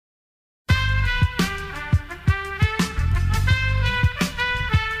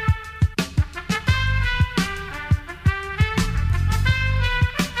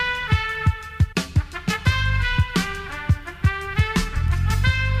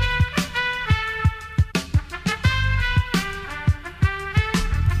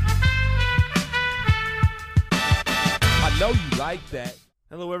that.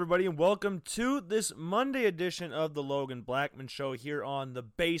 Hello, everybody, and welcome to this Monday edition of the Logan Blackman Show here on the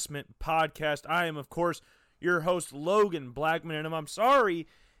Basement Podcast. I am, of course, your host, Logan Blackman, and I'm sorry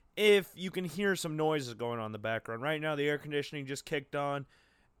if you can hear some noises going on in the background. Right now, the air conditioning just kicked on,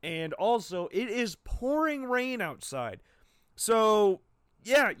 and also, it is pouring rain outside. So,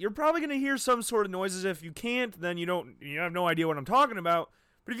 yeah, you're probably going to hear some sort of noises. If you can't, then you have no idea what I'm talking about.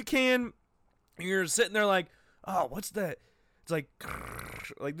 But if you can, you're sitting there like, oh, what's that? It's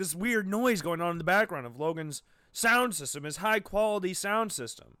like this weird noise going on in the background of Logan's sound system, his high-quality sound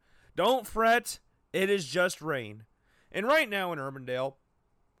system. Don't fret, it is just rain. And right now in Urbandale,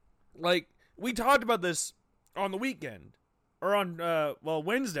 we talked about this on the weekend, or on,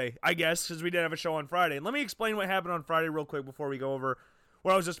 Wednesday, I guess, because we did have a show on Friday. And let me explain what happened on Friday real quick before we go over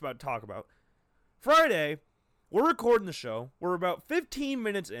what I was just about to talk about. Friday, we're recording the show, we're about 15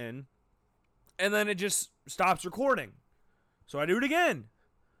 minutes in, and then it just stops recording. So I do it again.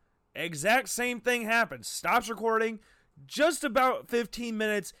 Exact same thing happens. Stops recording just about 15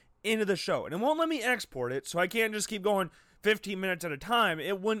 minutes into the show. And it won't let me export it, so I can't just keep going 15 minutes at a time.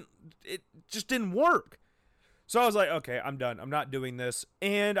 It just didn't work. So I was like, okay, I'm done. I'm not doing this.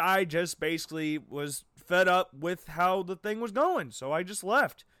 And I just basically was fed up with how the thing was going. So I just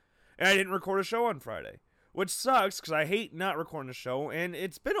left. And I didn't record a show on Friday. Which sucks, because I hate not recording a show. And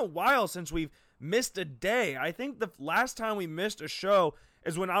it's been a while since we've missed a day. I think the last time we missed a show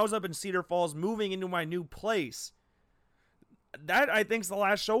is when I was up in Cedar Falls moving into my new place. That, I think, is the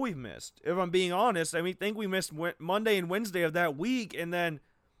last show we've missed. If I'm being honest, I think we missed Monday and Wednesday of that week, and then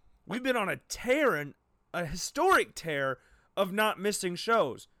we've been on a tear, a historic tear of not missing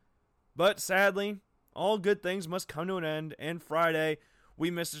shows. But sadly, all good things must come to an end, and Friday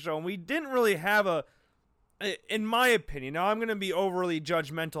we missed a show, and we didn't really have in my opinion, now I'm going to be overly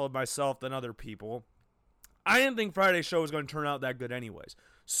judgmental of myself than other people. I didn't think Friday's show was going to turn out that good anyways.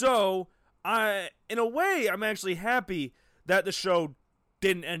 So, in a way, I'm actually happy that the show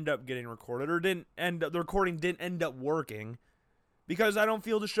didn't end up getting recorded, or the recording didn't end up working, because I don't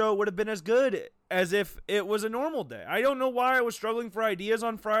feel the show would have been as good as if it was a normal day. I don't know why I was struggling for ideas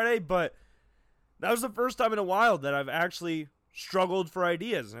on Friday, but that was the first time in a while that I've actually struggled for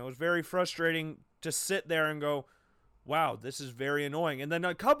ideas, and it was very frustrating to sit there and go, wow, this is very annoying. And then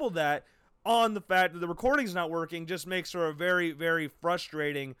couple that on the fact that the recording's not working just makes for a very, very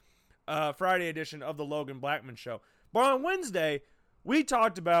frustrating Friday edition of the Logan Blackman Show. But on Wednesday, we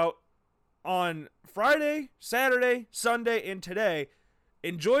talked about on Friday, Saturday, Sunday, and today,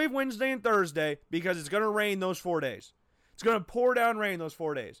 enjoy Wednesday and Thursday because it's going to rain those 4 days. It's going to pour down rain those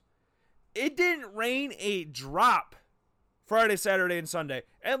 4 days. It didn't rain a drop Friday, Saturday, and Sunday,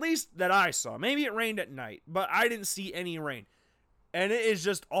 at least that I saw. Maybe it rained at night, but I didn't see any rain. And it is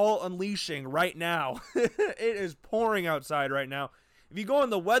just all unleashing right now. It is pouring outside right now. If you go on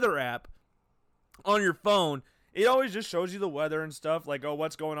the weather app on your phone, it always just shows you the weather and stuff, like, oh,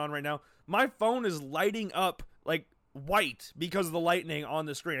 what's going on right now. My phone is lighting up, like, white because of the lightning on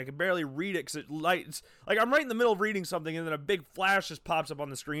the screen. I can barely read it because it lights. Like, I'm right in the middle of reading something, and then a big flash just pops up on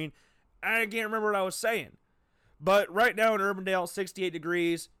the screen, and I can't remember what I was saying. But right now in Urbandale, 68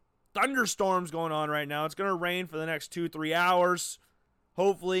 degrees. Thunderstorms going on right now. It's going to rain for the next 2-3 hours.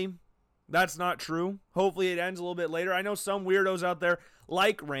 Hopefully, that's not true. Hopefully, it ends a little bit later. I know some weirdos out there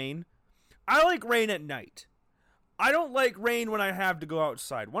like rain. I like rain at night. I don't like rain when I have to go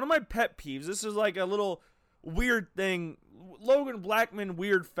outside. One of my pet peeves, this is like a little weird thing. Logan Blackman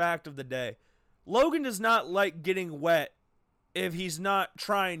weird fact of the day. Logan does not like getting wet if he's not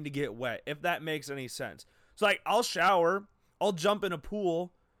trying to get wet, if that makes any sense. It's like, I'll shower, I'll jump in a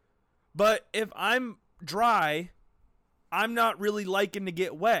pool, but if I'm dry, I'm not really liking to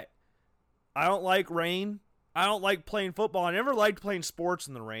get wet. I don't like rain. I don't like playing football. I never liked playing sports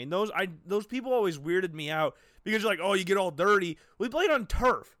in the rain. Those people always weirded me out because you're like, oh, you get all dirty. We played on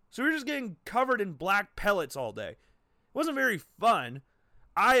turf, so we were just getting covered in black pellets all day. It wasn't very fun.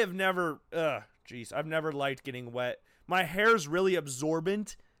 I've never liked getting wet. My hair's really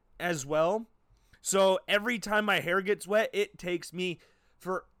absorbent as well. So every time my hair gets wet, it takes me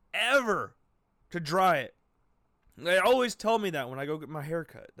forever to dry it. They always tell me that when I go get my hair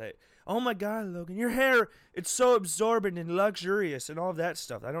cut. Oh my God, Logan, your hair, it's so absorbent and luxurious and all of that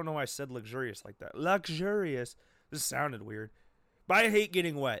stuff. I don't know why I said luxurious like that. Luxurious. This sounded weird. But I hate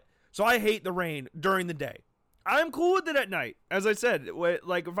getting wet. So I hate the rain during the day. I'm cool with it at night. As I said,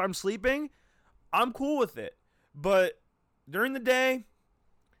 like if I'm sleeping, I'm cool with it. But during the day,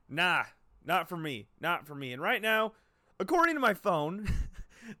 nah. Not for me. Not for me. And right now, according to my phone,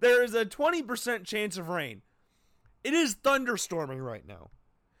 there is a 20% chance of rain. It is thunderstorming right now.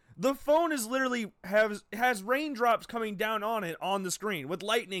 The phone is literally has raindrops coming down on it on the screen with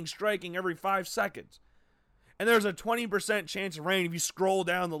lightning striking every 5 seconds. And there's a 20% chance of rain if you scroll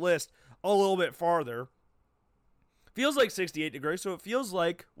down the list a little bit farther. Feels like 68 degrees, so it feels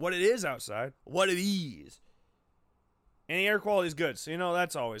like what it is outside, what it is. And the air quality is good, so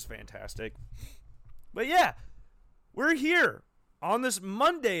that's always fantastic. But yeah, we're here on this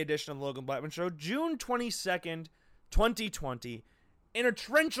Monday edition of the Logan Blackman Show, June 22nd, 2020. In a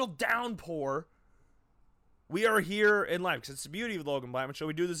torrential downpour, we are here in live, because it's the beauty of the Logan Blackman Show.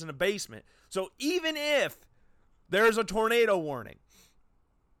 We do this in a basement. So even if there's a tornado warning,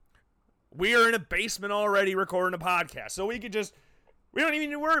 we are in a basement already recording a podcast. So we don't even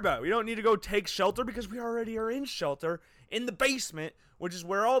need to worry about it. We don't need to go take shelter because we already are in shelter in the basement, which is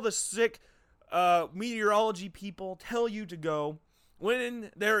where all the sick meteorology people tell you to go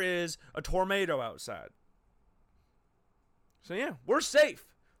when there is a tornado outside. So yeah, we're safe.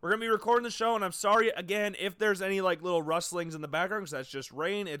 We're going to be recording the show, and I'm sorry, again, if there's any little rustlings in the background, because that's just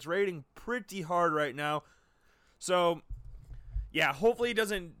rain. It's raining pretty hard right now. So, yeah, hopefully it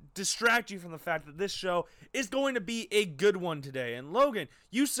doesn't distract you from the fact that this show is going to be a good one today. And Logan,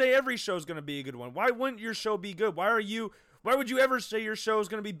 you say every show is going to be a good one. Why wouldn't your show be good? Why would you ever say your show is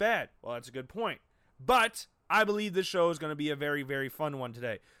going to be bad? Well, that's a good point. But I believe this show is going to be a very, very fun one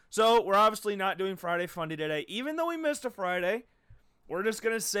today. So, we're obviously not doing Friday Fun Day today. Even though we missed a Friday, we're just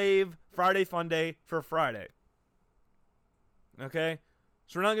going to save Friday Fun Day for Friday. Okay?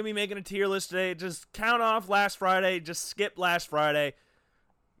 So, we're not going to be making a tier list today. Just count off last Friday. Just skip last Friday.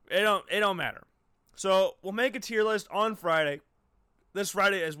 It don't matter. So, we'll make a tier list on Friday. This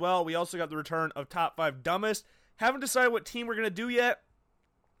Friday as well. We also got the return of Top 5 Dumbest. Haven't decided what team we're going to do yet.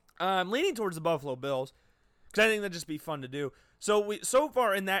 I'm leaning towards the Buffalo Bills, because I think that'd just be fun to do. So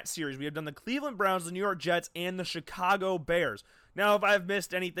far in that series, we have done the Cleveland Browns, the New York Jets, and the Chicago Bears. Now, if I've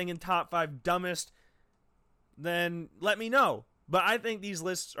missed anything in Top 5 Dumbest, then let me know. But I think these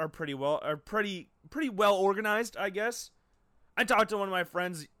lists are pretty well organized, I guess. I talked to one of my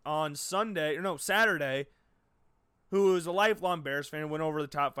friends on Saturday, who is a lifelong Bears fan, and went over the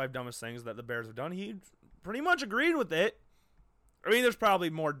Top 5 Dumbest things that the Bears have done. He pretty much agreed with it. I mean, there's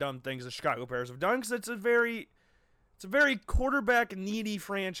probably more dumb things the Chicago Bears have done, because it's a very quarterback-needy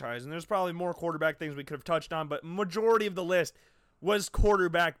franchise, and there's probably more quarterback things we could have touched on, but majority of the list was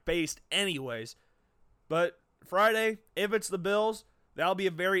quarterback-based anyways. But Friday, if it's the Bills, that'll be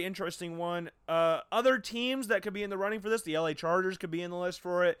a very interesting one. Other teams that could be in the running for this, the LA Chargers could be in the list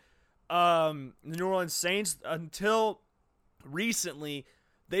for it. The New Orleans Saints, until recently,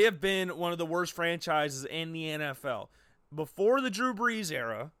 they have been one of the worst franchises in the NFL. Before the Drew Brees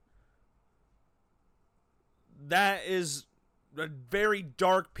era, that is a very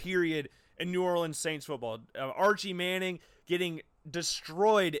dark period in New Orleans Saints football. Archie Manning getting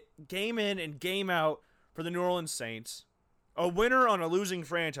destroyed game in and game out for the New Orleans Saints. A winner on a losing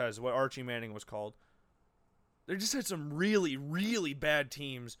franchise is what Archie Manning was called. They just had some really, really bad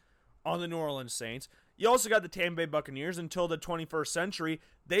teams on the New Orleans Saints. You also got the Tampa Bay Buccaneers. Until the 21st century,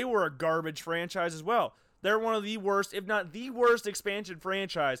 they were a garbage franchise as well. They're one of the worst, if not the worst, expansion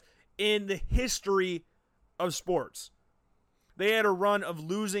franchise in the history of sports. They had a run of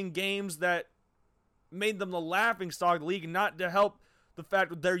losing games that made them the laughingstock of the league, and not to help the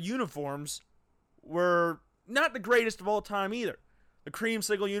fact that their uniforms were not the greatest of all time either. The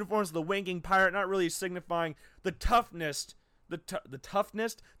creamsicle uniforms, the winking pirate, not really signifying the toughest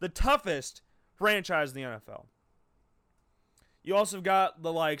franchise in the NFL. You also got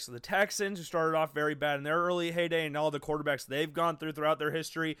the likes of the Texans, who started off very bad in their early heyday, and all the quarterbacks they've gone through throughout their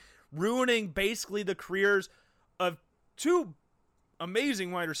history, ruining basically the careers of two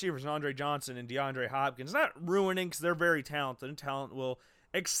amazing wide receivers, Andre Johnson and DeAndre Hopkins. Not ruining, because they're very talented, and talent will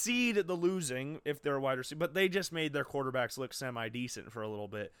exceed the losing if they're a wide receiver, but they just made their quarterbacks look semi-decent for a little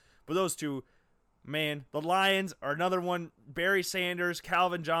bit. But those two, man, the Lions are another one. Barry Sanders,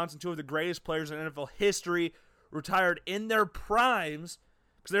 Calvin Johnson, two of the greatest players in NFL history, retired in their primes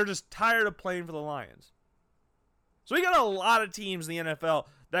because they're just tired of playing for the Lions. So we got a lot of teams in the NFL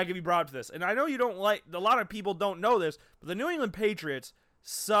that can be brought to this. And I know a lot of people don't know this, but the New England Patriots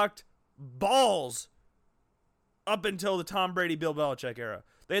sucked balls up until the Tom Brady, Bill Belichick era.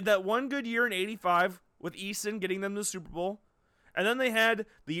 They had that one good year in 85 with Eason getting them to the Super Bowl. And then they had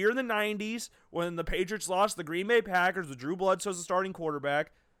the year in the 90s when the Patriots lost the Green Bay Packers with Drew Bledsoe as the starting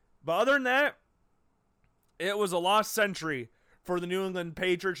quarterback. But other than that, it was a lost century for the New England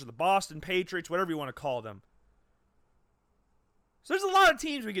Patriots or the Boston Patriots, whatever you want to call them. So there's a lot of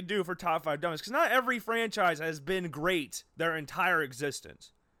teams we could do for Top 5 Dumbest, because not every franchise has been great their entire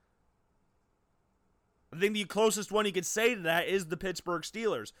existence. I think the closest one you could say to that is the Pittsburgh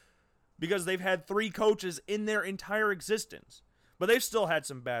Steelers. because they've had 3 coaches in their entire existence. But they've still had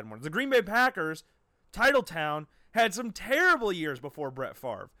some bad ones. The Green Bay Packers, Titletown, had some terrible years before Brett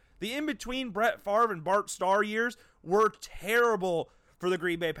Favre. The in-between Brett Favre and Bart Starr years were terrible for the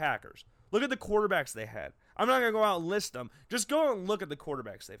Green Bay Packers. Look at the quarterbacks they had. I'm not going to go out and list them. Just go and look at the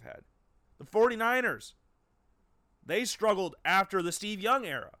quarterbacks they've had. The 49ers, they struggled after the Steve Young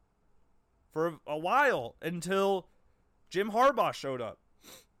era for a while until Jim Harbaugh showed up.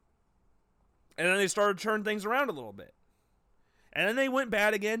 And then they started to turn things around a little bit. And then they went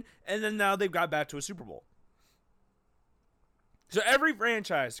bad again, and then now they've got back to a Super Bowl. So every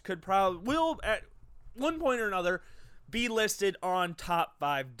franchise will at one point or another be listed on top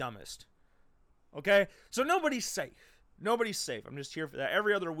 5 dumbest. Okay? So nobody's safe. Nobody's safe. I'm just here for that.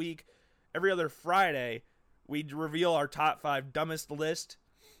 Every other week, every other Friday, we reveal our top 5 dumbest list.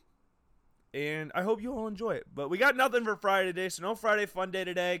 And I hope you all enjoy it. But we got nothing for Friday today, so no Friday fun day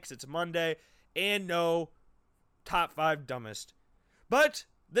today because it's a Monday. And no top 5 dumbest. But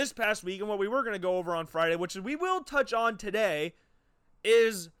this past week, and what we were going to go over on Friday, which we will touch on today,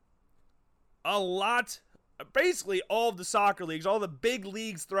 is a lot, basically all of the soccer leagues, all the big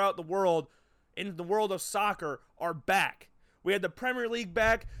leagues throughout the world, in the world of soccer, are back. We had the Premier League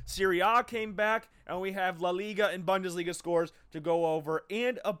back, Serie A came back, and we have La Liga and Bundesliga scores to go over,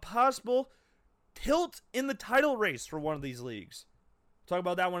 and a possible tilt in the title race for one of these leagues. Talk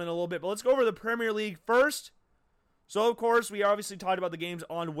about that one in a little bit, but let's go over the Premier League first. So, of course, we obviously talked about the games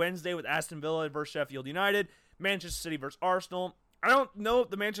on Wednesday with Aston Villa versus Sheffield United, Manchester City versus Arsenal. I don't know if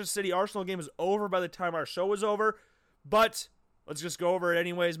the Manchester City-Arsenal game is over by the time our show is over, but let's just go over it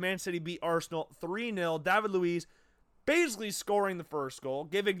anyways. Man City beat Arsenal 3-0. David Luiz basically scoring the first goal,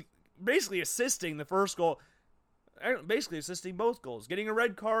 basically assisting the first goal, basically assisting both goals, getting a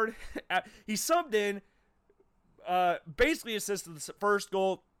red card. He subbed in, basically assisted the first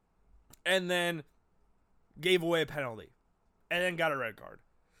goal, and then gave away a penalty, and then got a red card.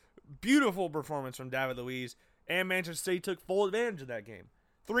 Beautiful performance from David Luiz, and Manchester City took full advantage of that game.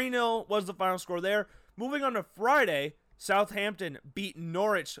 3-0 was the final score there. Moving on to Friday, Southampton beat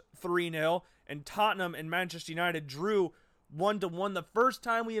Norwich 3-0, and Tottenham and Manchester United drew 1-1. The first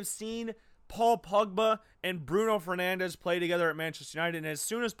time we have seen Paul Pogba and Bruno Fernandes play together at Manchester United, and as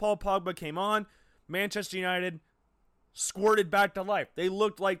soon as Paul Pogba came on, Manchester United squirted back to life. They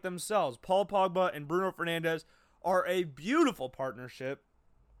looked like themselves. Paul Pogba and Bruno Fernandes are a beautiful partnership,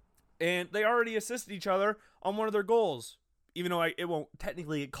 and they already assisted each other on one of their goals. Even though it won't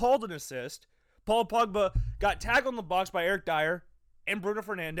technically get called an assist, Paul Pogba got tackled in the box by Eric Dyer, and Bruno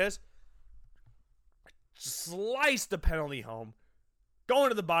Fernandes sliced the penalty home, going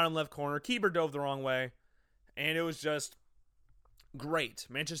to the bottom left corner. Keeper dove the wrong way, and it was just great.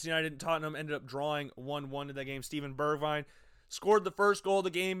 Manchester United and Tottenham ended up drawing 1-1 in that game. Steven Bergwijn scored the first goal of the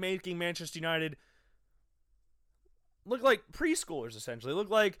game, making Manchester United look like preschoolers, essentially. Look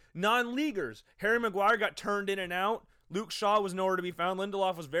like non-leaguers. Harry Maguire got turned in and out. Luke Shaw was nowhere to be found.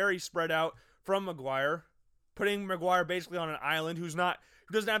 Lindelof was very spread out from Maguire, putting Maguire basically on an island who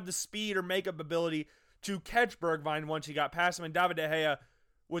doesn't have the speed or makeup ability to catch Bergwijn once he got past him. And David De Gea,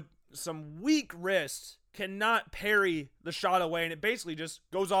 with some weak wrists, cannot parry the shot away, and it basically just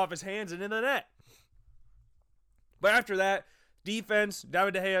goes off his hands and in the net. But after that, defense,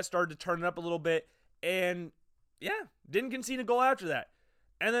 David De Gea started to turn it up a little bit, and yeah, didn't concede a goal after that.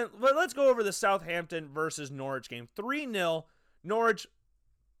 And then let's go over the Southampton versus Norwich game. 3-0, Norwich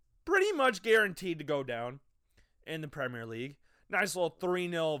pretty much guaranteed to go down in the Premier League. Nice little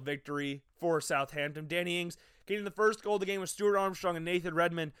 3-0 victory for Southampton. Danny Ings getting the first goal of the game with Stuart Armstrong and Nathan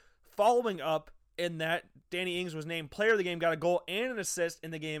Redmond following up in that. Danny Ings was named player of the game, got a goal and an assist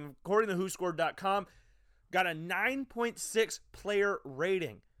in the game. According to WhoScored.com, got a 9.6 player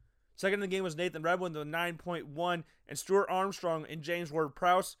rating. Second in the game was Nathan Redmond with a 9.1, and Stuart Armstrong and James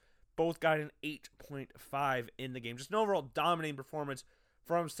Ward-Prowse both got an 8.5 in the game. Just an overall dominating performance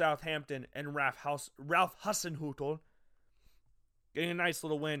from Southampton and Ralph Hasenhüttl getting a nice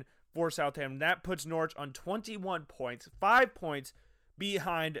little win for Southampton. That puts Norwich on 21 points, 5 points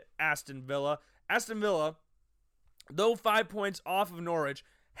behind Aston Villa. Aston Villa, though 5 points off of Norwich,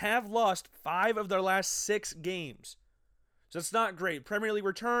 have lost 5 of their last 6 games. So it's not great. Premier League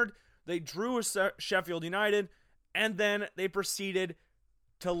returned. They drew with Sheffield United, and then they proceeded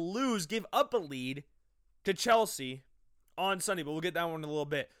to give up a lead to Chelsea on Sunday, but we'll get that one in a little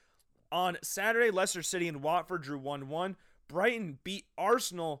bit. On Saturday, Leicester City and Watford drew 1-1. Brighton beat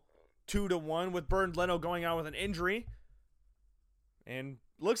Arsenal 2-1 with Bernd Leno going out with an injury. And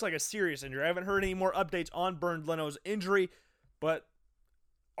looks like a serious injury. I haven't heard any more updates on Bernd Leno's injury, but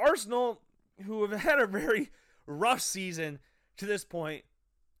Arsenal, who have had a very rough season to this point,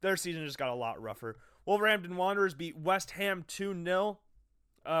 their season just got a lot rougher. Wolverhampton Wanderers beat West Ham 2-0.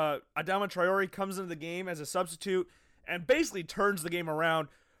 Adama Traore comes into the game as a substitute and basically turns the game around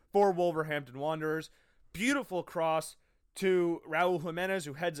for Wolverhampton Wanderers. Beautiful cross to Raul Jimenez,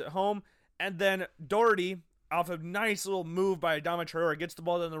 who heads it home. And then Doherty, off a nice little move by Adama Traore, gets the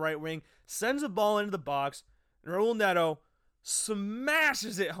ball down the right wing, sends the ball into the box, and Raul Neto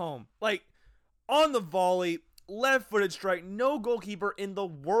smashes it home. Like, on the volley, left-footed strike. No goalkeeper in the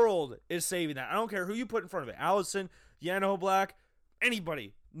world is saving that. I don't care who you put in front of it. Allison, Jan Black,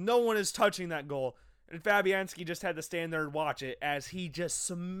 anybody. No one is touching that goal. And Fabianski just had to stand there and watch it as he just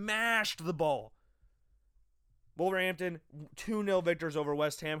smashed the ball. Wolverhampton, 2-0 victors over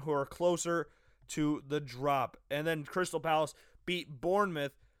West Ham, who are closer to the drop. And then Crystal Palace beat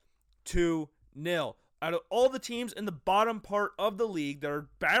Bournemouth 2-0. Out of all the teams in the bottom part of the league that are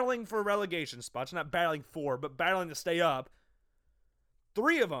battling for relegation spots, not battling for, but battling to stay up,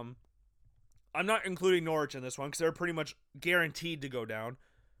 3 of them, I'm not including Norwich in this one because they're pretty much guaranteed to go down.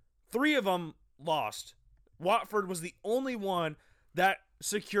 3 of them lost. Watford was the only one that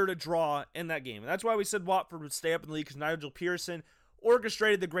secured a draw in that game. And that's why we said Watford would stay up in the league, because Nigel Pearson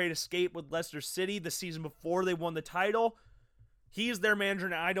orchestrated the great escape with Leicester City the season before they won the title. He's their manager,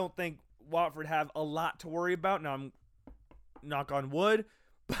 and I don't think Watford have a lot to worry about. Now, I'm knock on wood,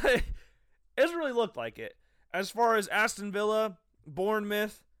 but it doesn't really look like it. As far as Aston Villa,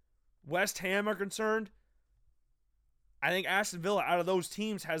 Bournemouth, West Ham are concerned, I think Aston Villa out of those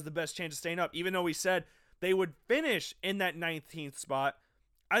teams has the best chance of staying up. Even though we said they would finish in that 19th spot,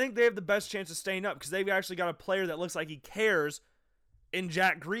 I think they have the best chance of staying up because they've actually got a player that looks like he cares in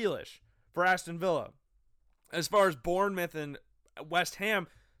Jack Grealish for Aston Villa. As far as Bournemouth and West Ham,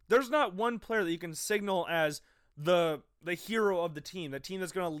 there's not one player that you can signal as the hero of the team that's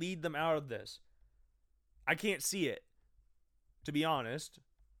going to lead them out of this. I can't see it, to be honest.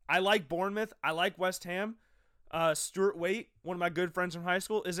 I like Bournemouth. I like West Ham. Stuart Waite, one of my good friends from high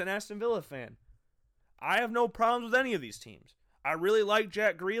school, is an Aston Villa fan. I have no problems with any of these teams. I really like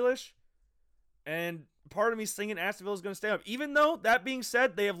Jack Grealish, and part of me is thinking Aston Villa is going to stay up. Even though, that being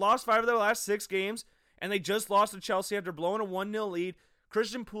said, they have lost 5 of their last 6 games, and they just lost to Chelsea after blowing a 1-0 lead.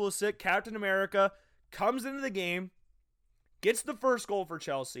 Christian Pulisic, Captain America, comes into the game, gets the first goal for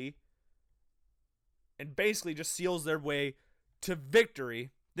Chelsea, and basically just seals their way to victory.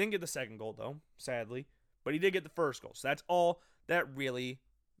 Didn't get the second goal, though, sadly. But he did get the first goal. So that's all that really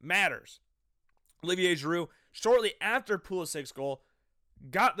matters. Olivier Giroud, shortly after Pulisic's goal,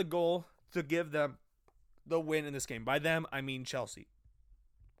 got the goal to give them the win in this game. By them, I mean Chelsea.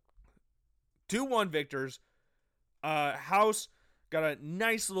 2-1 victors. House got a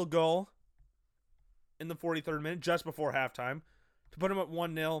nice little goal in the 43rd minute, just before halftime, to put them up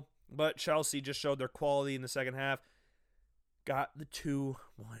 1-0. But Chelsea just showed their quality in the second half. Got the 2-1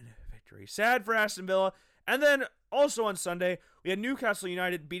 victory. Sad for Aston Villa. And then also on Sunday, we had Newcastle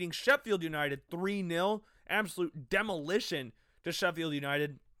United beating Sheffield United 3-0. Absolute demolition to Sheffield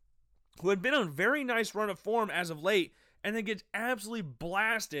United, who had been on a very nice run of form as of late, and then gets absolutely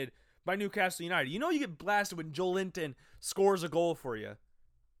blasted by Newcastle United. You know you get blasted when Joe Linton scores a goal for you.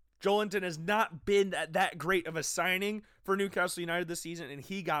 Joe Linton has not been that great of a signing for Newcastle United this season, and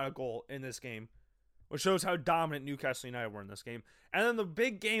he got a goal in this game, which shows how dominant Newcastle United were in this game. And then the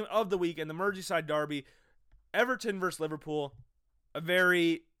big game of the weekend, the Merseyside derby, Everton versus Liverpool, a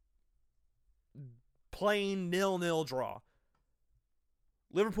very plain 0-0 draw.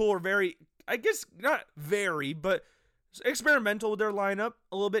 Liverpool were very, I guess not very, but experimental with their lineup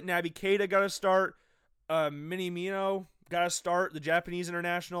a little bit. Naby Keita got a start. Minamino got a start. The Japanese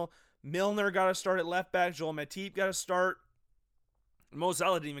international. Milner got a start at left back. Joel Matip got a start. Mo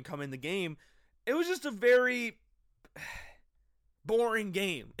Salah didn't even come in the game. It was just a very boring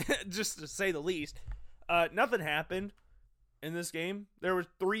game, just to say the least. Nothing happened in this game. There were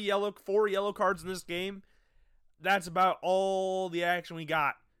 4 yellow cards in this game. That's about all the action we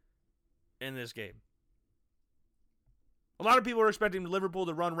got in this game. A lot of people are expecting Liverpool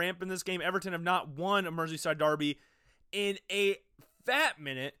to run rampant in this game. Everton have not won a Merseyside derby in a fat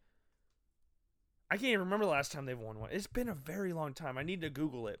minute. I can't even remember the last time they've won one. It's been a very long time. I need to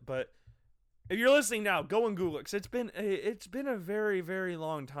Google it, but if you're listening now, go and Google it, because it's been a very, very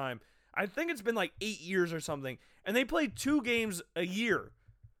long time. I think it's been like 8 years or something. And they play 2 games a year.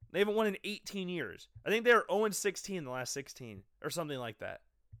 They haven't won in 18 years. I think they were 0-16 in the last 16 or something like that.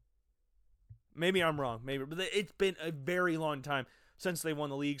 Maybe I'm wrong. Maybe, but it's been a very long time since they won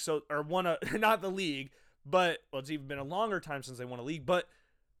the league. Not the league, but it's even been a longer time since they won a league. But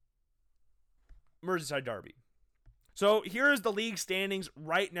Merseyside derby. So here is the league standings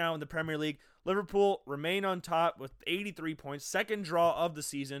right now in the Premier League. Liverpool remain on top with 83 points, second draw of the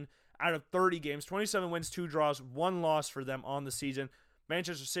season out of 30 games, 27 wins, 2 draws, 1 loss for them on the season.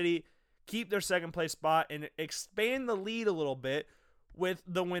 Manchester City keep their second place spot and expand the lead a little bit with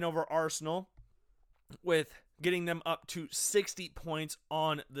the win over Arsenal, with getting them up to 60 points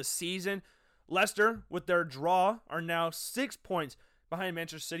on the season. Leicester, with their draw, are now 6 points behind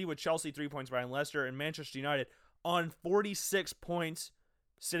Manchester City, with Chelsea 3 points behind Leicester, and Manchester United on 46 points,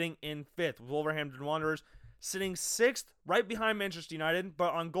 sitting in 5th, with Wolverhampton Wanderers sitting 6th, right behind Manchester United,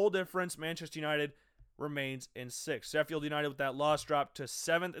 but on goal difference, Manchester United remains in 6th. Sheffield United, with that loss, dropped to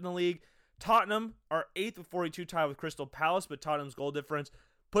 7th in the league. Tottenham are 8th with 42, tied with Crystal Palace, but Tottenham's goal difference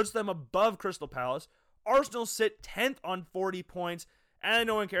puts them above Crystal Palace. Arsenal sit 10th on 40 points, and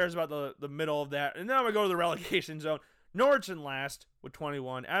no one cares about the middle of that. And now we go to the relegation zone. Norwich in last with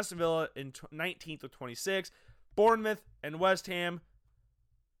 21. Aston Villa in 19th with 26. Bournemouth and West Ham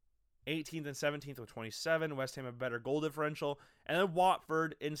 18th and 17th with 27. West Ham have a better goal differential. And then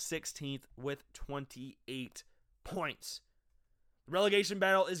Watford in 16th with 28 points. The relegation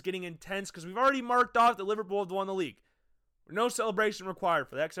battle is getting intense because we've already marked off that Liverpool have won the league. No celebration required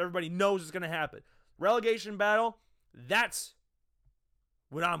for that because everybody knows it's going to happen. Relegation battle, that's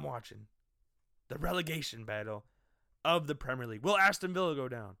what I'm watching. The relegation battle of the Premier League. Will Aston Villa go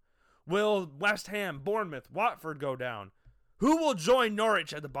down? Will West Ham, Bournemouth, Watford go down? Who will join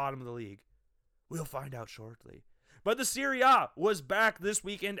Norwich at the bottom of the league? We'll find out shortly. But the Serie A was back this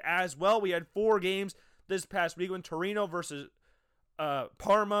weekend as well. We had 4 games this past week when Torino versus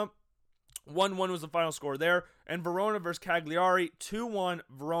Parma. 1-1 was the final score there. And Verona versus Cagliari. 2-1.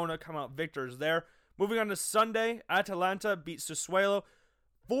 Verona come out victors there. Moving on to Sunday, Atalanta beat Sassuolo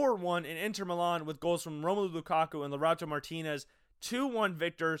 4-1 in Inter Milan with goals from Romelu Lukaku and Lautaro Martinez. 2-1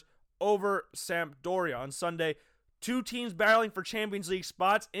 victors over Sampdoria on Sunday. 2 teams battling for Champions League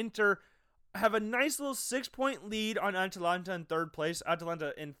spots. Inter have a nice little 6-point lead on Atalanta in 3rd place.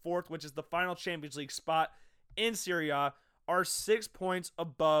 Atalanta in 4th, which is the final Champions League spot in Serie A, are 6 points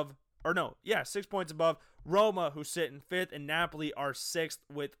above, 6 points above Roma, who sit in 5th, and Napoli are 6th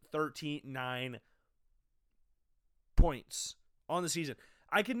with 39 points on the season.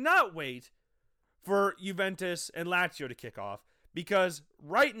 I cannot wait for Juventus and Lazio to kick off because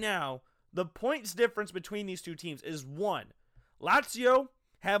right now, the points difference between these two teams is 1. Lazio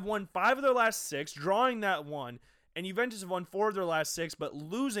have won 5 of their last 6, drawing that 1, and Juventus have won 4 of their last 6, but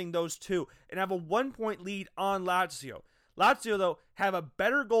losing those 2, and have a 1-point lead on Lazio. Lazio, though, have a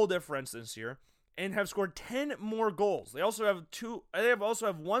better goal difference this year and have scored 10 more goals. They also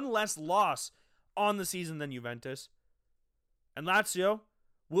have 1 less loss on the season than Juventus. And Lazio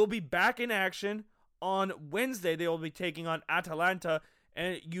will be back in action on Wednesday. They will be taking on Atalanta,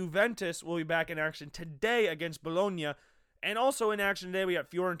 and Juventus will be back in action today against Bologna. And also in action today, we got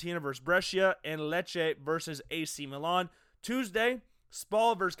Fiorentina versus Brescia and Lecce versus AC Milan. Tuesday,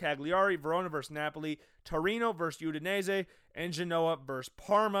 Spal versus Cagliari, Verona versus Napoli, Torino versus Udinese, and Genoa versus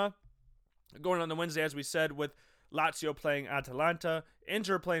Parma. Going on to Wednesday, as we said, with Lazio playing Atalanta,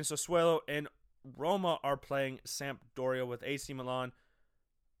 Inter playing Sassuolo, and Roma are playing Sampdoria with AC Milan.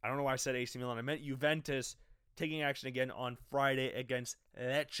 I don't know why I said AC Milan. I meant Juventus taking action again on Friday against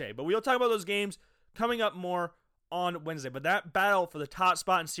Lecce. But we'll talk about those games coming up more on Wednesday. But that battle for the top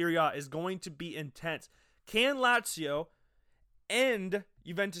spot in Serie A is going to be intense. Can Lazio end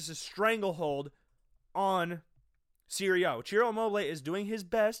Juventus' stranglehold on Serie A? Ciro Immobile is doing his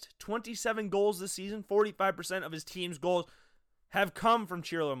best. 27 goals this season. 45% of his team's goals have come from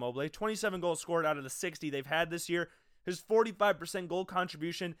Ciro Immobile. 27 goals scored out of the 60 they've had this year. His 45% goal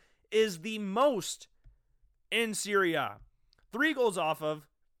contribution is the most in Serie A. 3 goals off of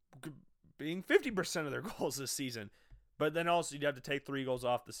being 50% of their goals this season. But then also you'd have to take 3 goals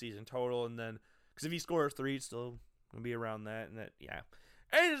off the season total. And then, because if he scores 3, it's still going to be around that. And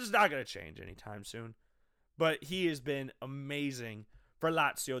it's not going to change anytime soon. But he has been amazing for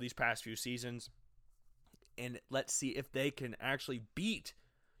Lazio these past few seasons. And let's see if they can actually beat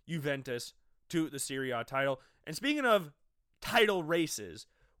Juventus to the Serie A title. And speaking of title races,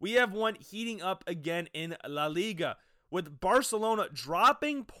 we have one heating up again in La Liga, with Barcelona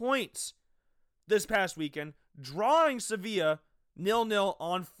dropping points this past weekend, drawing Sevilla 0-0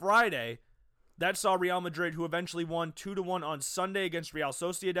 on Friday. That saw Real Madrid, who eventually won 2-1 on Sunday against Real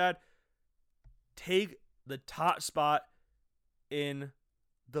Sociedad, take the top spot in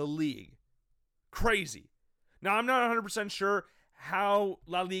the league. Crazy. Now, I'm not 100% sure how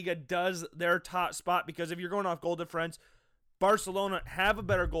La Liga does their top spot, because if you're going off goal difference, Barcelona have a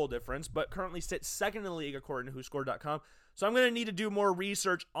better goal difference, but currently sit second in the league according to WhoScored.com. So I'm going to need to do more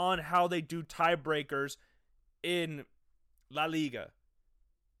research on how they do tiebreakers in La Liga.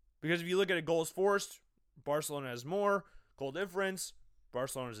 Because if you look at it, goals forced, Barcelona has more. Goal difference,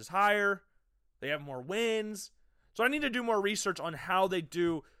 Barcelona's is higher. They have more wins. So I need to do more research on how they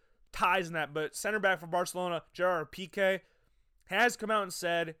do ties in that. But center back for Barcelona, Gerard Piqué, has come out and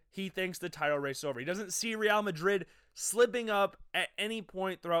said he thinks the title race is over. He doesn't see Real Madrid slipping up at any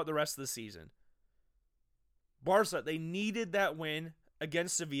point throughout the rest of the season. Barca, they needed that win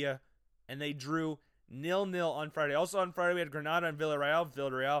against Sevilla, and they drew 0-0 on Friday. Also on Friday, we had Granada and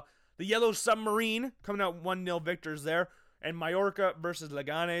Villarreal. The Yellow Submarine coming out 1-0 victors there. And Mallorca versus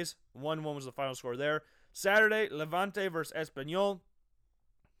Leganes, 1-1 was the final score there. Saturday, Levante versus Espanyol.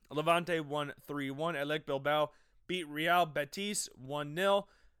 Levante won 3-1. Athletic Bilbao beat Real Betis 1-0.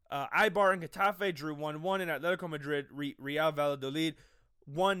 Eibar and Getafe drew 1-1. And Atletico Madrid, Real Valladolid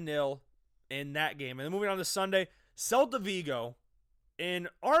 1-0 in that game. And then moving on to Sunday, Celta Vigo, in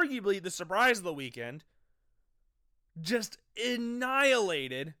arguably the surprise of the weekend, just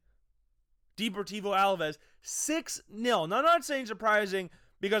annihilated Deportivo Alaves 6-0. Now, I'm not saying surprising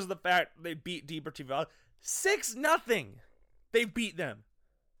because of the fact they beat Deportivo Alaves. 6-0. They beat them.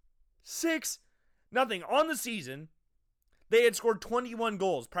 6-0. On the season, they had scored 21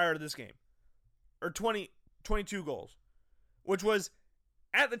 goals prior to this game. Or 22 goals. Which was,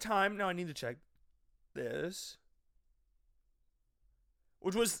 at the time, now I need to check this.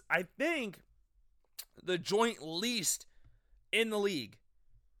 Which was, I think, the joint least in the league.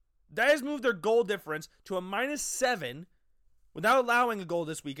 That has moved their goal difference to a -7 without allowing a goal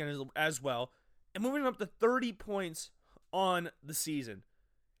this weekend as well, and moving up to 30 points on the season.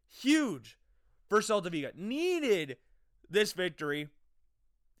 Huge for Celta Vigo. Needed this victory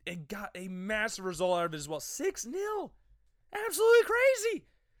and got a massive result out of it as well. 6-0. Absolutely crazy.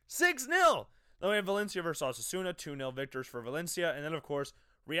 6-0. Then we have Valencia versus Osasuna, 2-0 victors for Valencia. And then, of course,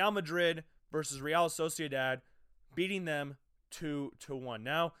 Real Madrid versus Real Sociedad, beating them 2-1.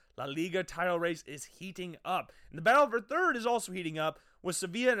 Now, La Liga title race is heating up. And the battle for third is also heating up, with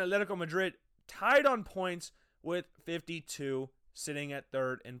Sevilla and Atletico Madrid tied on points with 52, sitting at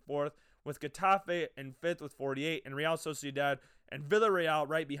third and fourth, with Getafe in fifth with 48, and Real Sociedad and Villarreal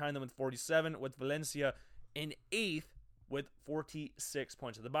right behind them with 47, with Valencia in eighth with 46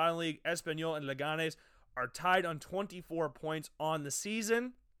 points. At the bottom league, Espanyol and Leganes are tied on 24 points on the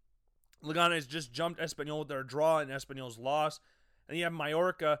season. Leganes just jumped Espanyol with their draw and Espanyol's loss. And you have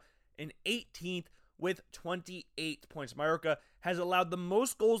Mallorca in 18th with 28 points. Mallorca has allowed the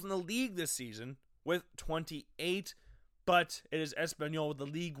most goals in the league this season with 28, but it is Espanyol with the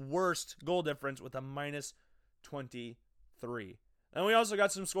league worst goal difference with a -23. And we also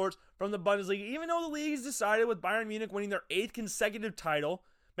got some scores from the Bundesliga, even though the league is decided with Bayern Munich winning their 8th consecutive title,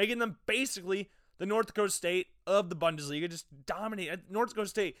 making them basically the North Dakota State of the Bundesliga, just dominate. North Dakota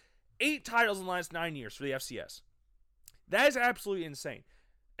State, 8 titles in the last 9 years for the FCS. That is absolutely insane.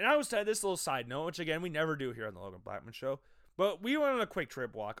 And I was telling this little side note, which again, we never do here on the Logan Blackman Show, but we went on a quick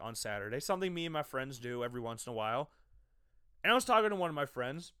trip walk on Saturday, something me and my friends do every once in a while. And I was talking to one of my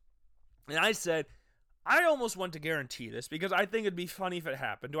friends, and I said, I almost want to guarantee this because I think it'd be funny if it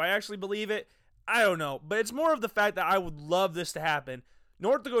happened. Do I actually believe it? I don't know. But it's more of the fact that I would love this to happen.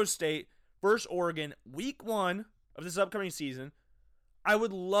 North Dakota State versus Oregon, week 1 of this upcoming season. I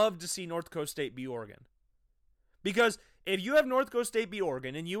would love to see North Dakota State beat Oregon. Because if you have North Dakota State beat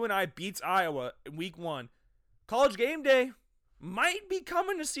Oregon and UNI beats Iowa in week 1, College Game Day might be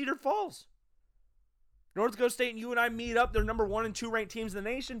coming to Cedar Falls. North Dakota State and UNI meet up. They're number 1 and 2 ranked teams in the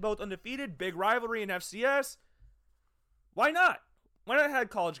nation, both undefeated. Big rivalry in FCS. Why not? Why not have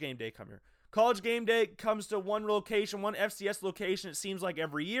College Game Day come here? College Game Day comes to one location, one FCS location, it seems like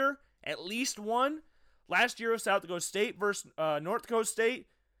every year. At least one. Last year was South Dakota State versus North Dakota State.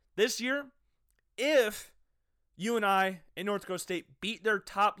 This year, if UNI and North Dakota State beat their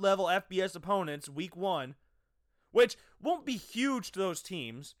top-level FBS opponents week 1, which won't be huge to those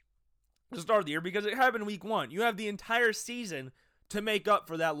teams to start of the year because it happened week 1. You have the entire season to make up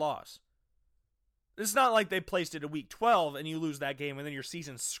for that loss. It's not like they placed it at week 12 and you lose that game and then your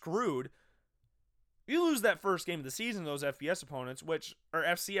season's screwed. You lose that first game of the season, those FBS opponents, which are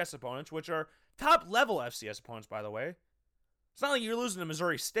FCS opponents, which are top-level FCS opponents, by the way. It's not like you're losing to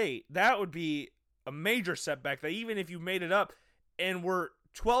Missouri State. That would be a major setback that even if you made it up and were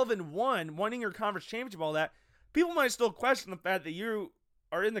 12-1, winning your conference championship, all that, people might still question the fact that you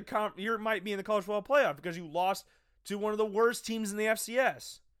are in the you might be in the college football playoff because you lost to one of the worst teams in the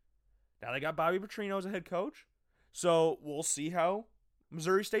FCS. Now they got Bobby Petrino as a head coach, so we'll see how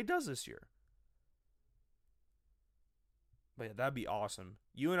Missouri State does this year. But yeah, that'd be awesome.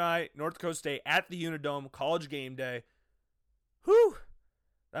 UNI, North Dakota State at the Unidome, College Game Day. Whew!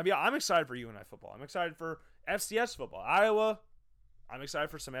 I'm excited for UNI football. I'm excited for FCS football. Iowa, I'm excited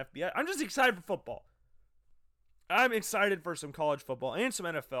for some FBS. I'm just excited for football. I'm excited for some college football and some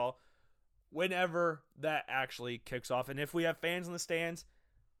NFL whenever that actually kicks off. And if we have fans in the stands,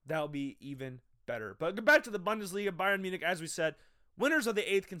 that'll be even better. But back to the Bundesliga, Bayern Munich, as we said, winners of the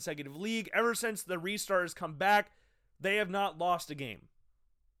 8th consecutive league. Ever since the restart has come back, they have not lost a game.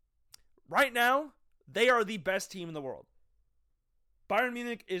 Right now, they are the best team in the world. Bayern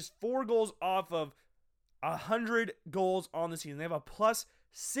Munich is 4 goals off of 100 goals on the season. They have a plus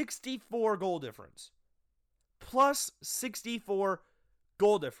 64 goal difference. Plus 64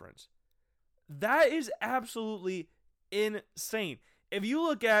 goal difference. That is absolutely insane. If you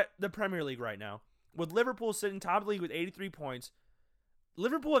look at the Premier League right now, with Liverpool sitting top of the league with 83 points,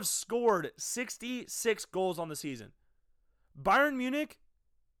 Liverpool have scored 66 goals on the season. Bayern Munich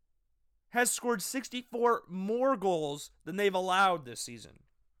has scored 64 more goals than they've allowed this season.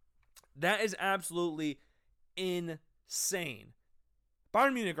 That is absolutely insane.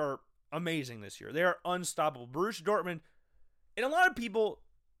 Bayern Munich are amazing this year. They are unstoppable. Borussia Dortmund, and a lot of people,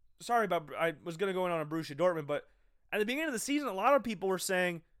 I was going to go in on a Borussia Dortmund, but at the beginning of the season, a lot of people were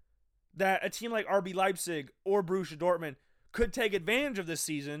saying that a team like RB Leipzig or Borussia Dortmund could take advantage of this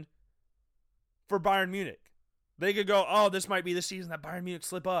season for Bayern Munich. They could go, oh, this might be the season that Bayern Munich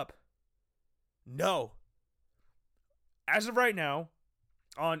slip up. No. As of right now,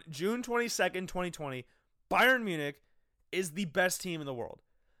 on June 22nd, 2020, Bayern Munich is the best team in the world.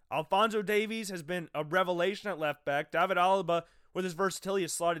 Alphonso Davies has been a revelation at left back. David Alaba, with his versatility,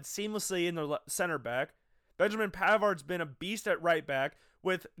 has slotted seamlessly in the center back. Benjamin Pavard's been a beast at right back,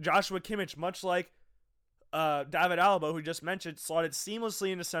 with Joshua Kimmich, much like David Alaba, who we just mentioned, slotted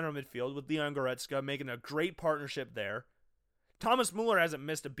seamlessly into center midfield, with Leon Goretzka making a great partnership there. Thomas Muller hasn't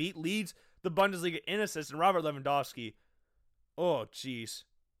missed a beat, leads the Bundesliga in assists, and Robert Lewandowski, oh jeez,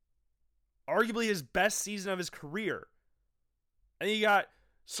 arguably his best season of his career. And you got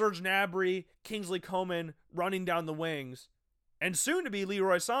Serge Gnabry, Kingsley Coman running down the wings, and soon to be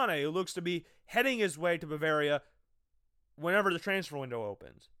Leroy Sané, who looks to be heading his way to Bavaria whenever the transfer window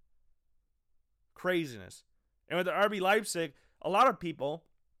opens. Craziness. And with the RB Leipzig, a lot of people,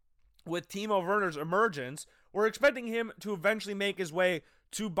 with Timo Werner's emergence, were expecting him to eventually make his way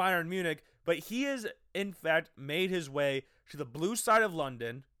to Bayern Munich, but he has, in fact, made his way to the blue side of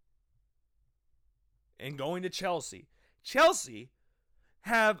London and going to Chelsea. Chelsea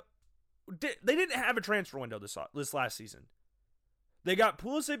they didn't have a transfer window this last season. They got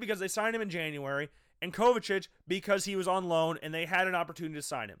Pulisic because they signed him in January, and Kovacic because he was on loan and they had an opportunity to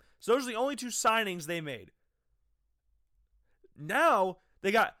sign him. So those are the only 2 signings they made. Now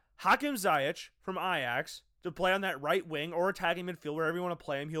they got Hakim Ziyech from Ajax to play on that right wing or attacking midfield, wherever you want to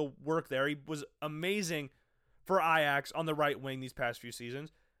play him. He'll work there. He was amazing for Ajax on the right wing these past few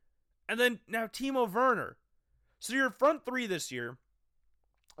seasons. And then now Timo Werner. So your front 3 this year,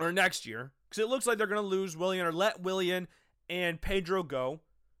 or next year, because it looks like they're going to lose Willian or let Willian and Pedro go.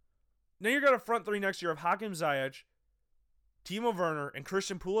 Now you're going to front 3 next year of Hakim Ziyech, Timo Werner, and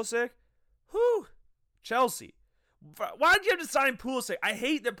Christian Pulisic. Whew. Chelsea. Why did you have to sign Pulisic? I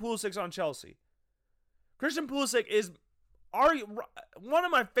hate that Pulisic's on Chelsea. Christian Pulisic is one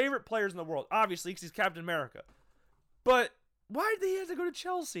of my favorite players in the world, obviously, because he's Captain America. But why did he have to go to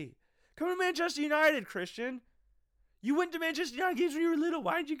Chelsea? Come to Manchester United, Christian. You went to Manchester United games when you were little.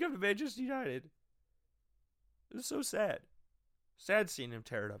 Why did you come to Manchester United? It was so sad. Sad seeing him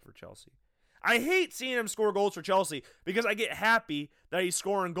tear it up for Chelsea. I hate seeing him score goals for Chelsea because I get happy that he's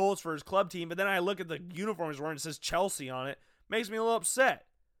scoring goals for his club team, but then I look at the uniform he's wearing and it says Chelsea on it. Makes me a little upset.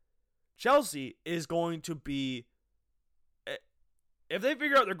 Chelsea is going to be, if they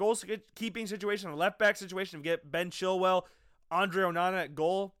figure out their goal-keeping situation, or left-back situation, and get Ben Chilwell, Andre Onana at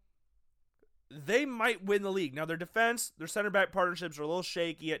goal, they might win the league. Now, their defense, their center-back partnerships are a little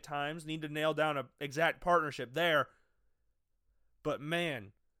shaky at times. Need to nail down an exact partnership there. But,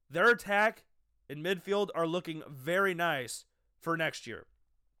 man, their attack and midfield are looking very nice for next year.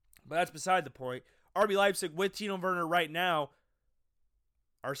 But that's beside the point. RB Leipzig with Timo Werner right now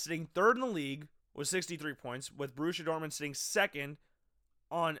are sitting 3rd in the league with 63 points, with Borussia Dortmund sitting 2nd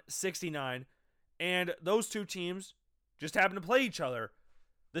on 69. And those 2 teams just happened to play each other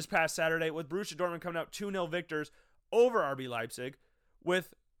this past Saturday, with Borussia Dortmund coming out 2-0 victors over RB Leipzig,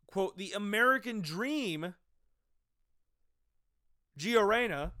 with, quote, the American dream, Gio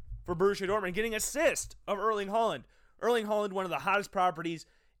Reyna, for Borussia Dortmund, getting assist of Erling Haaland. Erling Haaland, one of the hottest properties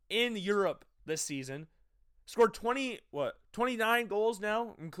in Europe this season. Scored 29 goals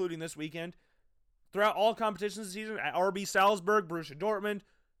now, including this weekend, throughout all competitions this season, at RB Salzburg, Borussia Dortmund,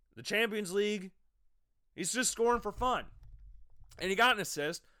 the Champions League. He's just scoring for fun. And he got an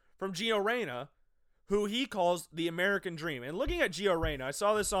assist from Gio Reyna, who he calls the American Dream. And looking at Gio Reyna, I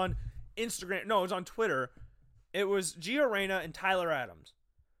saw this on Instagram. No, it was on Twitter. It was Gio Reyna and Tyler Adams.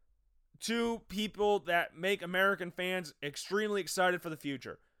 Two people that make American fans extremely excited for the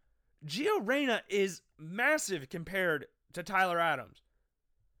future. Gio Reyna is massive compared to Tyler Adams.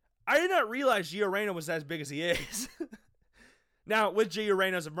 I did not realize Gio Reyna was as big as he is. Now, with Gio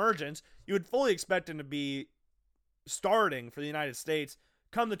Reyna's emergence, you would fully expect him to be starting for the United States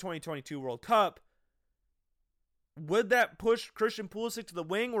come the 2022 World Cup. Would that push Christian Pulisic to the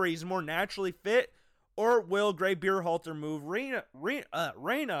wing where he's more naturally fit? Or will Gray Beerhalter move Reyna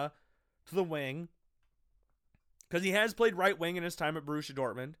to the wing? Because he has played right wing in his time at Borussia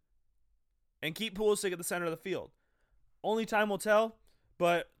Dortmund. And keep Pulisic at the center of the field. Only time will tell.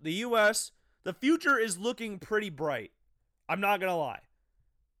 But the U.S., the future is looking pretty bright. I'm not going to lie.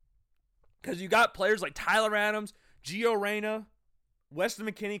 Because you got players like Tyler Adams, Gio Reyna, Weston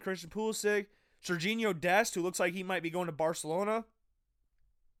McKennie, Christian Pulisic, Serginho Dest, who looks like he might be going to Barcelona.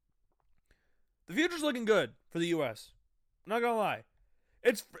 The future's looking good for the U.S. I'm not going to lie.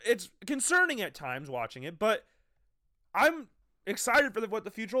 It's concerning at times watching it, but I'm excited for what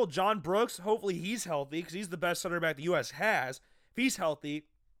the future holds. John Brooks, hopefully he's healthy because he's the best center back the U.S. has. If he's healthy,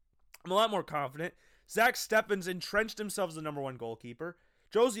 I'm a lot more confident. Zach Steffens entrenched himself as the number one goalkeeper.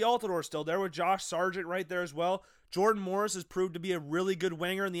 Josie Altidore still there with Josh Sargent right there as well. Jordan Morris has proved to be a really good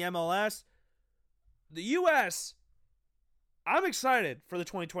winger in the MLS. The U.S., I'm excited for the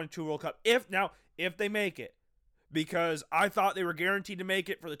 2022 World Cup. If they make it. Because I thought they were guaranteed to make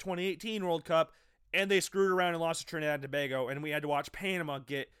it for the 2018 World Cup, and they screwed around and lost to Trinidad and Tobago, and we had to watch Panama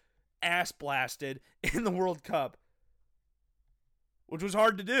get ass blasted in the World Cup. Which was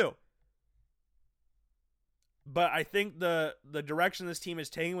hard to do. But I think the direction this team is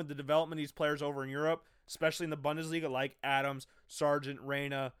taking with the development of these players over in Europe, especially in the Bundesliga, like Adams, Sargent,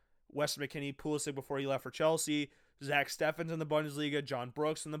 Reyna, Weston McKennie, Pulisic before he left for Chelsea, Zach Steffens in the Bundesliga, John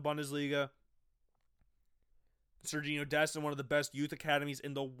Brooks in the Bundesliga, Serginho Dest in one of the best youth academies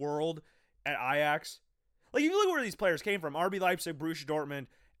in the world at Ajax. Like, you look where these players came from, RB Leipzig, Borussia Dortmund,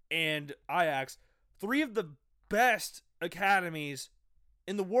 and Ajax, three of the best academies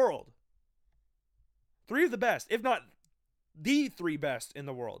in the world. Three of the best, if not the three best in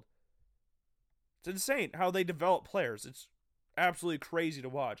the world. It's insane how they develop players. It's absolutely crazy to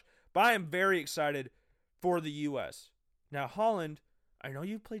watch. But I am very excited for the U.S. Now, Holland, I know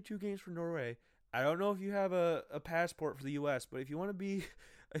you've played 2 games for Norway. I don't know if you have a passport for the U.S., but if you want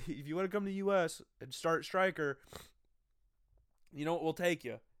to come to the U.S. and start striker, you know what, we'll take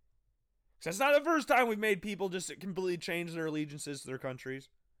you. Because that's not the first time we've made people just completely change their allegiances to their countries.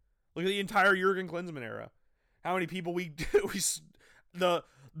 Look at the entire Jurgen Klinsmann era. How many people the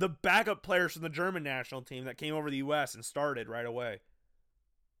backup players from the German national team that came over to the U.S. and started right away.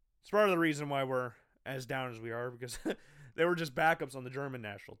 It's part of the reason why we're as down as we are, because they were just backups on the German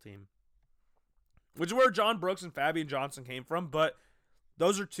national team. Which is where John Brooks and Fabian Johnson came from, but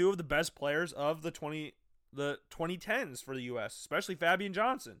those are two of the best players of the 2010s for the U.S., especially Fabian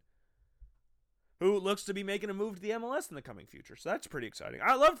Johnson, who looks to be making a move to the MLS in the coming future. So that's pretty exciting.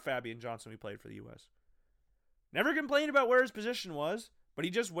 I loved Fabian Johnson when he played for the U.S. Never complained about where his position was, but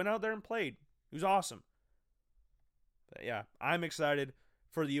he just went out there and played. He was awesome. But yeah, I'm excited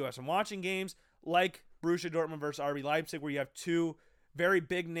for the U.S. I'm watching games like Borussia Dortmund versus RB Leipzig, where you have two very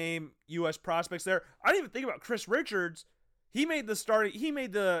big name U.S. prospects there. I didn't even think about Chris Richards. He made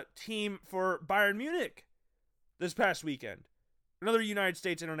the team for Bayern Munich this past weekend. Another United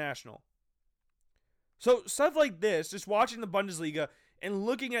States international. So stuff like this, just watching the Bundesliga and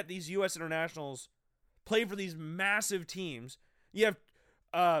looking at these U.S. internationals play for these massive teams. You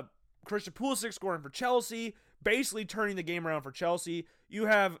have Christian Pulisic scoring for Chelsea, basically turning the game around for Chelsea. You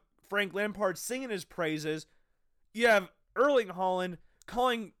have Frank Lampard singing his praises. You have Erling Haaland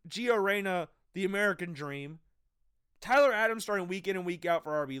calling Gio Reyna the American Dream. Tyler Adams starting week in and week out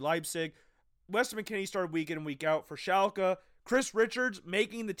for RB Leipzig. Weston McKennie started week in and week out for Schalke. Chris Richards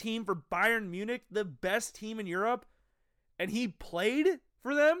making the team for Bayern Munich, the best team in Europe, and he played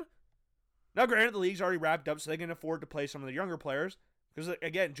for them. Now, granted, the league's already wrapped up, so they can afford to play some of the younger players. Because,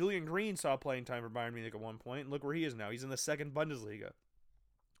 again, Julian Green saw playing time for Bayern Munich at one point, and look where he is now. He's in the second Bundesliga.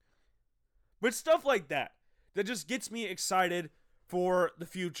 But stuff like that just gets me excited for the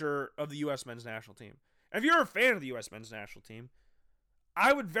future of the U.S. men's national team. And if you're a fan of the U.S. men's national team,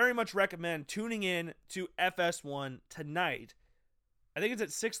 I would very much recommend tuning in to FS1 tonight. I think it's at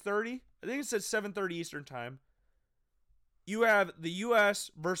 6:30. I think it's at 7:30 Eastern time. You have the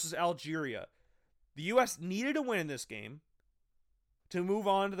U.S. versus Algeria. The U.S. needed a win in this game to move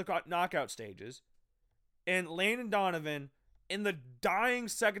on to the knockout stages. And Landon Donovan, in the dying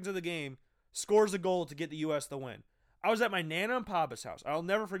seconds of the game, scores a goal to get the U.S. the win. I was at my Nana and Papa's house. I'll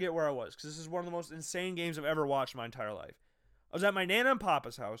never forget where I was because this is one of the most insane games I've ever watched in my entire life. I was at my Nana and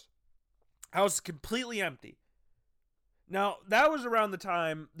Papa's house. House completely empty. Now, that was around the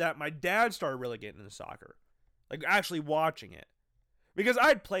time that my dad started really getting into soccer. Like, actually watching it. Because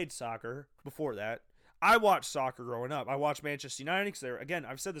I'd played soccer before that. I watched soccer growing up. I watched Manchester United because they're, again,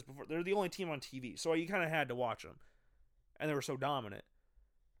 I've said this before, they're the only team on TV. So you kind of had to watch them. And they were so dominant.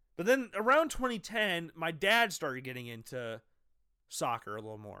 But then around 2010, my dad started getting into soccer a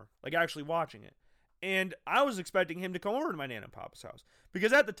little more. Like, actually watching it. And I was expecting him to come over to my Nana and Papa's house.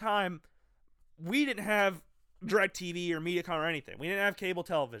 Because at the time, we didn't have DirecTV or Mediacom or anything. We didn't have cable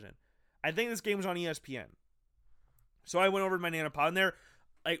television. I think this game was on ESPN. So I went over to my Nana and Papa, and they're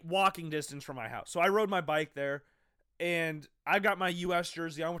like walking distance from my house. So I rode my bike there, and I got my U.S.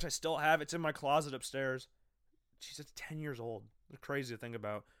 jersey on, which I still have. It's in my closet upstairs. Jeez, it's 10 years old. It's crazy to think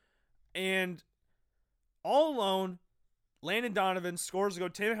about. And all alone, Landon Donovan scores a goal.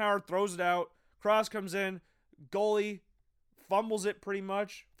 Tim Howard throws it out. Cross comes in. Goalie fumbles it pretty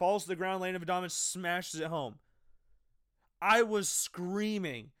much. Falls to the ground. Landon Donovan smashes it home. I was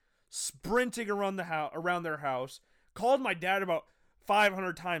screaming, sprinting around their house. Called my dad about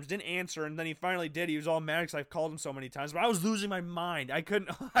 500 times, didn't answer, and then he finally did. He was all mad because I've called him so many times, but I was losing my mind. I couldn't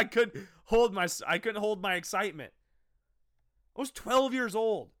hold my excitement. I was 12 years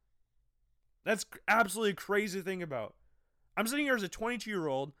old. That's absolutely crazy to think about. I'm sitting here as a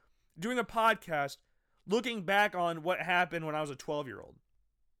 22-year-old doing a podcast, looking back on what happened when I was a 12-year-old.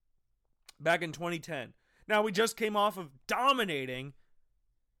 Back in 2010. Now, we just came off of dominating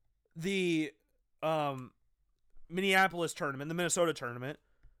the Minneapolis tournament, the Minnesota tournament.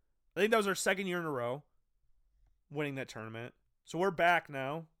 I think that was our second year in a row winning that tournament. So we're back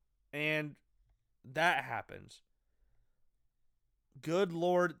now, and that happens. Good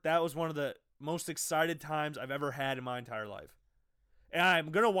Lord, that was one of the most excited times I've ever had in my entire life. And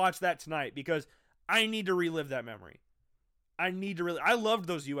I'm going to watch that tonight because I need to relive that memory. I loved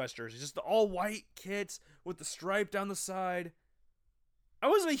those U.S. jerseys. Just the all-white kits with the stripe down the side. I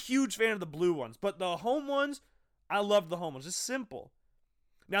wasn't a huge fan of the blue ones, but the home ones, I loved the home ones. It's simple.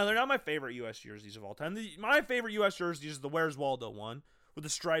 Now, they're not my favorite U.S. jerseys of all time. My favorite U.S. jersey is the Where's Waldo one with the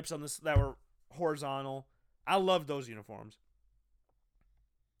stripes on this that were horizontal. I love those uniforms.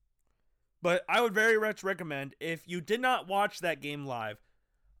 But I would very much recommend, if you did not watch that game live,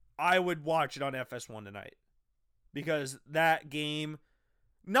 I would watch it on FS1 tonight. Because that game,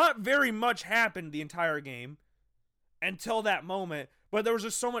 not very much happened the entire game until that moment, but there was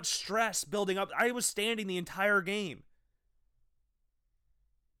just so much stress building up. I was standing the entire game.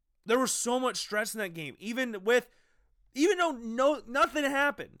 There was so much stress in that game, even though nothing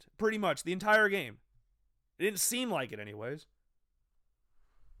happened pretty much the entire game. It didn't seem like it anyways.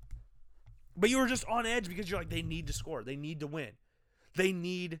 But you were just on edge because you're like, they need to score. They need to win. They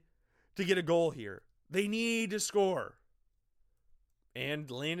need to get a goal here. They need to score. And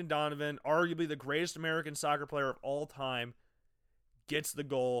Landon Donovan, arguably the greatest American soccer player of all time, gets the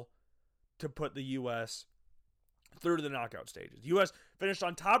goal to put the U.S. through to the knockout stages. The U.S. finished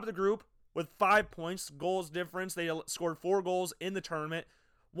on top of the group with 5 points, goals difference. They scored 4 goals in the tournament.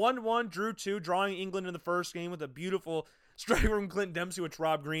 1-1, drew 2, drawing England in the first game with a beautiful strike from Clint Dempsey, which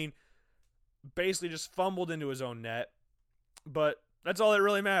Rob Green basically just fumbled into his own net. But that's all that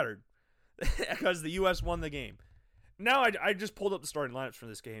really mattered because the U.S. won the game. Now I just pulled up the starting lineups for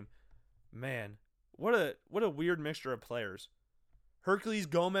this game. Man, what a weird mixture of players. Hercules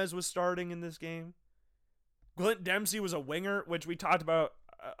Gomez was starting in this game. Clint Dempsey was a winger, which we talked about.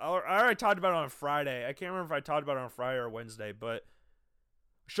 I already talked about it on Friday. I can't remember if I talked about it on Friday or Wednesday, but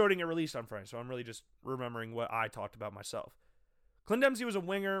showing it released on Friday, so I'm really just remembering what I talked about myself. Clint Dempsey was a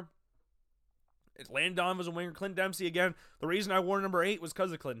winger. Landon was a winger. Clint Dempsey, again, the reason I wore number 8 was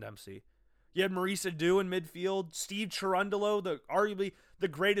because of Clint Dempsey. You had Maurice Adu in midfield. Steve Cherundolo, arguably the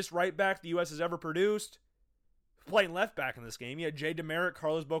greatest right back the U.S. has ever produced, playing left back in this game. You had Jay Demerit,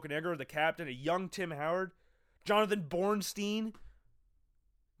 Carlos Bocanegra, the captain, a young Tim Howard, Jonathan Bornstein,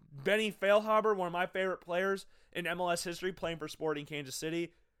 Benny Feilhaber, one of my favorite players in MLS history, playing for Sporting Kansas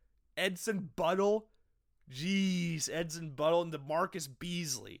City, Edson Buttle, Edson Buttle, and DeMarcus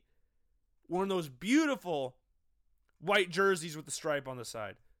Beasley. One of those beautiful white jerseys with the stripe on the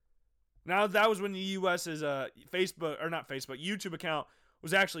side. Now, that was when the U.S.'s YouTube account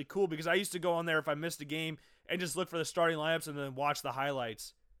was actually cool, because I used to go on there if I missed a game and just look for the starting lineups and then watch the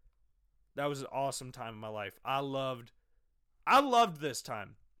highlights. That was an awesome time in my life. I loved this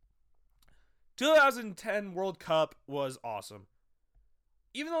time. 2010 World Cup was awesome.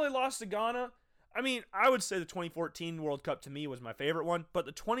 Even though they lost to Ghana, I mean, I would say the 2014 World Cup to me was my favorite one, but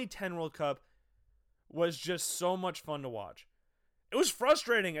the 2010 World Cup was just so much fun to watch. It was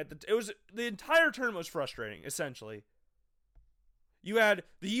frustrating the entire tournament was frustrating, essentially. You had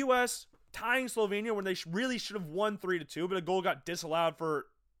the US tying Slovenia when they really should have won 3-2, but a goal got disallowed for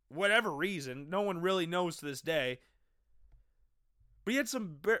whatever reason. No one really knows to this day. But you had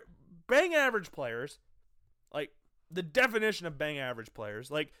some bang average players, like the definition of bang average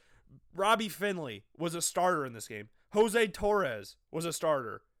players, like Robbie Finley was a starter in this game. Jose Torres was a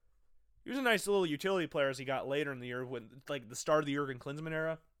starter. He was a nice little utility player as he got later in the year, when like the start of the Jurgen Klinsmann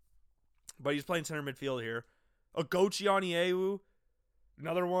era. But he's playing center midfield here. Ogochi Onyewu,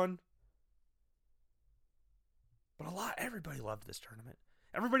 another one. But everybody loved this tournament.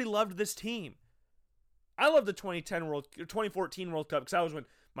 Everybody loved this team. I love the 2014 World Cup because that was when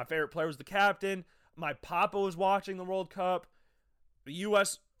my favorite player was the captain. My papa was watching the World Cup. The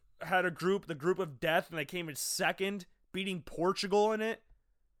U.S. had the group of death, and they came in second, beating Portugal in it.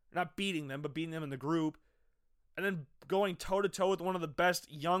 Not beating them, but beating them in the group. And then going toe-to-toe with one of the best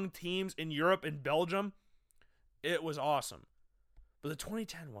young teams in Europe and Belgium. It was awesome. But the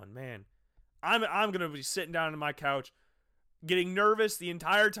 2010 one, man, I'm going to be sitting down on my couch, getting nervous the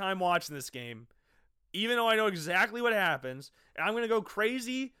entire time watching this game, even though I know exactly what happens. And I'm going to go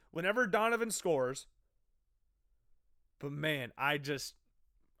crazy whenever Donovan scores. But man, this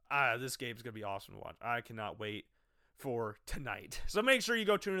game's going to be awesome to watch. I cannot wait for tonight. So make sure you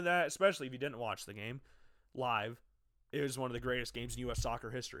go tune into that, especially if you didn't watch the game live. It was one of the greatest games in U.S.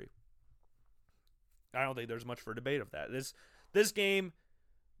 soccer history. I don't think there's much for debate of that. This game,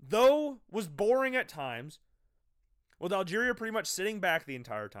 though, was boring at times, with Algeria pretty much sitting back the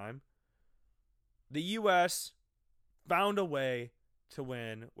entire time. The U.S. found a way to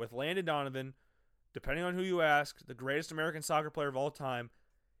win with Landon Donovan, depending on who you ask, the greatest American soccer player of all time,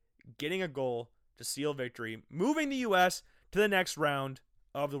 getting a goal to seal victory, moving the U.S. to the next round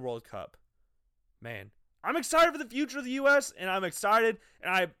of the World Cup. Man, I'm excited for the future of the U.S., and I'm excited,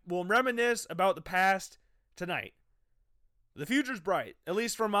 and I will reminisce about the past tonight. The future's bright, at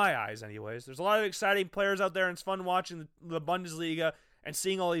least from my eyes anyways. There's a lot of exciting players out there, and it's fun watching the Bundesliga and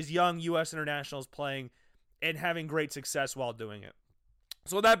seeing all these young U.S. internationals playing and having great success while doing it.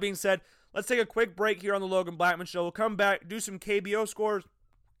 So with that being said, let's take a quick break here on the Logan Blackman Show. We'll come back, do some KBO scores,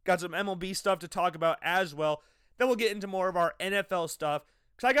 got some MLB stuff to talk about as well. Then we'll get into more of our NFL stuff,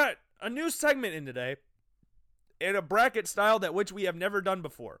 because I got a new segment in today in a bracket style that which we have never done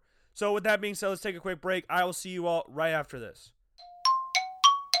before. So with that being said, let's take a quick break. I will see you all right after this.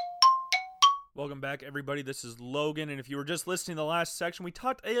 Welcome back, everybody. This is Logan, and if you were just listening to the last section, we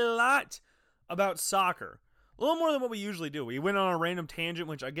talked a lot about soccer. A little more than what we usually do. We went on a random tangent,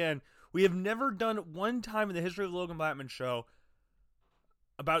 which, again, we have never done one time in the history of the Logan Blackman Show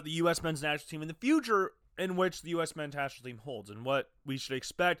about the U.S. men's national team in the future in which the U.S. men's national team holds and what we should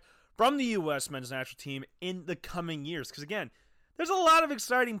expect from the U.S. men's national team in the coming years. Because, again, there's a lot of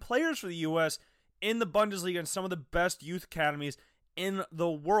exciting players for the U.S. in the Bundesliga and some of the best youth academies in the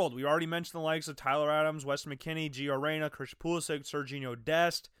world. We already mentioned the likes of Tyler Adams, Weston McKennie, Gio Reyna, Christian Pulisic, Serginho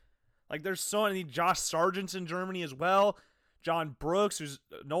Dest. Like, there's so many. Josh Sargent's in Germany as well. John Brooks, who's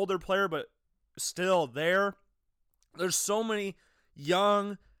an older player, but still there. There's so many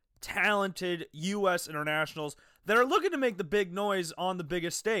young, talented U.S. internationals that are looking to make the big noise on the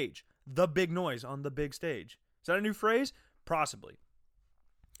biggest stage. The big noise on the big stage. Is that a new phrase? Possibly.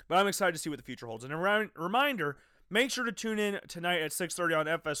 But I'm excited to see what the future holds. And a reminder, make sure to tune in tonight at 6:30 on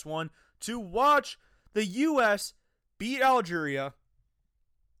FS1 to watch the U.S. beat Algeria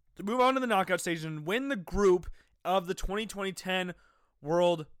to move on to the knockout stage and win the group of the 2010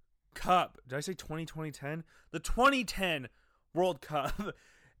 World Cup. Did I say 2010? The 2010 World Cup.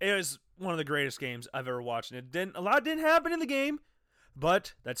 It was one of the greatest games I've ever watched. And a lot didn't happen in the game,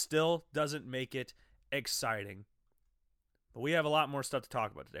 but that still doesn't make it exciting. But we have a lot more stuff to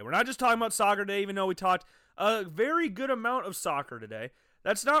talk about today. We're not just talking about soccer today, even though we talked a very good amount of soccer today.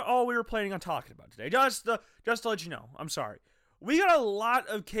 That's not all we were planning on talking about today. Just to let you know, I'm sorry. We got a lot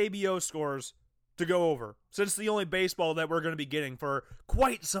of KBO scores to go over, since it's the only baseball that we're going to be getting for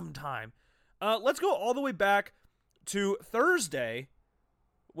quite some time. Let's go all the way back to Thursday,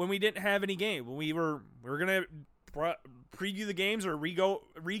 when we didn't have any game. When we were going to preview the games or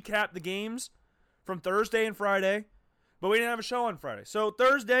recap the games from Thursday and Friday, but we didn't have a show on Friday. So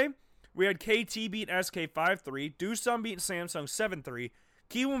Thursday, we had KT beating SK 5-3, Doosan beating Samsung 7-3,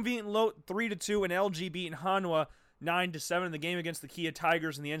 Kiwoom beating Lotte 3-2, and LG beating Hanwha 9-7. The game against the Kia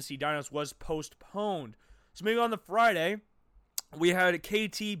Tigers and the NC Dinos was postponed. So maybe on the Friday, we had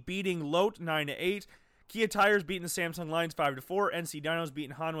KT beating Lotte 9-8, Kia Tigers beating the Samsung Lions 5-4, NC Dinos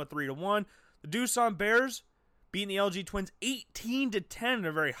beating Hanwha 3-1. The Doosan Bears beating the LG Twins 18-10 in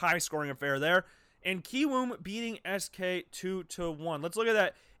a very high-scoring affair there. And Kiwoom beating SK 2-1. Let's look at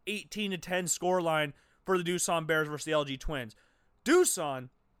that 18-10 scoreline for the Doosan Bears versus the LG Twins. Doosan,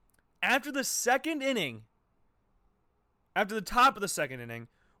 after the top of the second inning,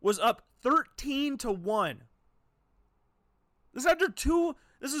 was up 13-1. This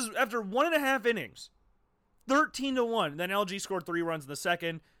is after 1.5 innings. 13-1. Then LG scored 3 runs in the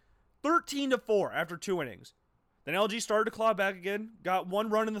second. 13-4 after 2 innings. Then LG started to claw back again. Got 1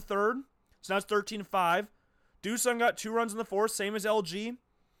 run in the third. So now it's 13-5. Doosan got 2 runs in the fourth, same as LG.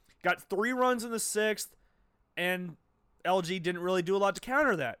 Got 3 runs in the sixth. And LG didn't really do a lot to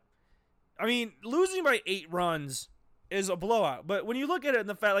counter that. I mean, losing by 8 runs is a blowout. But when you look at it in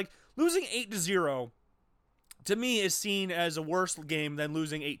the fact, like, losing 8-0, to me, is seen as a worse game than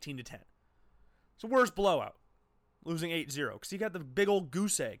losing 18-10. It's a worse blowout, losing 8-0, because you got the big old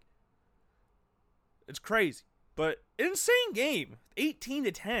goose egg. It's crazy. But insane game,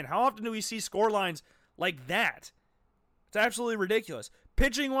 18-10. How often do we see score lines like that? It's absolutely ridiculous.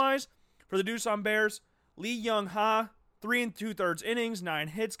 Pitching-wise, for the Doosan Bears, Lee Young-ha, 3 2/3 innings, 9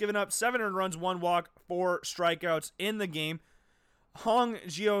 hits, giving up 7 earned runs, 1 walk, 4 strikeouts in the game. Hong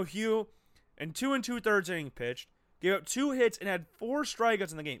Jio-hyu, and 2 2/3 innings pitched, gave up 2 hits and had 4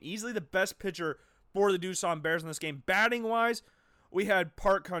 strikeouts in the game. Easily the best pitcher for the Doosan Bears in this game. Batting-wise, we had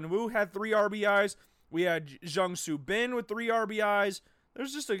Park Kun-woo had 3 RBIs. We had Jung Soo Bin with 3 RBIs.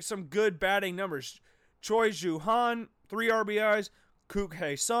 There's just some good batting numbers. Choi Ju-han, 3 RBIs. Kook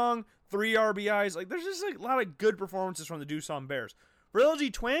Hae-sung, 3 RBIs. Like, there's just a lot of good performances from the Doosan Bears. For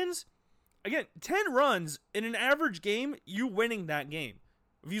LG Twins, again, 10 runs in an average game, you winning that game.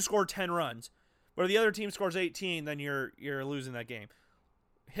 If you score 10 runs. But if the other team scores 18, then you're losing that game.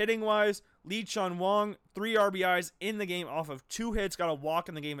 Hitting-wise, Lee Chun-wong, 3 RBIs in the game off of 2 hits. Got a walk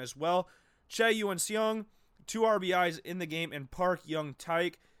in the game as well. Chae Yun-seong, 2 RBIs in the game. And Park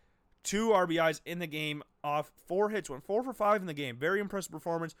Young-taek, 2 RBIs in the game off 4 hits. Went 4 for 5 in the game. Very impressive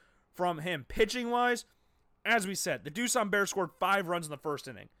performance from him. Pitching-wise, as we said, the Doosan Bears scored 5 runs in the first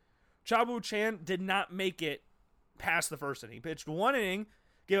inning. Chabu Chan did not make it past the first inning. He pitched 1 inning,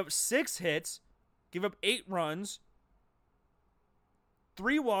 gave up 6 hits, gave up 8 runs,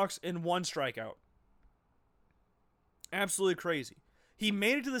 3 walks, and 1 strikeout. Absolutely crazy. He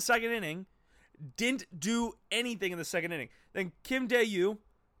made it to the second inning, didn't do anything in the second inning. Then Kim Dae-yu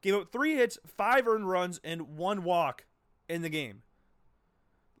gave up 3 hits, 5 earned runs, and 1 walk in the game.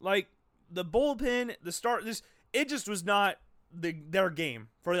 Like, the bullpen, the start, it just was not their game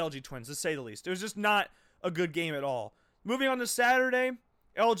for the LG Twins, to say the least. It was just not a good game at all. Moving on to Saturday,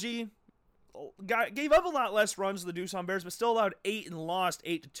 LG gave up a lot less runs to the Doosan Bears, but still allowed 8 and lost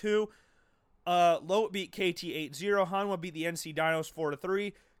 8-2. Loet beat KT 8-0. Hanwha beat the NC Dinos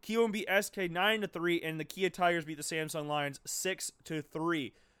 4-3. Kiwoom beat SK 9-3, and the Kia Tigers beat the Samsung Lions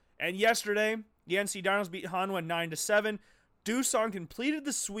 6-3. And yesterday, the NC Dinos beat Hanwha 9-7. Doosan completed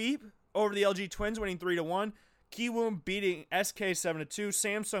the sweep over the LG Twins, winning 3-1. Kiwoom beating SK 7-2.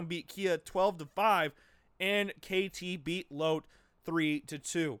 Samsung beat Kia 12-5, and KT beat Loet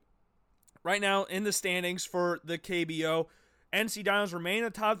 3-2. Right now, in the standings for the KBO, NC Dinos remain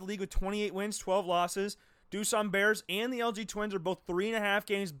atop the league with 28 wins, 12 losses. Doosan Bears and the LG Twins are both 3.5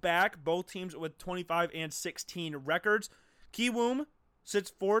 games back, both teams with 25 and 16 records. Kiwoom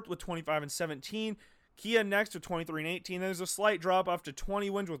sits 4th with 25 and 17. Kia next with 23 and 18. There's a slight drop off to 20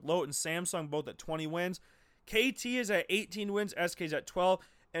 wins with Loet and Samsung both at 20 wins. KT is at 18 wins, SK is at 12,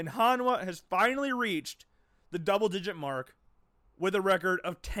 and Hanwha has finally reached the double-digit mark with a record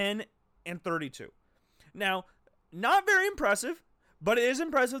of 10 and 32. Now, not very impressive, but it is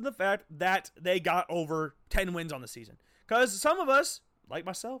impressive the fact that they got over 10 wins on the season. Because some of us, like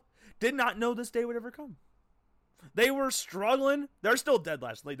myself, did not know this day would ever come. They were struggling. They're still dead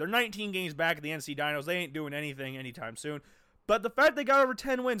last league. They're 19 games back at the NC Dinos. They ain't doing anything anytime soon. But the fact they got over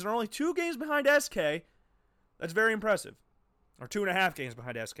 10 wins and are only 2 games behind SK, that's very impressive. Or 2.5 games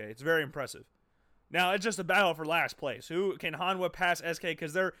behind SK. It's very impressive. Now, it's just a battle for last place. Who can Hanwha pass SK?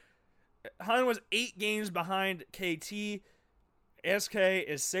 Because Hanwha's 8 games behind KT. SK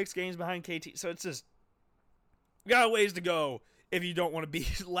is 6 games behind KT. So it's just, you got a ways to go if you don't want to be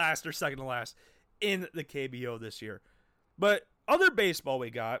last or second to last in the KBO this year. But other baseball we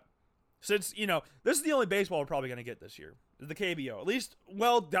got, since, this is the only baseball we're probably going to get this year, is the KBO. At least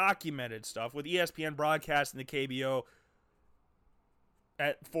well-documented stuff with ESPN broadcasting the KBO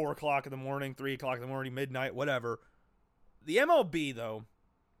at 4 o'clock in the morning, 3 o'clock in the morning, midnight, whatever. The MLB, though,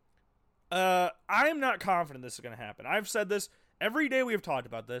 I am not confident this is going to happen. I've said this every day we have talked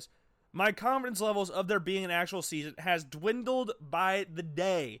about this. My confidence levels of there being an actual season has dwindled by the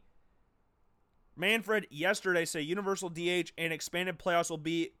day. Manfred yesterday said universal DH and expanded playoffs will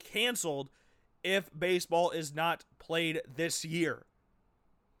be canceled if baseball is not played this year.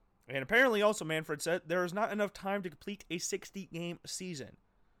 And apparently also Manfred said there is not enough time to complete a 60-game season.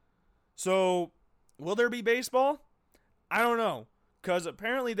 So, will there be baseball? I don't know. Because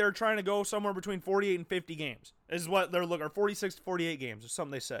apparently they're trying to go somewhere between 48 and 50 games. Is what they're looking, or 46 to 48 games, or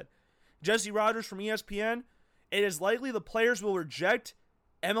something they said. Jesse Rogers from ESPN, it is likely the players will reject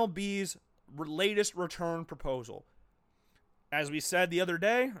MLB's latest return proposal. As we said the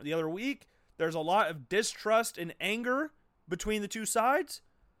other week, there's a lot of distrust and anger between the two sides.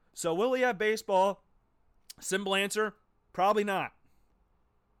 So will we have baseball? Simple answer, probably not.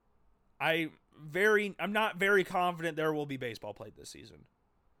 I'm not very confident there will be baseball played this season.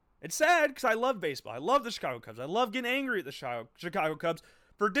 It's sad because I love baseball. I love the Chicago Cubs. I love getting angry at the Chicago Cubs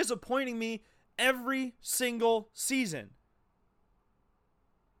for disappointing me every single season.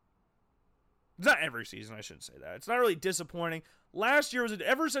 Not every season, I shouldn't say that. It's not really disappointing. Last year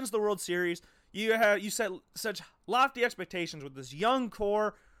ever since the World Series, you set such lofty expectations with this young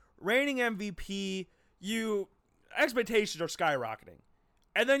core, reigning MVP. Expectations are skyrocketing.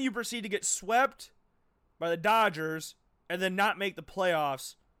 And then you proceed to get swept by the Dodgers and then not make the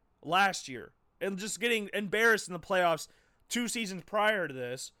playoffs last year. And just getting embarrassed in the playoffs 2 seasons prior to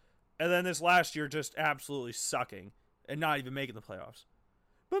this. And then this last year just absolutely sucking and not even making the playoffs.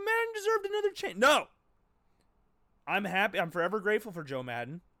 But Madden deserved another chance. No! I'm happy. I'm forever grateful for Joe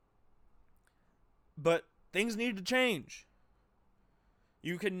Madden. But things need to change.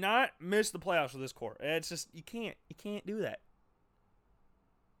 You cannot miss the playoffs with this core. It's just, you can't do that.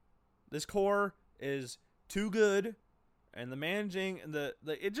 This core is too good, and the managing, and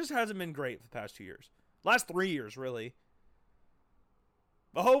it just hasn't been great for the past 2 years. Last 3 years, really.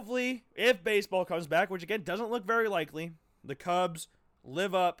 But hopefully, if baseball comes back, which again doesn't look very likely, the Cubs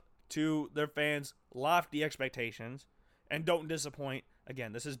live up to their fans' lofty expectations and don't disappoint.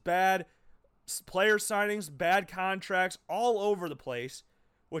 Again, this is bad player signings, bad contracts all over the place,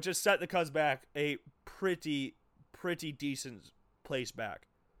 which has set the Cubs back a pretty decent place back.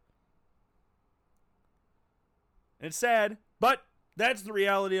 And it's sad, but that's the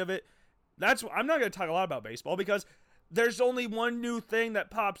reality of it. I'm not going to talk a lot about baseball because there's only one new thing that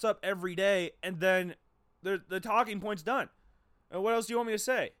pops up every day, and then the talking point's done. And what else do you want me to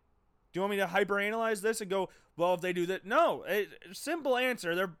say? Do you want me to hyperanalyze this and go, well, if they do that? No. Simple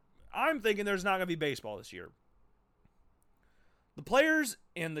answer. I'm thinking there's not going to be baseball this year. The players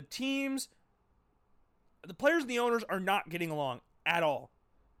and the teams, the players and the owners are not getting along at all.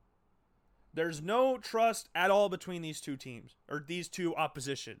 There's no trust at all between these two teams, or these two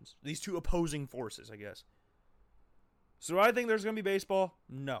oppositions, these two opposing forces, I guess. So do I think there's going to be baseball?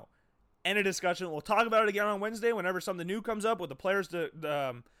 No. End of discussion. We'll talk about it again on Wednesday whenever something new comes up with the players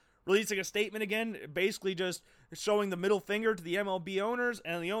releasing a statement again, basically just showing the middle finger to the MLB owners,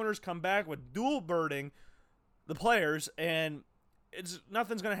 and the owners come back with dual birding the players, and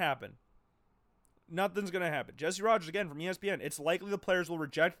nothing's going to happen. Nothing's going to happen. Jesse Rogers, again, from ESPN, it's likely the players will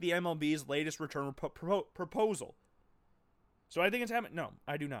reject the MLB's latest return proposal. So I think it's happening. No,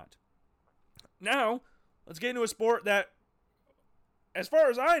 I do not. Now, let's get into a sport that, as far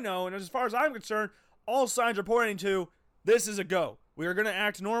as I know, and as far as I'm concerned, all signs are pointing to this is a go. We are going to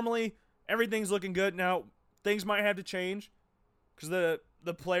act normally. Everything's looking good. Now, things might have to change because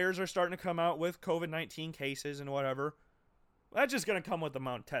the players are starting to come out with COVID-19 cases and whatever. That's just going to come with the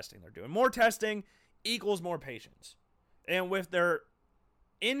amount of testing they're doing. More testing equals more patients. And if they're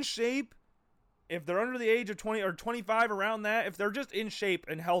in shape, if they're under the age of 20 or 25, around that, if they're just in shape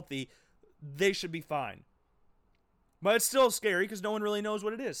and healthy, they should be fine. But it's still scary because no one really knows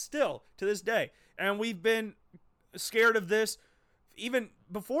what it is, still, to this day. And we've been scared of this even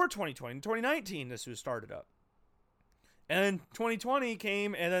before 2020. 2019, this was started up. And then 2020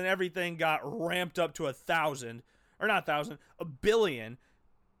 came, and then everything got ramped up to 1,000. Or not 1,000, 1 billion.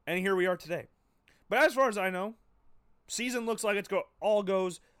 And here we are today. But as far as I know, season looks like all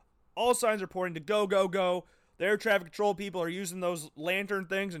goes. All signs are pointing to go, go, go. The air traffic control people are using those lantern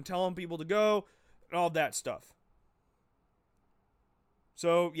things and telling people to go. And all that stuff.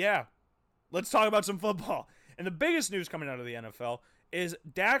 So, yeah. Let's talk about some football. And the biggest news coming out of the NFL is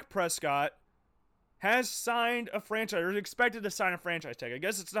Dak Prescott has signed a franchise, or is expected to sign a franchise tag. I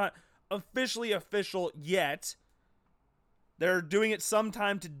guess it's not officially official yet. They're doing it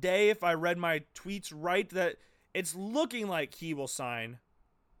sometime today, if I read my tweets right, that it's looking like he will sign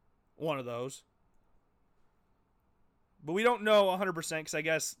one of those. But we don't know 100% because I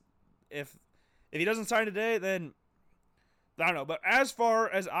guess if he doesn't sign today, then I don't know. But as far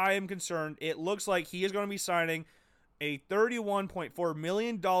as I am concerned, it looks like he is going to be signing a $31.4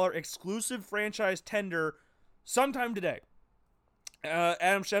 million exclusive franchise tender sometime today.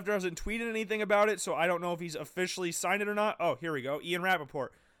 Adam Schefter hasn't tweeted anything about it, so I don't know if he's officially signed it or not. Oh, here we go. Ian Rappaport.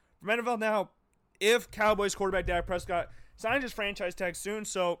 From NFL Now, if Cowboys quarterback Dak Prescott signs his franchise tag soon,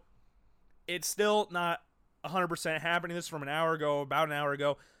 so it's still not 100% happening. This is from about an hour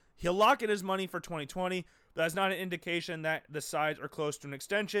ago. He'll lock in his money for 2020. That's not an indication that the sides are close to an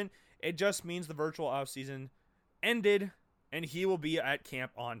extension. It just means the virtual offseason ended, and he will be at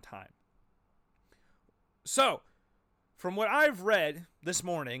camp on time. So, from what I've read this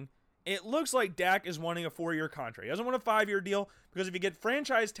morning, it looks like Dak is wanting a 4-year contract. He doesn't want a 5-year deal, because if you get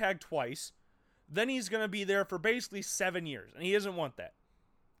franchise tagged twice, then he's going to be there for basically 7 years, and he doesn't want that.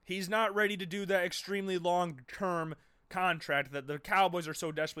 He's not ready to do that extremely long-term contract that the Cowboys are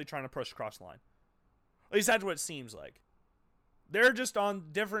so desperately trying to push across the line. At least that's what it seems like. They're just on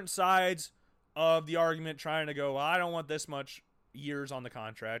different sides of the argument trying to go, well, I don't want this much years on the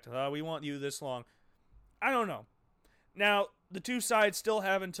contract. We want you this long. I don't know. Now, the two sides still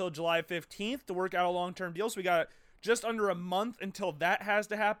have until July 15th to work out a long-term deal, so we got just under a month until that has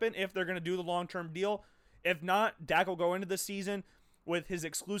to happen if they're going to do the long-term deal. If not, Dak will go into the season with his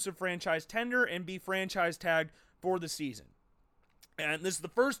exclusive franchise tender and be franchise tagged for the season. And this is the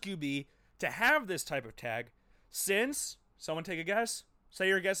first QB to have this type of tag since, someone take a guess? Say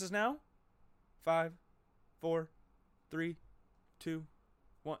your guesses now. 5, 4, 3, 2,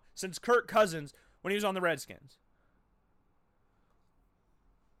 1. Since Kirk Cousins when he was on the Redskins.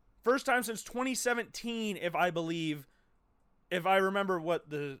 First time since 2017, if I remember what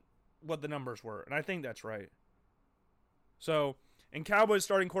the numbers were. And I think that's right. So, and Cowboys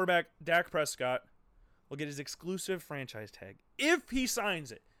starting quarterback Dak Prescott will get his exclusive franchise tag if he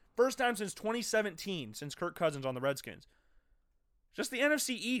signs it. First time since 2017, since Kirk Cousins on the Redskins. Just the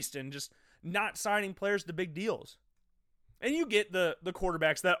NFC East and just not signing players to big deals. And you get the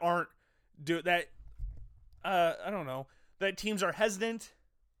quarterbacks that aren't I don't know, that teams are hesitant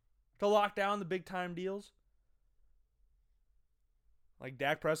to lock down the big time deals. Like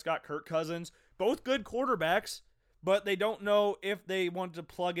Dak Prescott, Kirk Cousins, both good quarterbacks, but they don't know if they want to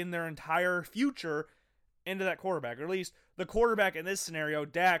plug in their entire future into that quarterback. Or at least the quarterback in this scenario,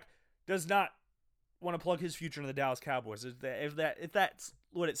 Dak, does not want to plug his future into the Dallas Cowboys. If that's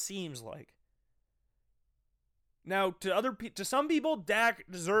what it seems like. Now, to some people, Dak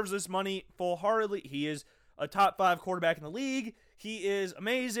deserves this money full-heartedly. He is a top 5 quarterback in the league. He is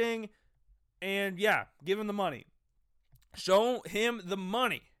amazing. And yeah, give him the money. Show him the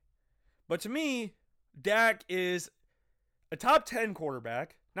money. But to me, Dak is a top 10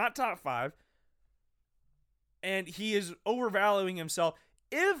 quarterback, not top 5. And he is overvaluing himself.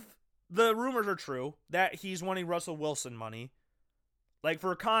 If the rumors are true that he's wanting Russell Wilson money, like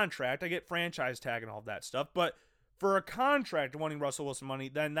for a contract, I get franchise tag and all that stuff, but for a contract wanting Russell Wilson money,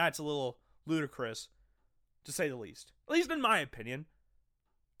 then that's a little ludicrous, to say the least. At least in my opinion.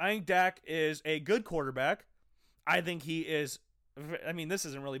 I think Dak is a good quarterback. I think he is, this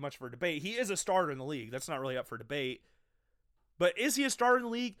isn't really much for a debate. He is a starter in the league. That's not really up for debate. But is he a starter in the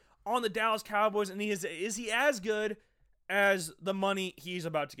league on the Dallas Cowboys? And is he as good as the money he's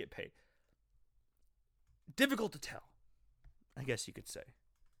about to get paid? Difficult to tell, I guess you could say.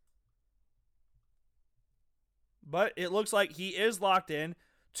 But it looks like he is locked in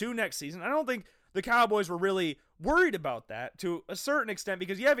to next season. I don't think the Cowboys were really worried about that to a certain extent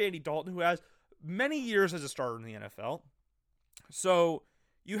because you have Andy Dalton, who has many years as a starter in the NFL. So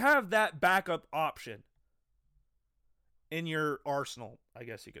you have that backup option in your arsenal, I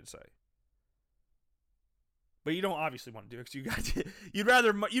guess you could say. But you don't obviously want to do it because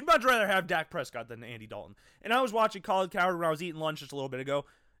you'd much rather have Dak Prescott than Andy Dalton. And I was watching Colin Cowherd when I was eating lunch just a little bit ago.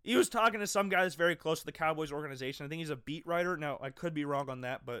 He was talking to some guy that's very close to the Cowboys organization. I think he's a beat writer. Now, I could be wrong on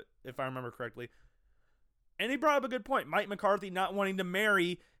that, but if I remember correctly. And he brought up a good point. Mike McCarthy not wanting to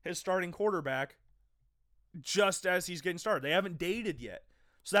marry his starting quarterback just as he's getting started. They haven't dated yet.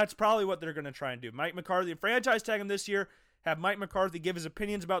 So that's probably what they're going to try and do. Mike McCarthy, franchise tag him this year, have Mike McCarthy give his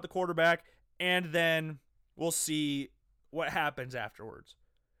opinions about the quarterback, and then we'll see what happens afterwards.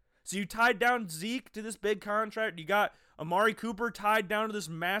 So you tied down Zeke to this big contract. You got Amari Cooper tied down to this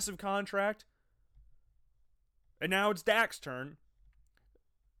massive contract. And now it's Dak's turn.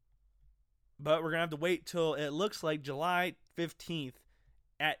 But we're going to have to wait till it looks like July 15th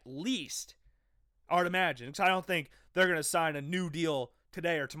at least, I would imagine. Because I don't think they're going to sign a new deal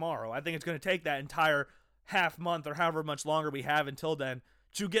today or tomorrow. I think it's going to take that entire half month or however much longer we have until then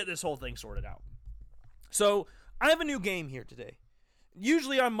to get this whole thing sorted out. So I have a new game here today.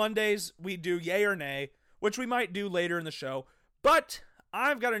 Usually on Mondays we do yay or nay, which we might do later in the show. But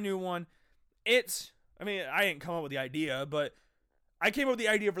I've got a new one. It's I mean, I didn't come up with the idea, but I came up with the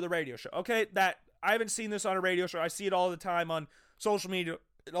idea for the radio show. Okay, that I haven't seen this on a radio show. I see it all the time on social media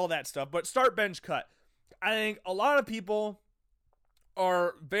and all that stuff. But start, bench, cut. I think a lot of people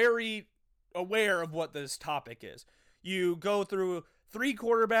are very aware of what this topic is. You go through 3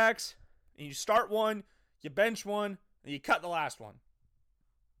 quarterbacks, and you start one, you bench one, and you cut the last one.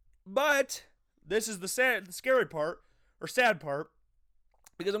 But this is the scary part, or sad part,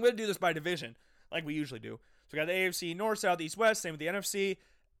 because I'm going to do this by division, like we usually do. So we got the AFC North, South, East, West, same with the NFC,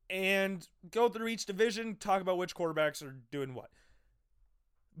 and go through each division, talk about which quarterbacks are doing what.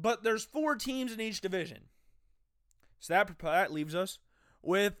 But there's 4 teams in each division. So that leaves us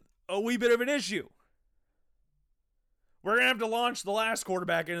with a wee bit of an issue. We're going to have to launch the last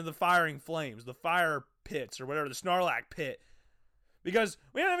quarterback into the firing flames, the fire pits, or whatever, the Sarlacc pit. Because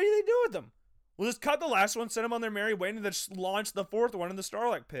we don't have anything to do with them. We'll just cut the last one, send them on their merry way, and then launch the 4th one in the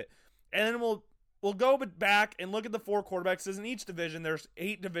Sarlacc pit. And then we'll go back and look at the 4 quarterbacks. Because in each division, there's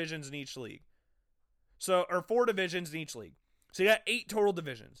 8 divisions in each league. Or 4 divisions in each league. So you got 8 total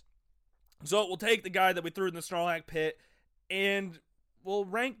divisions. So we'll take the guy that we threw in the Sarlacc pit, and we'll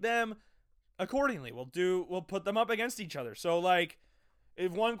rank them accordingly. We'll put them up against each other. So like,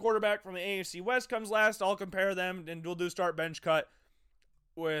 if one quarterback from the AFC West comes last, I'll compare them, and we'll do start, bench, cut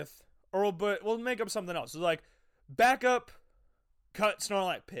with, or we'll make up something else. So like, backup, cut,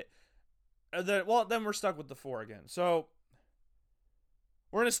 Sarlacc pit. And then we're stuck with the 4 again. So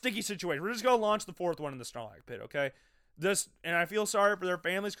we're in a sticky situation. We're just gonna launch the 4th one in the Sarlacc pit, okay? And I feel sorry for their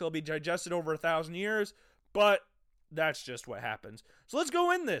families because they'll be digested over 1,000 years, but that's just what happens. So let's go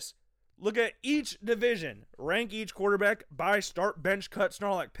in this. Look at each division, rank each quarterback by start, bench, cut,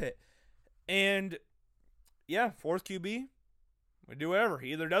 Sarlacc pit. And yeah, 4th QB, we do whatever.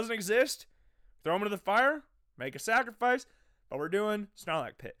 He either doesn't exist, throw him into the fire, make a sacrifice, but we're doing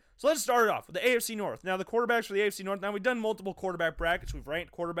Sarlacc pit. So let's start it off with the AFC North. Now the quarterbacks for the AFC North, now we've done multiple quarterback brackets. We've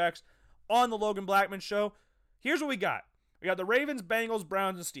ranked quarterbacks on the Logan Blackman show. Here's what we got. We got the Ravens, Bengals,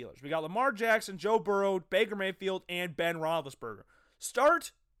 Browns, and Steelers. We got Lamar Jackson, Joe Burrow, Baker Mayfield, and Ben Roethlisberger.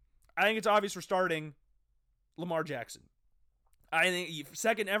 Start, I think it's obvious we're starting Lamar Jackson. I think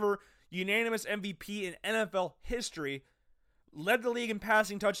second ever unanimous MVP in NFL history. Led the league in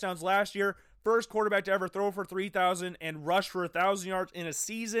passing touchdowns last year. First quarterback to ever throw for 3,000 and rush for 1,000 yards in a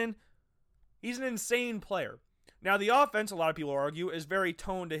season. He's an insane player. Now, the offense, a lot of people argue, is very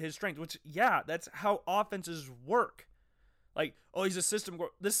toned to his strength, which, yeah, that's how offenses work. Like, oh, he's a system.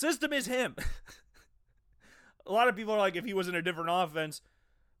 The system is him. A lot of people are like, if he was in a different offense,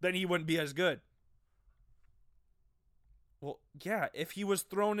 then he wouldn't be as good. Well, yeah, if he was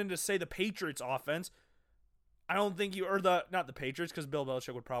thrown into, say, the Patriots offense, I don't think not the Patriots, because Bill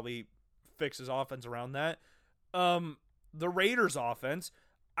Belichick would probably fix his offense around that. The Raiders offense,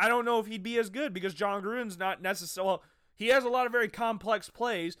 I don't know if he'd be as good because John Gruden's not necessarily, well, he has a lot of very complex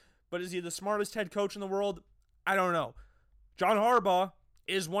plays, but is he the smartest head coach in the world? I don't know. John Harbaugh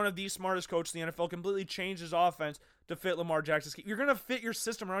is one of the smartest coaches in the NFL, completely changed his offense to fit Lamar Jackson's. You're going to fit your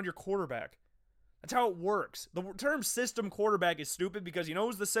system around your quarterback. That's how it works. The term system quarterback is stupid because you know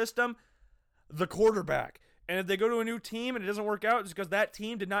who's the system? The quarterback. And if they go to a new team and it doesn't work out, it's because that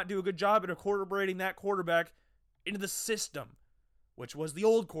team did not do a good job at incorporating that quarterback into the system, which was the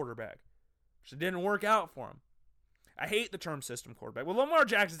old quarterback. So it didn't work out for him. I hate the term system quarterback. Well, Lamar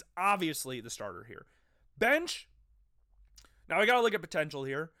Jackson's obviously the starter here. Bench. Now, we got to look at potential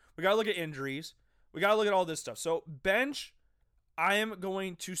here. We got to look at injuries. We got to look at all this stuff. So, bench, I am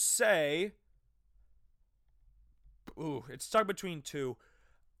going to say, it's stuck between 2.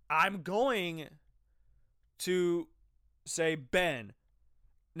 I'm going to say Ben.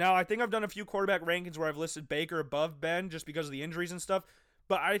 Now, I think I've done a few quarterback rankings where I've listed Baker above Ben just because of the injuries and stuff.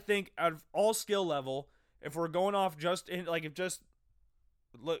 But I think out of all skill level, if we're going off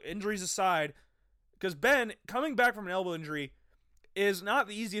injuries aside, because Ben, coming back from an elbow injury, is not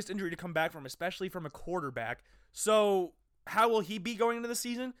the easiest injury to come back from, especially from a quarterback. So, how will he be going into the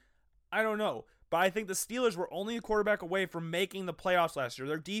season? I don't know. But I think the Steelers were only a quarterback away from making the playoffs last year.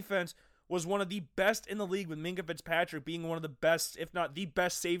 Their defense was one of the best in the league, with Minkah Fitzpatrick being one of the best, if not the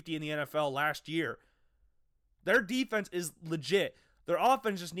best safety in the NFL last year. Their defense is legit. Their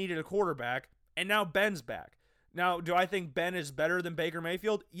offense just needed a quarterback, and now Ben's back. Now, do I think Ben is better than Baker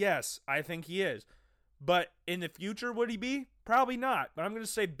Mayfield? Yes, I think he is. But in the future, would he be? Probably not. But I'm going to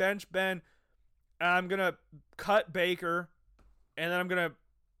say bench Ben. I'm going to cut Baker. And then I'm going to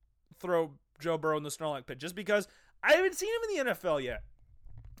throw Joe Burrow in the Sarlacc pit. Just because I haven't seen him in the NFL yet.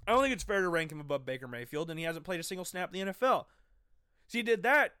 I don't think it's fair to rank him above Baker Mayfield. And he hasn't played a single snap in the NFL. So he did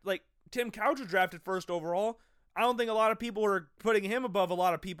that. Like, Tim Couch was drafted first overall. I don't think a lot of people were putting him above a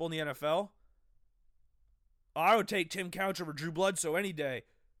lot of people in the NFL. I would take Tim Couch over Drew Bledsoe any day.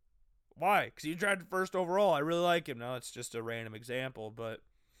 Why? Because he drafted first overall. I really like him. Now, it's just a random example, but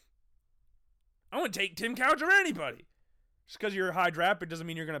I want to take Tim Couch over anybody. Just because you're a high draft pick doesn't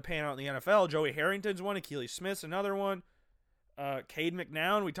mean you're going to pan out in the NFL. Joey Harrington's one. Akili Smith's another one. Cade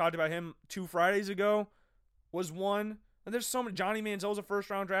McNown, we talked about him 2 Fridays ago, was one. And there's so many. Johnny Manziel's a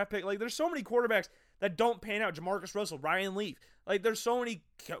first-round draft pick. Like, there's so many quarterbacks that don't pan out. Jamarcus Russell, Ryan Leaf. Like, there's so many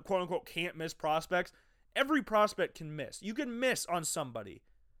quote-unquote can't-miss prospects. Every prospect can miss. You can miss on somebody.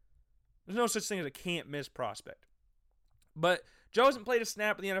 There's no such thing as a can't-miss prospect. But Joe hasn't played a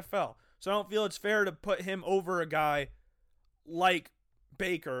snap in the NFL, so I don't feel it's fair to put him over a guy like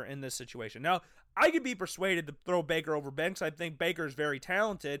Baker in this situation. Now, I could be persuaded to throw Baker over Ben because I think Baker is very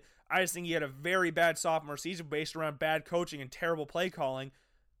talented. I just think he had a very bad sophomore season based around bad coaching and terrible play calling.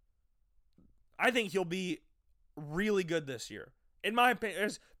 I think he'll be really good this year. In my opinion,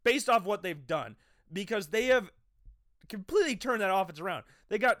 it's based off what they've done, because they have completely turned that offense around.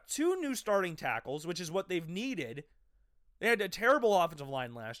 They got 2 new starting tackles, which is what they've needed. They had a terrible offensive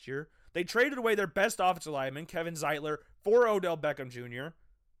line last year. They traded away their best offensive lineman, Kevin Zeitler, for Odell Beckham Jr.,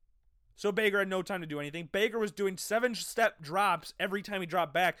 so Baker had no time to do anything. Baker was doing 7-step drops every time he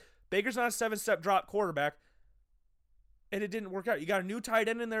dropped back. Baker's not a 7-step drop quarterback, and it didn't work out. You got a new tight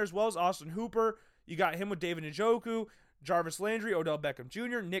end in there as well as Austin Hooper. You got him with David Njoku, Jarvis Landry, Odell Beckham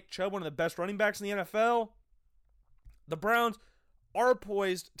Jr., Nick Chubb, one of the best running backs in the NFL. The Browns are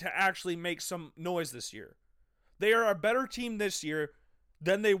poised to actually make some noise this year. They are a better team this year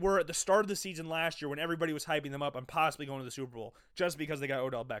than they were at the start of the season last year when everybody was hyping them up and possibly going to the Super Bowl just because they got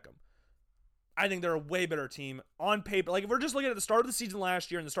Odell Beckham. I think they're a way better team on paper. Like, if we're just looking at the start of the season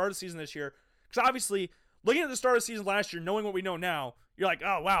last year and the start of the season this year, because obviously, looking at the start of the season last year, knowing what we know now, you're like,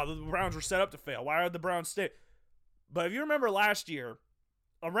 oh, wow, the Browns were set up to fail. Why are the Browns stay? But if you remember last year,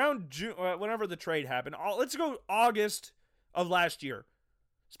 around June, whenever the trade happened, let's go August of last year.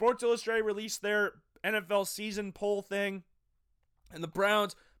 Sports Illustrated released their NFL season poll thing, and the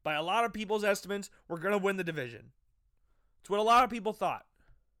Browns, by a lot of people's estimates, were going to win the division. It's what a lot of people thought.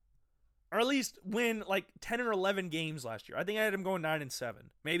 Or at least win like 10 or 11 games last year. I think I had them going 9-7,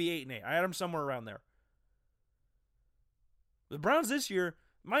 maybe 8-8. I had them somewhere around there. The Browns this year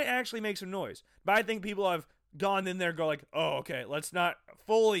might actually make some noise. But I think people have gone in there and go like, oh, okay, let's not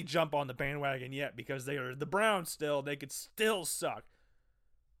fully jump on the bandwagon yet because they are the Browns still. They could still suck.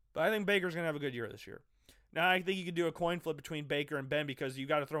 But I think Baker's going to have a good year this year. Now, I think you could do a coin flip between Baker and Ben because you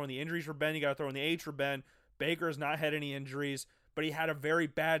got to throw in the injuries for Ben. You got to throw in the age for Ben. Baker has not had any injuries, but he had a very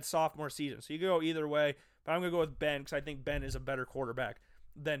bad sophomore season. So you can go either way, but I'm going to go with Ben because I think Ben is a better quarterback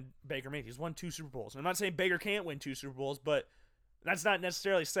than Baker Mayfield. He's won 2 Super Bowls. And I'm not saying Baker can't win 2 Super Bowls, but that's not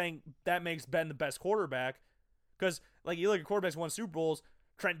necessarily saying that makes Ben the best quarterback because, like, you look at quarterbacks who won Super Bowls.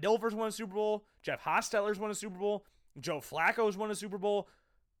 Trent Dilfer's won a Super Bowl. Jeff Hostetler's won a Super Bowl. Joe Flacco's won a Super Bowl.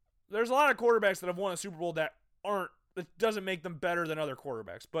 There's a lot of quarterbacks that have won a Super Bowl that doesn't make them better than other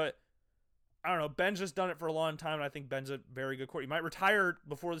quarterbacks, but I don't know. Ben's just done it for a long time, and I think Ben's a very good quarterback. He might retire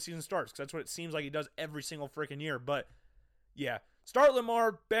before the season starts, because that's what it seems like he does every single freaking year. But, yeah. Start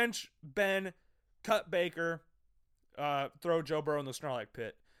Lamar, bench Ben, cut Baker, throw Joe Burrow in the Sarlacc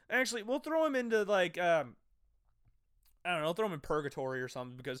pit. Actually, we'll throw him into, like, I don't know, throw him in purgatory or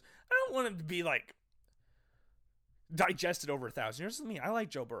something, because I don't want him to be, like, digested over 1,000 years. This is me. I like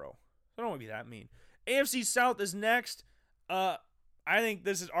Joe Burrow. I don't want to be that mean. AFC South is next. I think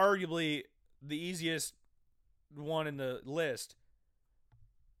this is arguably the easiest one in the list.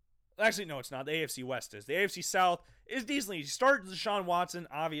 Actually, no, it's not. The AFC West is. The AFC South is decently easy. Start Deshaun Watson,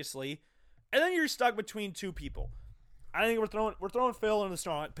 obviously, and then you're stuck between 2 people. I think we're throwing Phil in the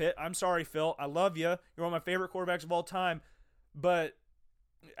Sarlacc pit. I'm sorry, Phil. I love you. You're one of my favorite quarterbacks of all time, but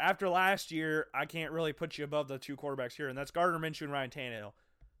after last year, I can't really put you above the 2 quarterbacks here, and that's Gardner Minshew and Ryan Tannehill.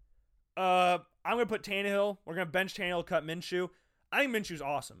 I'm going to put Tannehill. We're going to bench Tannehill, cut Minshew. I think Minshew's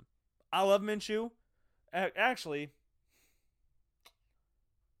awesome. I love Minshew. Actually,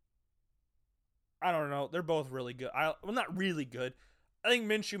 I don't know. They're both really good. Well, not really good. I think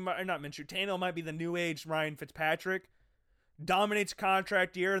Tannehill might be the new age Ryan Fitzpatrick. Dominates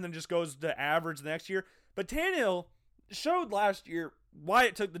contract year and then just goes to average the next year. But Tannehill showed last year why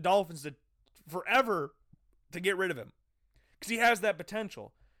it took the Dolphins forever to get rid of him. Because he has that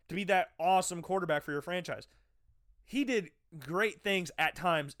potential to be that awesome quarterback for your franchise. He did great things at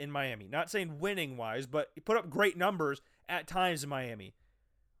times in Miami. Not saying winning-wise, but he put up great numbers at times in Miami.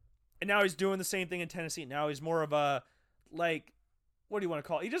 And now he's doing the same thing in Tennessee. Now he's more of a, like, what do you want to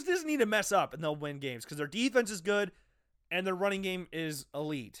call it? He just doesn't need to mess up and they'll win games because their defense is good and their running game is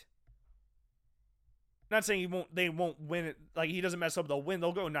elite. Not saying they won't win it. Like, he doesn't mess up, they'll win.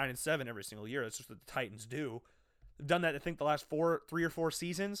 They'll go 9-7 every single year. That's just what the Titans do. They've done that, I think, the last 3 or 4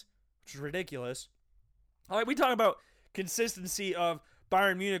 seasons, which is ridiculous. All right, we talk about consistency of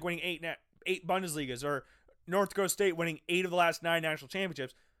Bayern Munich winning 8 Bundesligas, or North Dakota State winning 8 of the last 9 national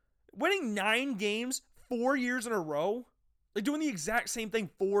championships. Winning 9 games 4 years in a row? Like, doing the exact same thing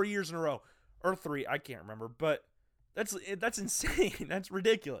 4 years in a row. Or 3, I can't remember. But that's insane. That's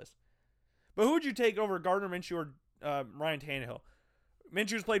ridiculous. But who would you take over Gardner Minshew or Ryan Tannehill?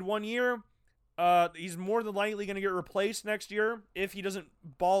 Minshew's played 1 year. He's more than likely going to get replaced next year if he doesn't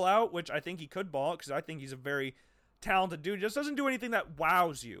ball out, which I think he could ball out because I think he's a very talented dude. He just doesn't do anything that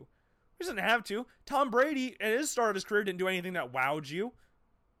wows you. He doesn't have to. Tom Brady, at his start of his career, didn't do anything that wowed you.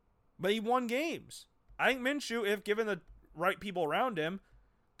 But he won games. I think Minshew, if given the right people around him,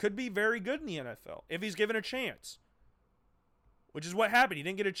 could be very good in the NFL if he's given a chance. Which is what happened. He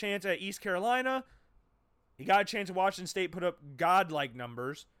didn't get a chance at East Carolina. He got a chance at Washington State, put up godlike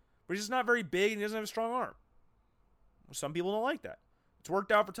numbers. But he's just not very big and he doesn't have a strong arm. Some people don't like that. It's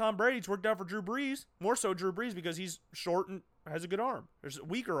worked out for Tom Brady. It's worked out for Drew Brees. More so Drew Brees because he's short and has a good arm. There's a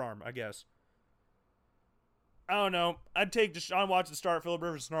weaker arm, I guess. I don't know. I'd take Deshaun Watson to start, Phillip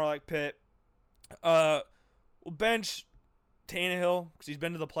Rivers, Sarlacc, Pitt. We'll bench Tannehill because he's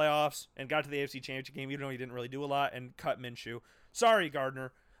been to the playoffs and got to the AFC Championship game, even though he didn't really do a lot, and cut Minshew. Sorry,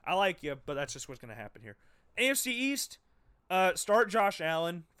 Gardner. I like you, but that's just what's going to happen here. AFC East, start Josh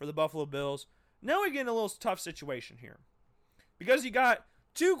Allen for the Buffalo Bills. Now we get in a little tough situation here. Because you got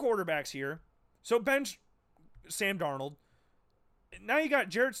 2 quarterbacks here, so bench Sam Darnold. Now you got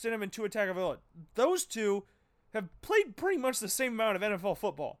Jarrett Stidham and Tua Tagovailoa. Those two have played pretty much the same amount of NFL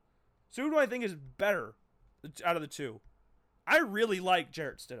football. So who do I think is better out of the two? I really like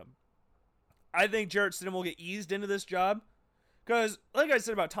Jarrett Stidham. I think Jarrett Stidham will get eased into this job. Because, like I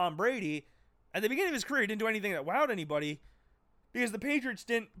said about Tom Brady, at the beginning of his career, he didn't do anything that wowed anybody because the Patriots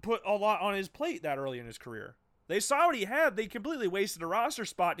didn't put a lot on his plate that early in his career. They saw what he had. They completely wasted a roster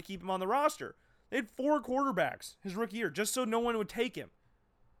spot to keep him on the roster. They had 4 quarterbacks his rookie year just so no one would take him.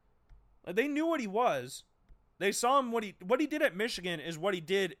 Like, they knew what he was. They saw him what he did at Michigan is what he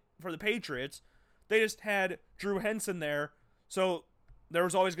did for the Patriots. They just had Drew Henson there. So there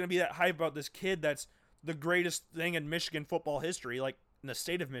was always going to be that hype about this kid that's the greatest thing in Michigan football history, like in the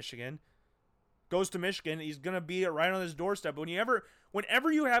state of Michigan. Goes to Michigan, he's going to be right on his doorstep. But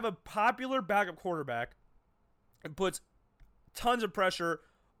whenever you have a popular backup quarterback, it puts tons of pressure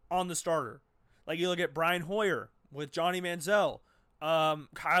on the starter. Like you look at Brian Hoyer with Johnny Manziel,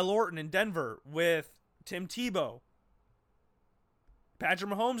 Kyle Orton in Denver with Tim Tebow,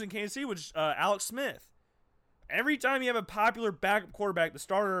 Patrick Mahomes in Kansas City with Alex Smith. Every time you have a popular backup quarterback, the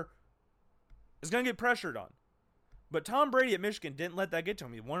starter is going to get pressured on. But Tom Brady at Michigan didn't let that get to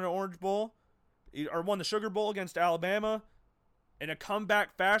him. He won an Orange Bowl, or won the Sugar Bowl against Alabama in a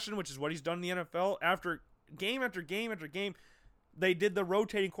comeback fashion, which is what he's done in the NFL. After game after game after game, they did the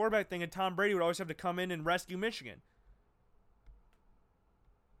rotating quarterback thing, and Tom Brady would always have to come in and rescue Michigan.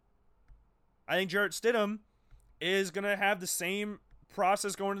 I think Jarrett Stidham is going to have the same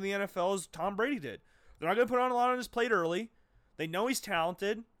process going to the NFL as Tom Brady did. They're not going to put on a lot on his plate early. They know he's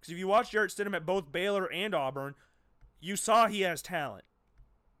talented, because if you watch Jarrett Stidham at both Baylor and Auburn, you saw he has talent.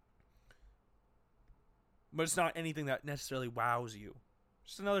 But it's not anything that necessarily wows you.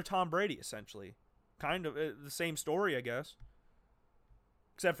 Just another Tom Brady, essentially. Kind of the same story, I guess.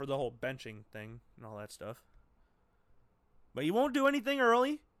 Except for the whole benching thing and all that stuff. But he won't do anything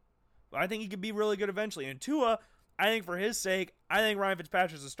early. But I think he could be really good eventually. And Tua, I think for his sake, I think Ryan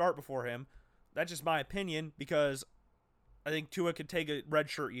Fitzpatrick's a start before him. That's just my opinion, because I think Tua could take a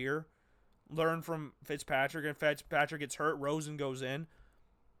redshirt year, learn from Fitzpatrick, and if Fitzpatrick gets hurt, Rosen goes in.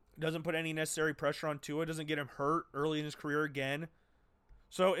 Doesn't put any necessary pressure on Tua, doesn't get him hurt early in his career again.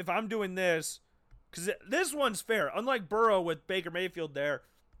 So if I'm doing this, because this one's fair. Unlike Burrow with Baker Mayfield there,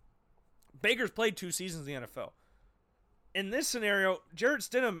 Baker's played 2 seasons in the NFL. In this scenario, Jarrett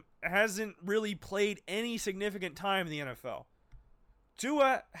Stidham hasn't really played any significant time in the NFL.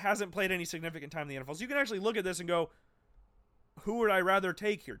 Tua hasn't played any significant time in the NFL. So you can actually look at this and go, who would I rather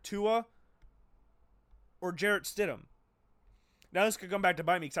take here, Tua or Jarrett Stidham? Now this could come back to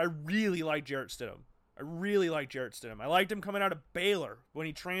bite me because I really like Jarrett Stidham. I liked him coming out of Baylor when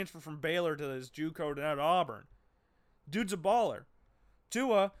he transferred from Baylor to his JUCO to out of Auburn. Dude's a baller.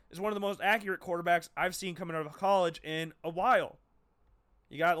 Tua is one of the most accurate quarterbacks I've seen coming out of college in a while.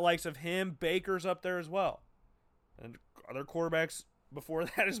 You got the likes of him, Baker's up there as well. And other quarterbacks before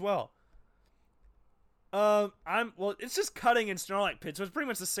that as well. It's just cutting and Sarlacc pit, so it's pretty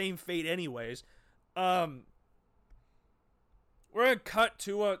much the same fate anyways. We're going to cut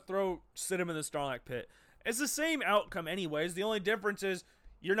Tua, throw Stidham in the Sarlacc pit. It's the same outcome anyways. The only difference is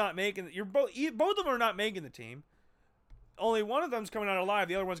you're both of them are not making the team. Only one of them's coming out alive.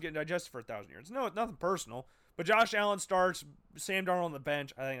 The other one's getting digested for 1,000 years. No, it's nothing personal. But Josh Allen starts. Sam Darnold on the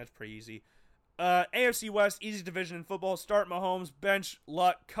bench. I think that's pretty easy. AFC West, easy division in football. Start Mahomes, bench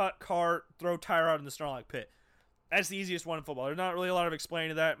Luck, cut Carr, throw Tyrod in the Sarlacc pit. That's the easiest one in football. There's not really a lot of explaining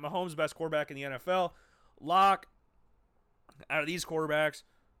to that. Mahomes, best quarterback in the NFL. Lock, out of these quarterbacks,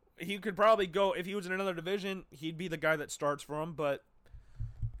 he could probably go, if he was in another division, he'd be the guy that starts for him. But,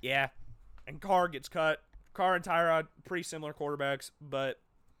 yeah. And Carr gets cut. Carr and Tyrod, pretty similar quarterbacks. But,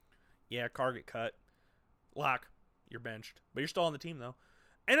 yeah, Carr get cut. Lock, you're benched. But you're still on the team, though.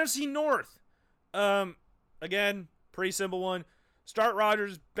 NFC North. Again, pretty simple one. Start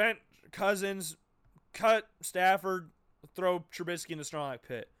Rodgers, bench Cousins, cut Stafford, throw Trubisky in the Sarlacc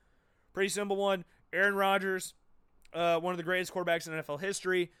pit. Pretty simple one. Aaron Rodgers, one of the greatest quarterbacks in NFL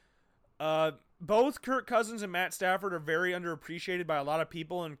history. Both Kirk Cousins and Matt Stafford are very underappreciated by a lot of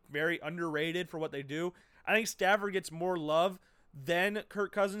people and very underrated for what they do. I think Stafford gets more love than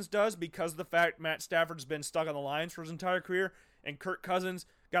Kirk Cousins does because of the fact Matt Stafford's been stuck on the Lions for his entire career, and Kirk Cousins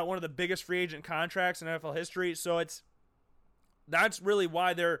got one of the biggest free agent contracts in NFL history. So that's really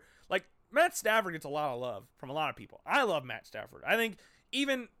why they're like, Matt Stafford gets a lot of love from a lot of people. I love Matt Stafford. I think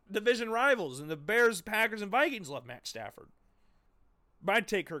even division rivals and the Bears, Packers, and Vikings love Matt Stafford. But I'd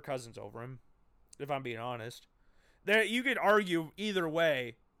take Kirk Cousins over him, if I'm being honest. You could argue either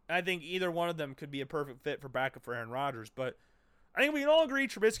way. I think either one of them could be a perfect fit for backup for Aaron Rodgers. But I think we can all agree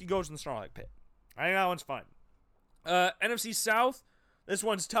Trubisky goes in the Sarlacc pit. I think that one's fine. NFC South, this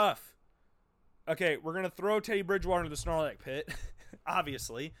one's tough. Okay, we're going to throw Teddy Bridgewater into the Sarlacc pit,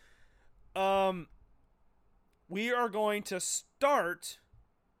 obviously. We are going to start,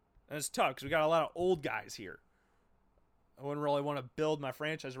 and it's tough because we got a lot of old guys here. I wouldn't really want to build my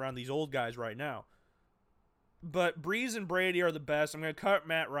franchise around these old guys right now. But Breeze and Brady are the best. I'm going to cut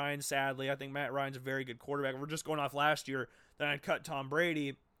Matt Ryan, sadly. I think Matt Ryan's a very good quarterback. We're just going off last year. Then I'd cut Tom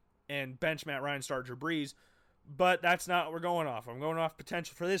Brady and bench Matt Ryan, start Drew Brees. But that's not what we're going off. I'm going off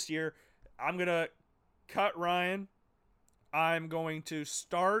potential for this year. I'm going to cut Ryan. I'm going to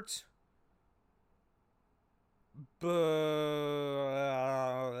start...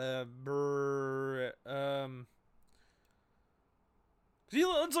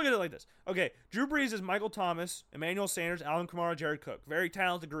 let's look at it like this. Okay, Drew Brees is Michael Thomas, Emmanuel Sanders, Alvin Kamara, Jared Cook. Very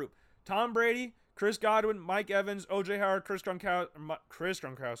talented group. Tom Brady, Chris Godwin, Mike Evans, O.J. Howard, Chris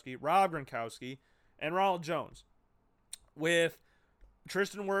Gronkowski, Rob Gronkowski, and Ronald Jones. With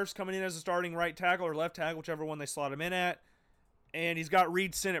Tristan Wirfs coming in as a starting right tackle or left tackle, whichever one they slot him in at. And he's got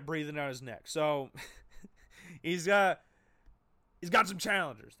Reed Sinnett breathing down his neck. So he's got some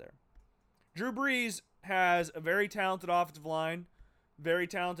challengers there. Drew Brees has a very talented offensive line, very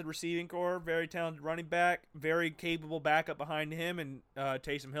talented receiving core, very talented running back, very capable backup behind him, and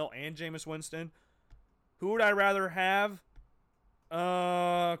Taysom Hill and Jameis Winston. Who would I rather have?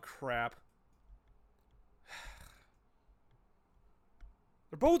 Crap.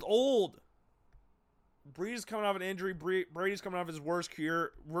 They're both old. Brees is coming off an injury. Brady's coming off his worst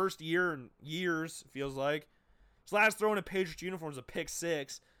year in years, it feels like. His last throw in a Patriots uniform was a pick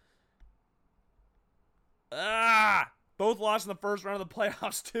six. Both lost in the first round of the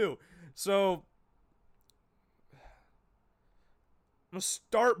playoffs, too. So, I'm going to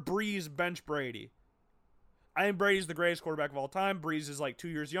start Brees, bench Brady. I think Brady's the greatest quarterback of all time. Brees is like 2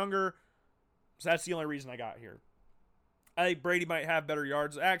 years younger. So that's the only reason I got here. I think Brady might have better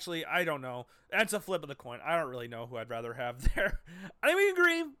yards. Actually, I don't know. That's a flip of the coin. I don't really know who I'd rather have there. I think we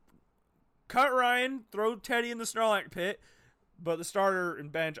agree. Cut Ryan, throw Teddy in the Sarlacc pit. But the starter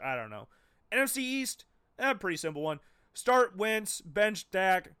and bench, I don't know. NFC East, pretty simple one. Start Wentz, bench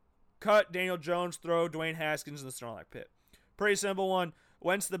Dak, cut Daniel Jones, throw Dwayne Haskins in the Sarlacc pit. Pretty simple one.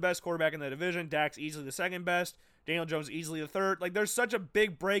 Wentz the best quarterback in the division. Dak's easily the second best. Daniel Jones easily the third. Like, there's such a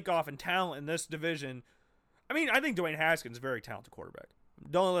big break-off in talent in this division. I mean, I think Dwayne Haskins is a very talented quarterback.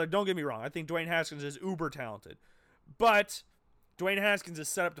 Don't get me wrong. I think Dwayne Haskins is uber talented. But Dwayne Haskins is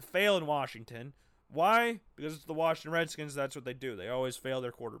set up to fail in Washington. Why? Because it's the Washington Redskins. That's what they do. They always fail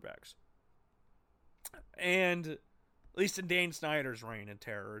their quarterbacks. And at least in Dane Snyder's reign of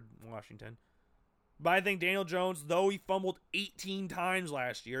terror in Washington. But I think Daniel Jones, though he fumbled 18 times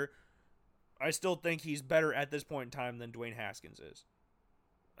last year, I still think he's better at this point in time than Dwayne Haskins is.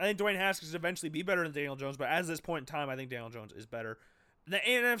 I think Dwayne Haskins will eventually be better than Daniel Jones, but at this point in time, I think Daniel Jones is better. The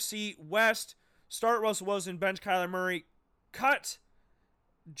NFC West, start Russell Wilson, bench Kyler Murray, cut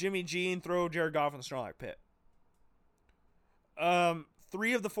Jimmy G, and throw Jared Goff in the Sarlacc pit.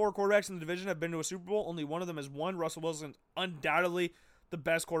 3 of the 4 quarterbacks in the division have been to a Super Bowl. Only one of them has won. Russell Wilson, undoubtedly the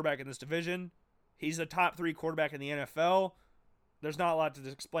best quarterback in this division. He's a top 3 quarterback in the NFL. There's not a lot to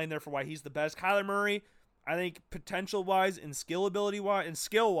explain there for why he's the best. Kyler Murray, I think potential-wise and skill-ability-wise,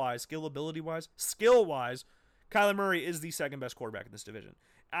 Kyler Murray is the second best quarterback in this division.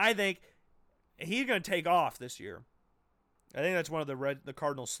 I think he's going to take off this year. I think that's one of the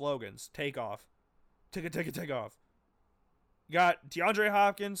Cardinals' slogans. Take off. Take off. You got DeAndre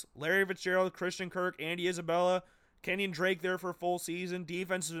Hopkins, Larry Fitzgerald, Christian Kirk, Andy Isabella, Kenyon Drake there for a full season.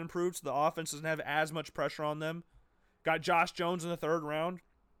 Defense has improved, so the offense doesn't have as much pressure on them. Got Josh Jones in the 3rd round.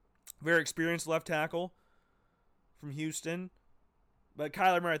 Very experienced left tackle from Houston. But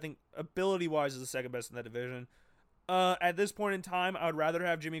Kyler Murray, I think, ability-wise, is the second best in that division. At this point in time, I would rather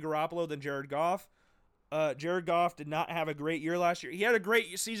have Jimmy Garoppolo than Jared Goff. Jared Goff did not have a great year last year. He had a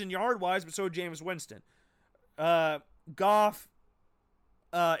great season yard-wise, but so did Jameis Winston. Goff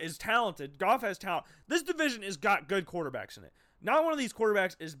is talented. Goff has talent. This division has got good quarterbacks in it. Not one of these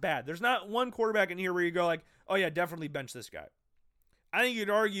quarterbacks is bad. There's not one quarterback in here where you go like, oh yeah, definitely bench this guy. I think you'd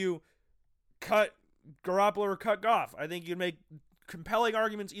argue cut Garoppolo or cut Goff. I think you'd make compelling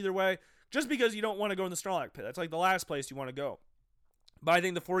arguments either way, just because you don't want to go in the Sarlacc pit. That's like the last place you want to go. But I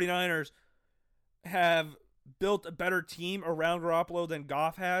think the 49ers have built a better team around Garoppolo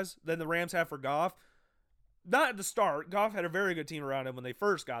than the Rams have for Goff. Not at the start. Goff had a very good team around him when they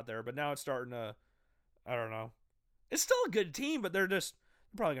first got there, but now it's starting to, I don't know. It's still a good team, but they're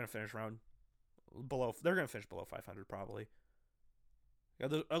probably going to finish around they're going to finish below 500 probably. Yeah,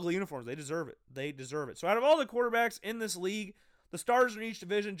 the ugly uniforms, they deserve it. So out of all the quarterbacks in this league, the stars in each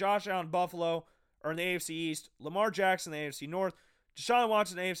division, Josh Allen, Buffalo, are in the AFC East, Lamar Jackson, the AFC North, Deshaun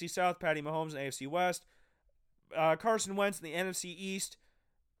Watson, the AFC South, Patty Mahomes, the AFC West, Carson Wentz in the NFC East,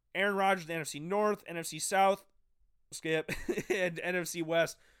 Aaron Rodgers, the NFC North, NFC South, skip, and NFC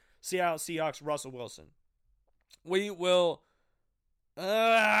West, Seattle Seahawks, Russell Wilson. We will, who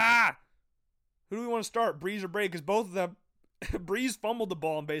do we want to start, Breeze or Brady? Because both of them, Breeze fumbled the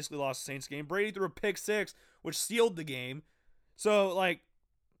ball and basically lost the Saints game. Brady threw a pick 6, which sealed the game. So,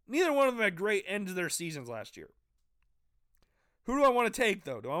 neither one of them had great end to their seasons last year. Who do I want to take,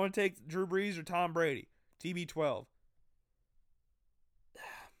 though? Do I want to take Drew Brees or Tom Brady? TB12.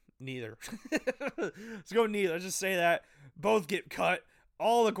 Neither. Let's go neither. Let's just say that. Both get cut.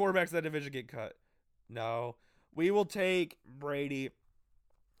 All the quarterbacks in that division get cut. No. We will take Brady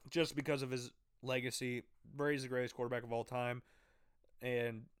just because of his legacy. Brady's the greatest quarterback of all time.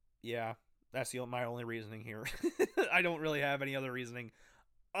 And, yeah, that's my only reasoning here. I don't really have any other reasoning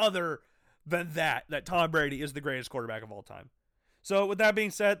other than that Tom Brady is the greatest quarterback of all time. So, with that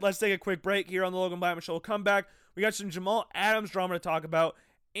being said, let's take a quick break here on the Logan Blackman Show. We'll come back. We got some Jamal Adams drama to talk about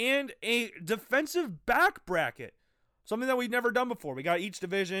and a defensive back bracket. Something that we've never done before. We got each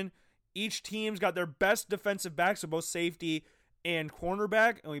division. Each team's got their best defensive backs, so both safety and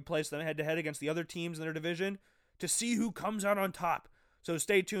cornerback, and we place them head-to-head against the other teams in their division to see who comes out on top. So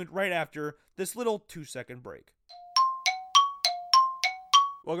stay tuned right after this little 2-second break.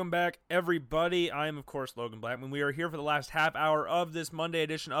 Welcome back, everybody. I am, of course, Logan Blackman. We are here for the last half hour of this Monday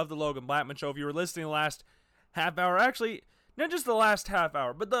edition of the Logan Blackman Show. If you were listening the last half hour, actually, not just the last half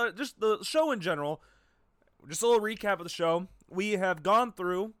hour, but just the show in general, just a little recap of the show. We have gone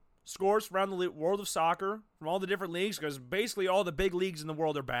through scores around the world of soccer from all the different leagues, because basically all the big leagues in the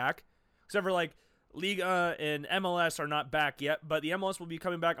world are back, except for Liga and MLS are not back yet, but the MLS will be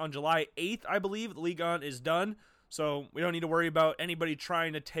coming back on July 8th, I believe. The Liga is done, so we don't need to worry about anybody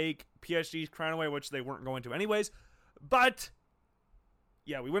trying to take PSG's crown away, which they weren't going to anyways. But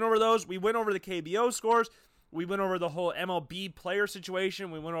yeah, we went over those. We went over the KBO scores. We went over the whole MLB player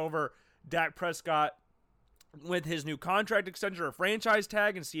situation. We went over Dak Prescott with his new contract extension or franchise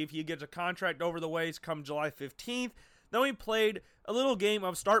tag and see if he gets a contract over the ways come July 15th. Then we played a little game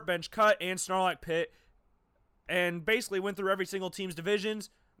of Start, Bench, Cut and Sarlacc Pit and basically went through every single team's divisions,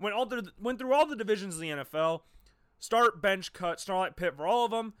 went through all the divisions of the NFL, Start, Bench, Cut, Sarlacc Pit for all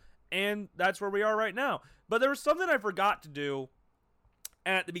of them, and that's where we are right now. But there was something I forgot to do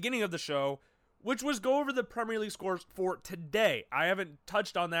at the beginning of the show, which was go over the Premier League scores for today. I haven't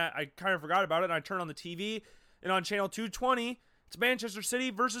touched on that. I kind of forgot about it, and I turned on the TV, and on channel 220, it's Manchester City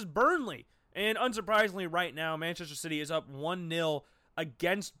versus Burnley. And unsurprisingly, right now, Manchester City is up 1-0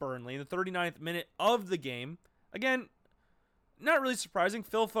 against Burnley in the 39th minute of the game. Again, not really surprising.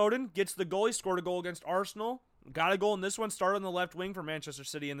 Phil Foden gets the goal. He scored a goal against Arsenal. Got a goal in this one. Started on the left wing for Manchester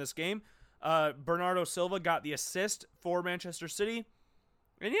City in this game. Bernardo Silva got the assist for Manchester City.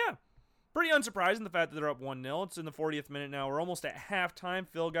 And yeah, pretty unsurprising the fact that they're up 1-0. It's in the 40th minute now. We're almost at halftime.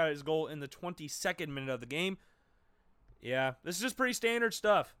 Phil got his goal in the 22nd minute of the game. Yeah, this is just pretty standard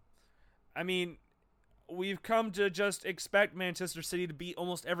stuff. I mean, we've come to just expect Manchester City to beat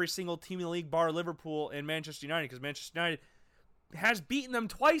almost every single team in the league, bar Liverpool and Manchester United, because Manchester United has beaten them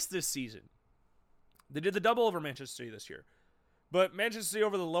twice this season. They did the double over Manchester City this year. But Manchester City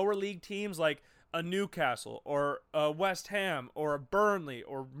over the lower league teams like a Newcastle or a West Ham or a Burnley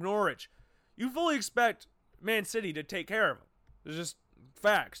or Norwich, you fully expect Man City to take care of them. It's just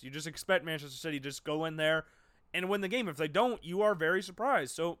facts. You just expect Manchester City to just go in there and win the game. If they don't, you are very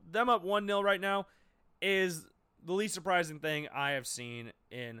surprised. So them up 1-0 right now is the least surprising thing I have seen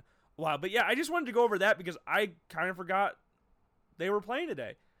in a while. But yeah, I just wanted to go over that because I kind of forgot they were playing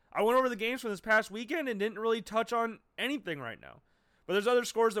today. I went over the games from this past weekend and didn't really touch on anything right now. But there's other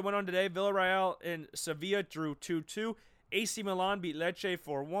scores that went on today. Villarreal and Sevilla drew 2-2. AC Milan beat Lecce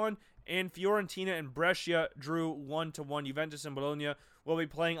 4-1. And Fiorentina and Brescia drew 1-1. Juventus and Bologna will be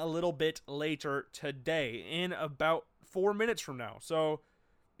playing a little bit later today, in about 4 minutes from now. So,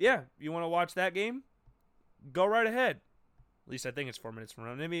 yeah, you want to watch that game? Go right ahead. At least I think it's 4 minutes from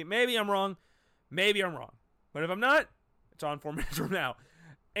now. Maybe I'm wrong. Maybe I'm wrong. But if I'm not, it's on 4 minutes from now.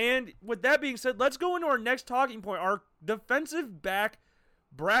 And with that being said, let's go into our next talking point, our defensive back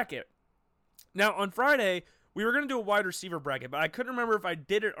bracket. Now, on Friday, we were going to do a wide receiver bracket, but I couldn't remember if I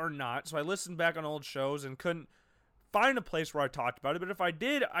did it or not, so I listened back on old shows and couldn't find a place where I talked about it. But if I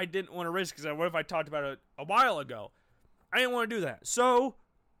did, I didn't want to risk, because what if I talked about it a while ago? I didn't want to do that. So,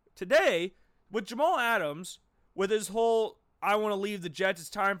 today, with Jamal Adams, with his whole I want to leave the Jets, it's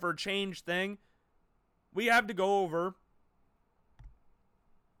time for a change thing, we have to go over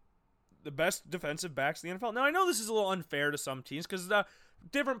the best defensive backs in the NFL. Now, I know this is a little unfair to some teams because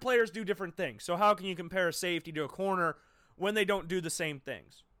different players do different things. So how can you compare a safety to a corner when they don't do the same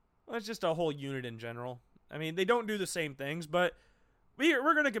things? Well, it's just a whole unit in general. I mean, they don't do the same things, but we're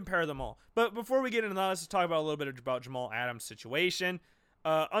going to compare them all. But before we get into that, let's talk about a little bit about Jamal Adams' situation.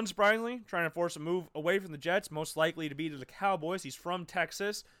 Unsurprisingly, trying to force a move away from the Jets, most likely to be to the Cowboys. He's from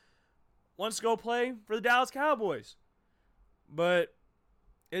Texas. Wants to go play for the Dallas Cowboys. But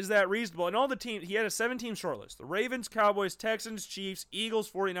is that reasonable? And all the teams, he had a 7-team shortlist. The Ravens, Cowboys, Texans, Chiefs,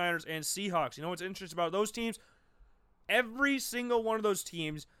 Eagles, 49ers, and Seahawks. You know what's interesting about those teams? Every single one of those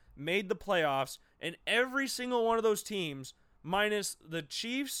teams made the playoffs, and every single one of those teams, minus the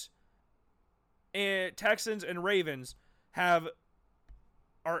Chiefs, and Texans, and Ravens, are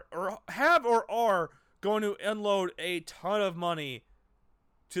going to unload a ton of money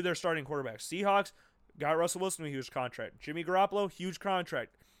to their starting quarterbacks. Seahawks got Russell Wilson a huge contract. Jimmy Garoppolo, huge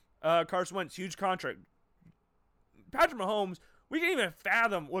contract. Carson Wentz, huge contract. Patrick Mahomes, we can't even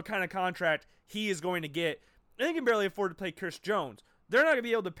fathom what kind of contract he is going to get. They can barely afford to pay Chris Jones. They're not going to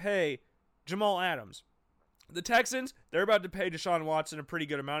be able to pay Jamal Adams. The Texans, they're about to pay Deshaun Watson a pretty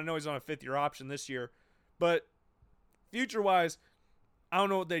good amount. I know he's on a 5th-year option this year. But future-wise, I don't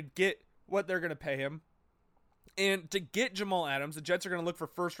know what they're going to pay him. And to get Jamal Adams, the Jets are going to look for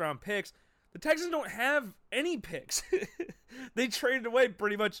first-round picks. The Texans don't have any picks. They traded away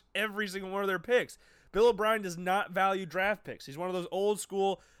pretty much every single one of their picks. Bill O'Brien does not value draft picks. He's one of those old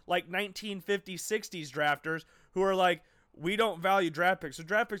school, like 1950s, 60s drafters who are like, we don't value draft picks. So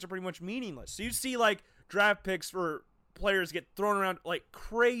draft picks are pretty much meaningless. So you see like draft picks for players get thrown around like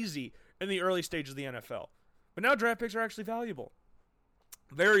crazy in the early stages of the NFL. But now draft picks are actually valuable.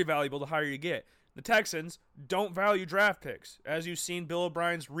 Very valuable the higher you get. The Texans don't value draft picks, as you've seen Bill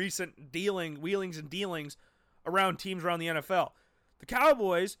O'Brien's recent wheelings and dealings around teams around the NFL. The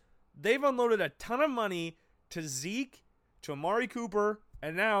Cowboys, they've unloaded a ton of money to Zeke, to Amari Cooper,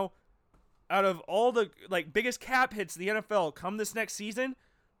 and now, out of all the biggest cap hits in the NFL come this next season,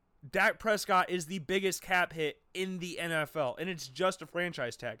 Dak Prescott is the biggest cap hit in the NFL, and it's just a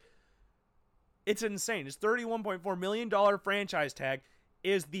franchise tag. It's insane. His $31.4 million franchise tag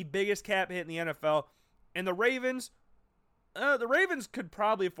is the biggest cap hit in the NFL. And the Ravens could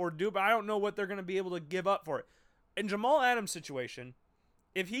probably afford to do it, but I don't know what they're going to be able to give up for it. In Jamal Adams' situation,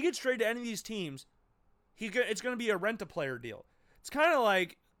 if he gets traded to any of these teams, it's going to be a rent-a-player deal. It's kind of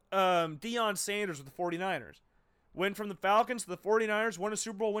like Deion Sanders with the 49ers. Went from the Falcons to the 49ers, won a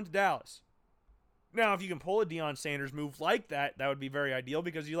Super Bowl, went to Dallas. Now, if you can pull a Deion Sanders move like that, that would be very ideal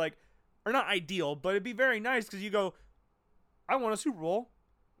because or not ideal, but it'd be very nice because you go, I won a Super Bowl.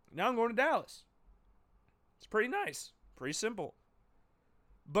 Now I'm going to Dallas. It's pretty nice. Pretty simple.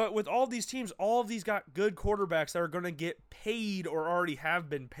 But with all these teams, all of these got good quarterbacks that are going to get paid or already have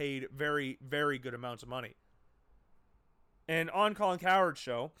been paid very, very good amounts of money. And on Colin Cowherd's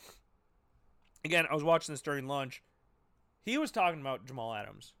show, again, I was watching this during lunch, he was talking about Jamal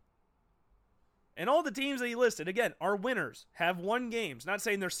Adams. And all the teams that he listed, again, are winners, have won games. Not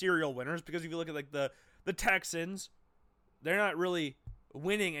saying they're serial winners, because if you look at the Texans, they're not really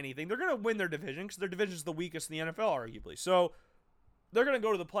winning anything. They're going to win their division because their division is the weakest in the NFL, arguably. So they're going to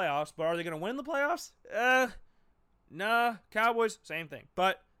go to the playoffs, but are they going to win the playoffs? Nah. Cowboys, same thing.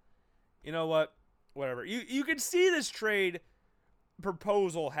 But you know what? Whatever. You could see this trade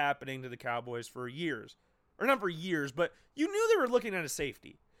proposal happening to the Cowboys for years. Or not for years, but you knew they were looking at a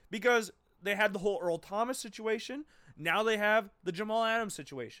safety because they had the whole Earl Thomas situation. Now they have the Jamal Adams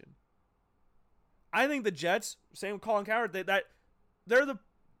situation. I think the Jets, same with Colin Cowherd, they're the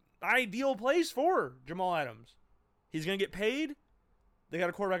ideal place for Jamal Adams. He's going to get paid. They got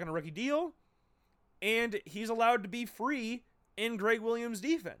a quarterback on a rookie deal. And he's allowed to be free in Greg Williams'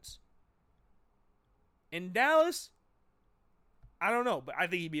 defense. In Dallas, I don't know, but I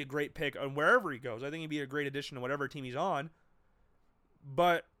think he'd be a great pick on wherever he goes. I think he'd be a great addition to whatever team he's on.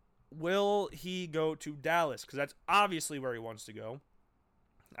 But will he go to Dallas? Because that's obviously where he wants to go.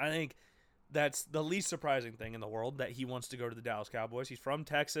 I think that's the least surprising thing in the world, that he wants to go to the Dallas Cowboys. He's from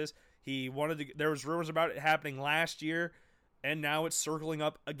Texas. There was rumors about it happening last year, and now it's circling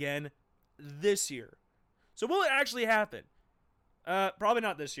up again this year. So will it actually happen? Probably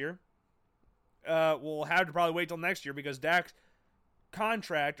not this year. We'll have to probably wait till next year because Dak's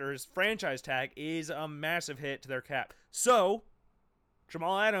contract or his franchise tag is a massive hit to their cap. So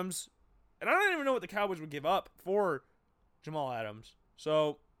Jamal Adams, and I don't even know what the Cowboys would give up for Jamal Adams.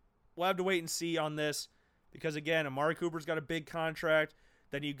 So we'll have to wait and see on this because, again, Amari Cooper's got a big contract.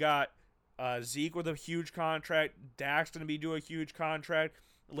 Then you got Zeke with a huge contract. Dak's going to be doing a huge contract.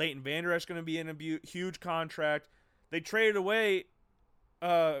 Leighton Vander Esch's going to be in a huge contract. They traded away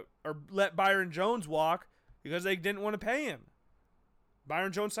or let Byron Jones walk because they didn't want to pay him.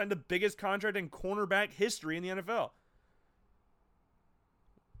 Byron Jones signed the biggest contract in cornerback history in the NFL.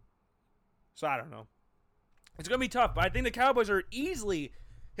 So I don't know. It's going to be tough, but I think the Cowboys are easily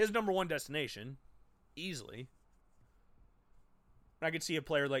his number one destination. Easily. I could see a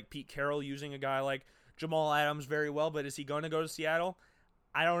player like Pete Carroll using a guy like Jamal Adams very well, but is he going to go to Seattle?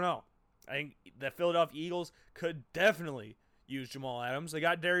 I don't know. I think the Philadelphia Eagles could definitely use Jamal Adams. They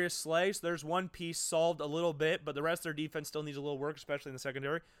got Darius Slay, so there's one piece solved a little bit, but the rest of their defense still needs a little work, especially in the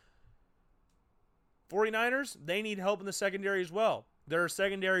secondary. 49ers, they need help in the secondary as well. Their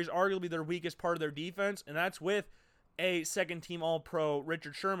secondary is arguably their weakest part of their defense, and that's with a second-team All-Pro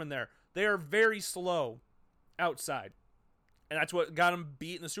Richard Sherman there. They are very slow outside, and that's what got them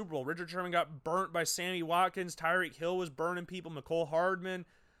beat in the Super Bowl. Richard Sherman got burnt by Sammy Watkins. Tyreek Hill was burning people. Mecole Hardman.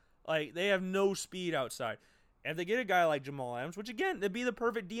 Like, they have no speed outside. And if they get a guy like Jamal Adams, which, again, it'd be the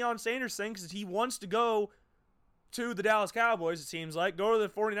perfect Deion Sanders thing because he wants to go to the Dallas Cowboys, it seems like. Go to the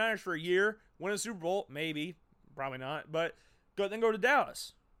 49ers for a year, win a Super Bowl. Maybe. Probably not. But then go to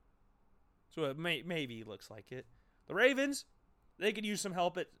Dallas. So it maybe looks like it. The Ravens, they could use some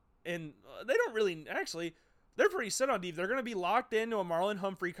help and they don't really, actually, they're pretty set on deep. They're going to be locked into a Marlon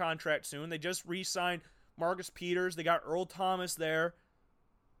Humphrey contract soon. They just re-signed Marcus Peters. They got Earl Thomas there.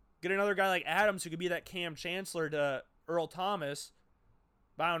 Get another guy like Adams who could be that Cam Chancellor to Earl Thomas.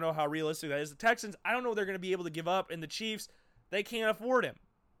 But I don't know how realistic that is. The Texans, I don't know what they're going to be able to give up. And the Chiefs, they can't afford him.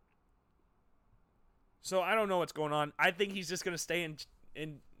 So I don't know what's going on. I think he's just going to stay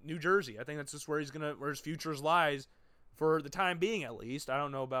in New Jersey. I think that's just where his future lies for the time being, at least. I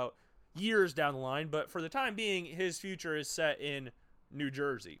don't know about years down the line, but for the time being, his future is set in New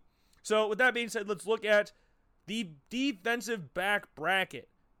Jersey. So with that being said, let's look at the defensive back bracket.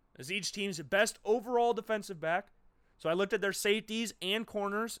 As each team's best overall defensive back. So I looked at their safeties and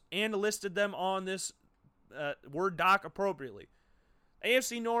corners and listed them on this Word doc appropriately.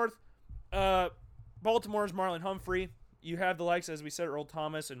 AFC North, Baltimore's Marlon Humphrey. You have the likes, as we said, Earl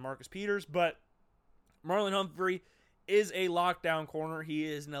Thomas and Marcus Peters, but Marlon Humphrey is a lockdown corner. He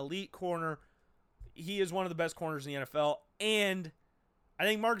is an elite corner. He is one of the best corners in the NFL, and I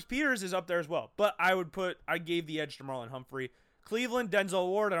think Marcus Peters is up there as well. But I gave the edge to Marlon Humphrey. Cleveland, Denzel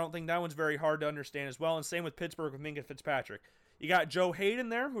Ward, I don't think that one's very hard to understand as well. And same with Pittsburgh with Minkah Fitzpatrick. You got Joe Hayden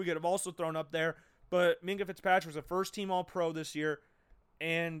there, who we could have also thrown up there. But Minkah Fitzpatrick was a first-team All-Pro this year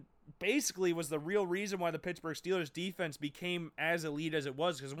and basically was the real reason why the Pittsburgh Steelers defense became as elite as it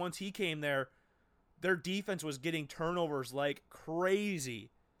was. Because once he came there, their defense was getting turnovers like crazy.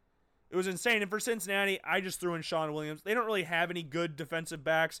 It was insane. And for Cincinnati, I just threw in Sean Williams. They don't really have any good defensive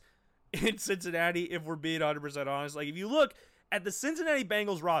backs in Cincinnati, if we're being 100% honest. Like, if you look at the Cincinnati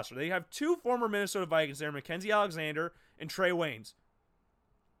Bengals roster, they have two former Minnesota Vikings there, Mackenzie Alexander and Trey Waynes.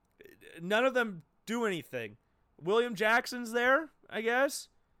 None of them do anything. William Jackson's there, I guess.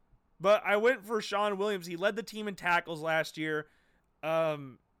 But I went for Sean Williams. He led the team in tackles last year, at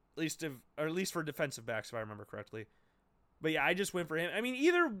least for defensive backs, if I remember correctly. But yeah, I just went for him. I mean,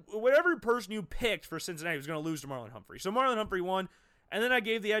 whatever person you picked for Cincinnati was going to lose to Marlon Humphrey. So Marlon Humphrey won. And then I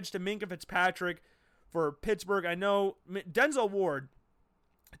gave the edge to Minkah Fitzpatrick for Pittsburgh. I know Denzel Ward,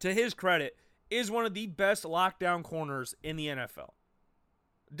 to his credit, is one of the best lockdown corners in the NFL.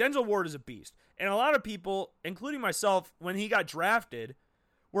 Denzel Ward is a beast. And a lot of people, including myself, when he got drafted,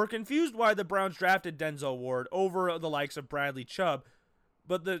 were confused why the Browns drafted Denzel Ward over the likes of Bradley Chubb.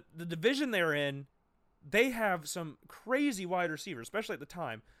 But the division they're in, they have some crazy wide receivers, especially at the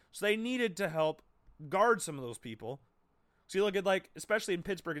time. So they needed to help guard some of those people. So you look at, like, especially in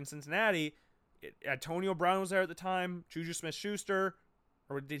Pittsburgh and Cincinnati, Antonio Brown was there at the time, Juju Smith-Schuster,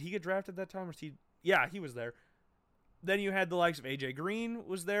 or did he get drafted that time? Or was he? Yeah, he was there. Then you had the likes of A.J. Green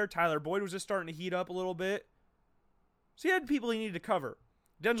was there. Tyler Boyd was just starting to heat up a little bit. So you had people he needed to cover.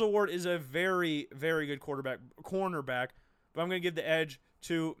 Denzel Ward is a very, very good cornerback, but I'm going to give the edge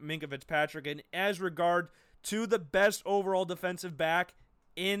to Minkah Fitzpatrick. And as regard to the best overall defensive back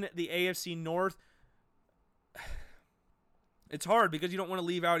in the AFC North, it's hard because you don't want to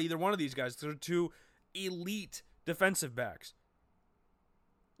leave out either one of these guys. They're two elite defensive backs.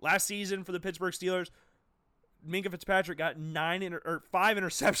 Last season for the Pittsburgh Steelers, Minkah Fitzpatrick got 5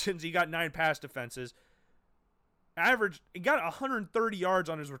 interceptions. He got 9 pass defenses. He got 130 yards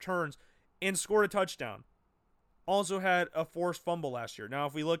on his returns and scored a touchdown. Also had a forced fumble last year. Now,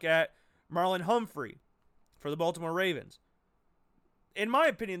 if we look at Marlon Humphrey for the Baltimore Ravens, in my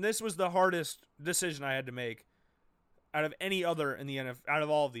opinion, this was the hardest decision I had to make out of any other in the NFL, out of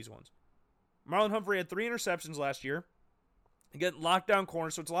all of these ones. Marlon Humphrey had 3 interceptions last year. Again, lockdown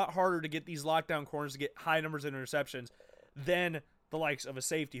corners, so it's a lot harder to get these lockdown corners to get high numbers of interceptions than the likes of a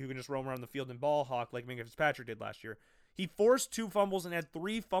safety who can just roam around the field and ball hawk like Minkah Fitzpatrick did last year. He forced 2 fumbles and had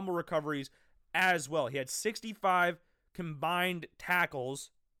 3 fumble recoveries as well. He had 65 combined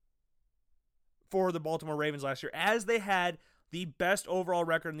tackles for the Baltimore Ravens last year, as they had the best overall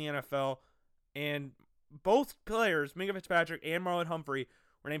record in the NFL. And both players, Minkah Fitzpatrick and Marlon Humphrey,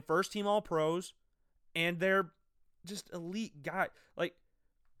 were named first-team All-Pros, and they're just elite guy. Like,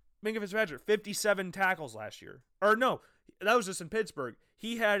 Minkah Fitzpatrick, 57 tackles last year. Or no, that was just in Pittsburgh.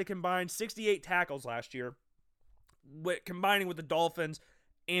 He had a combined 68 tackles last year, combining with the Dolphins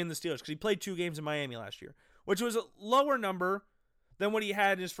and the Steelers, because he played 2 games in Miami last year, which was a lower number than what he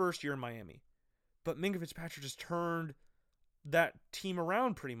had in his first year in Miami. But Minkah Fitzpatrick just turned that team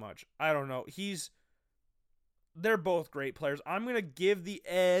around pretty much. I don't know. They're both great players. I'm going to give the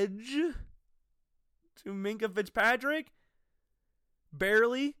edge to Minkah Fitzpatrick.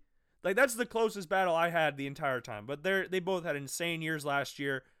 Barely. Like, that's the closest battle I had the entire time. But they both had insane years last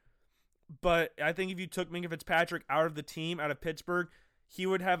year. But I think if you took Minkah Fitzpatrick out of the team, out of Pittsburgh,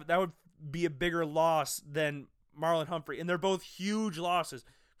 that would be a bigger loss than Marlon Humphrey. And they're both huge losses.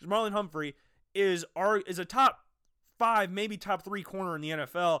 Because Marlon Humphrey is a top 5, maybe top 3 corner in the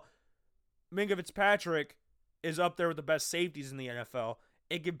NFL. Minkah Fitzpatrick is up there with the best safeties in the NFL.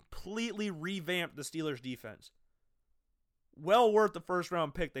 It completely revamped the Steelers' defense. Well worth the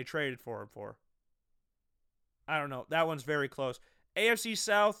first-round pick they traded for him for. I don't know. That one's very close. AFC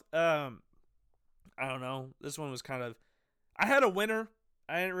South, I don't know. This one was kind of... I had a winner.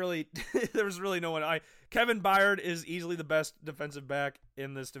 I didn't really... there was really no one. Kevin Byard is easily the best defensive back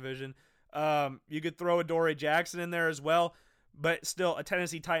in this division. You could throw Adoree Jackson in there as well, but still, a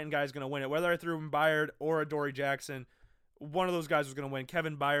Tennessee Titan guy is going to win it. Whether I threw in Byard or Adoree Jackson, one of those guys was going to win.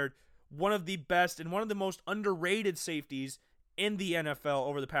 Kevin Byard, one of the best and one of the most underrated safeties in the NFL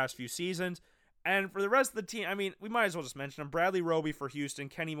over the past few seasons. And for the rest of the team, I mean, we might as well just mention them. Bradley Roby for Houston,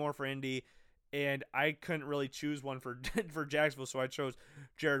 Kenny Moore for Indy, and I couldn't really choose one for Jacksonville, so I chose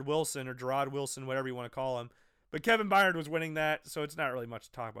Jared Wilson or Gerard Wilson, whatever you want to call him. But Kevin Byard was winning that, so it's not really much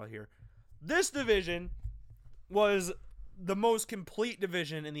to talk about here. This division was the most complete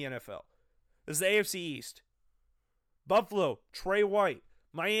division in the NFL. This is the AFC East. Buffalo, Trey White.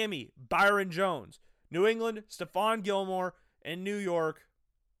 Miami, Byron Jones. New England, Stephon Gilmore. And New York,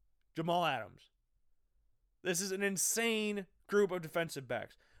 Jamal Adams. This is an insane group of defensive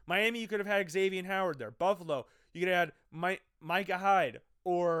backs. Miami, you could have had Xavier Howard there. Buffalo, you could have had Micah Hyde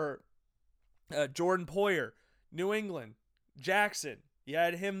or Jordan Poyer. New England, Jackson, you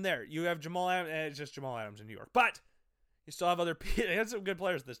had him there. You have Jamal Adams. It's just Jamal Adams in New York. But you still have other people. They had some good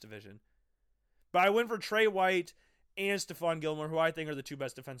players in this division. But I went for Trey White and Stephon Gilmore, who I think are the 2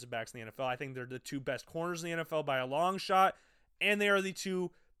 best defensive backs in the NFL. I think they're the 2 best corners in the NFL by a long shot. And they are the 2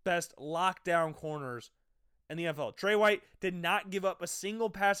 best lockdown corners in the NFL. Trey White did not give up a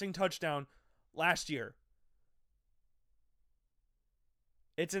single passing touchdown last year.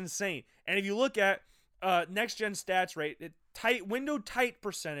 It's insane. And if you look at next gen stats rate, window tight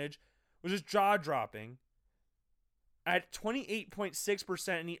percentage was just jaw dropping at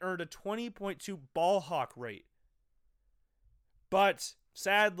 28.6%, and he earned a 20.2 ball hawk rate. But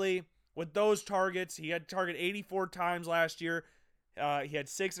sadly, with those targets, he had target 84 times last year. He had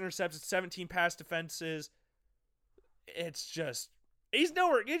 6 interceptions, 17 pass defenses. It's just, he's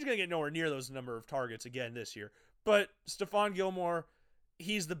going to get nowhere near those number of targets again this year. But Stephon Gilmore,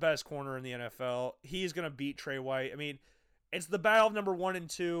 he's the best corner in the NFL. He's going to beat Trey White. I mean, it's the battle of number 1 and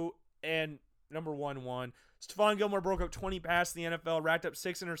 2 and number 1 1. Stephon Gilmore broke up 20 passes in the NFL, racked up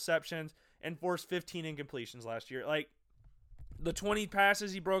 6 interceptions, and forced 15 incompletions last year. Like, the 20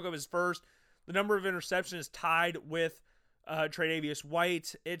 passes he broke up is first. The number of interceptions is tied with Tre'Davious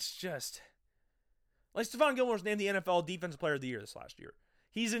White. It's just, like, Stephon Gilmore's named the NFL Defensive Player of the Year this last year.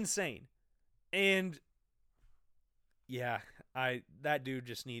 He's insane. And yeah, that dude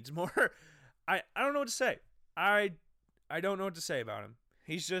just needs more. I don't know what to say. I don't know what to say about him.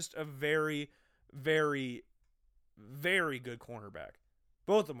 He's just a very, very, very good cornerback.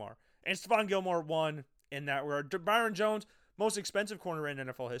 Both of them are. And Stephon Gilmore won in that regard. Byron Jones, most expensive corner in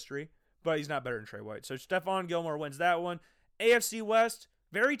NFL history, but he's not better than Trey White. So Stephon Gilmore wins that one. AFC West,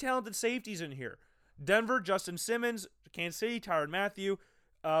 very talented safeties in here. Denver, Justin Simmons. Kansas City, Tyrann Mathieu.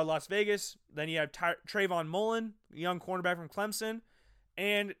 Las Vegas, then you have Trayvon Mullen, young cornerback from Clemson.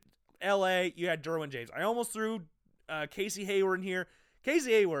 And LA, you had Derwin James. I almost threw Casey Hayward in here.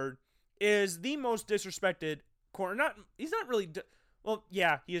 Casey Hayward is the most disrespected corner. He's not really, well,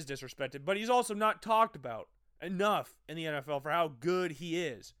 yeah, he is disrespected, but he's also not talked about enough in the NFL for how good he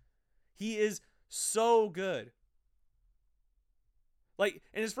is. He is so good. Like,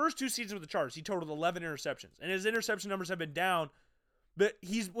 in his first 2 seasons with the Chargers, he totaled 11 interceptions, and his interception numbers have been down, but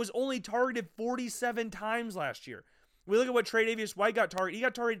he was only targeted 47 times last year. We look at what Tre'Davious White got targeted. He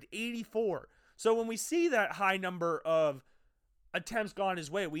got targeted 84. So when we see that high number of attempts gone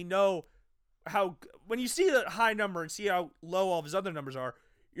his way, we know how, when you see that high number and see how low all of his other numbers are,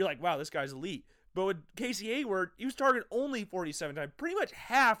 you're like, wow, this guy's elite. But with Casey Hayward, he was targeted only 47 times, pretty much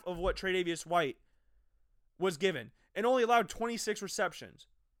half of what Tre'Davious White was given, and only allowed 26 receptions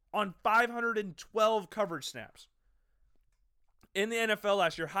on 512 coverage snaps. In the NFL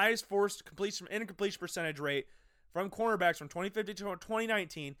last year, highest forced incompletion percentage rate from cornerbacks from 2015 to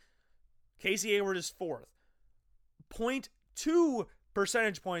 2019, Casey Hayward is 4th. 0.2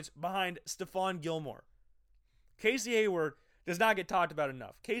 percentage points behind Stephon Gilmore. Casey Hayward does not get talked about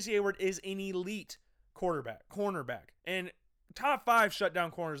enough. Casey Hayward is an elite cornerback, and top 5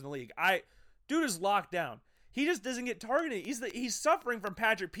 shutdown corners in the league. Dude is locked down. He just doesn't get targeted. He's suffering from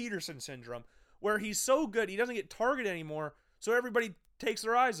Patrick Peterson syndrome, where he's so good he doesn't get targeted anymore, so everybody takes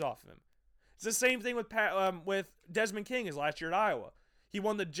their eyes off of him. It's the same thing with Desmond King his last year at Iowa. He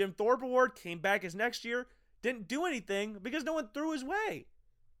won the Jim Thorpe Award, came back his next year, didn't do anything because no one threw his way.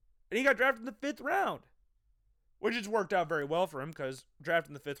 And he got drafted in the 5th round, which has worked out very well for him because drafted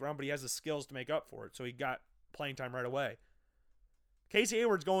in the 5th round, but he has the skills to make up for it, so he got playing time right away. Casey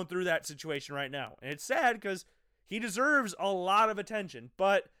Hayward's going through that situation right now, and it's sad because he deserves a lot of attention,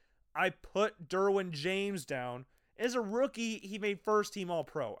 but I put Derwin James down. As a rookie, he made first team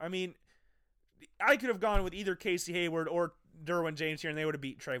All-Pro. I mean, I could have gone with either Casey Hayward or Derwin James here, and they would have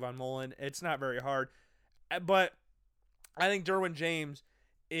beat Trayvon Mullen. It's not very hard. But I think Derwin James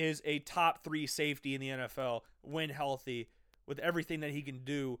is a top 3 safety in the NFL when healthy with everything that he can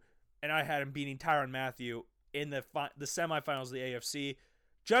do, and I had him beating Tyrann Mathieu in the semifinals of the AFC,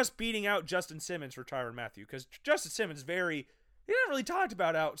 just beating out Justin Simmons for Tyrann Mathieu, because Justin Simmons he not really talked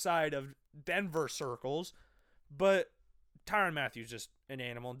about outside of Denver circles, but Tyrann Mathieu's just an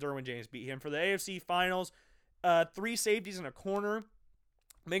animal. Derwin James beat him for the AFC finals. 3 safeties and a corner.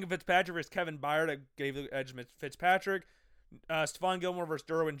 Minka Fitzpatrick versus Kevin Byard. I gave the edge to Fitzpatrick. Stephon Gilmore versus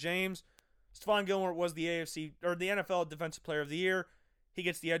Derwin James. Stephon Gilmore was the NFL Defensive Player of the Year. He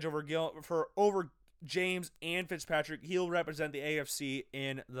gets the edge over James and Fitzpatrick. He'll represent the AFC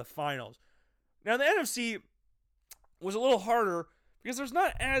in the finals. Now the NFC was a little harder because there's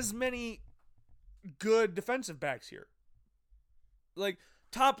not as many good defensive backs here. Like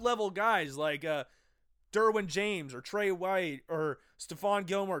top level guys like Derwin James or Trey White or Stephon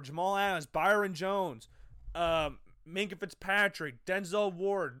Gilmore, Jamal Adams, Byron Jones, Minka Fitzpatrick, Denzel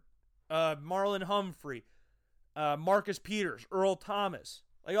Ward, Marlon Humphrey, Marcus Peters, Earl Thomas.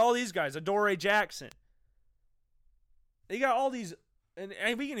 Like all these guys, Adoree Jackson. They got all these,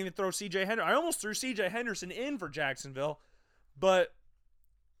 and we can even throw C.J. Henderson. I almost threw C.J. Henderson in for Jacksonville, but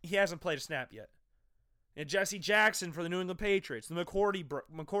he hasn't played a snap yet. And Jesse Jackson for the New England Patriots, the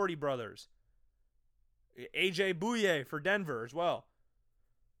McCourty brothers. A.J. Bouye for Denver as well.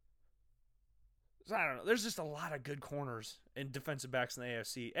 So I don't know. There's just a lot of good corners and defensive backs in the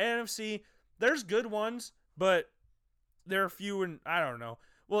AFC. NFC, there's good ones, but there are few, and I don't know.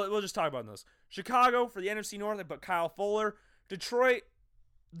 We'll just talk about those. Chicago for the NFC North, I put Kyle Fuller. Detroit,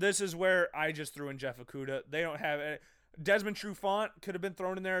 this is where I just threw in Jeff Okudah. They don't have it. Desmond Trufant could have been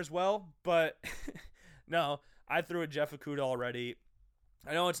thrown in there as well, but no, I threw in Jeff Okudah already.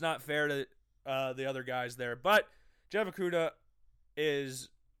 I know it's not fair to the other guys there, but Jeff Okudah he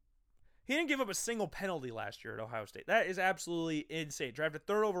didn't give up a single penalty last year at Ohio State. That is absolutely insane. Drafted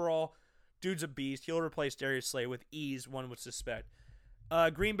 3rd overall, dude's a beast. He'll replace Darius Slay with ease, one would suspect.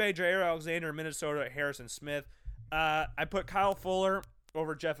 Green Bay, Jair Alexander, Minnesota, Harrison Smith. I put Kyle Fuller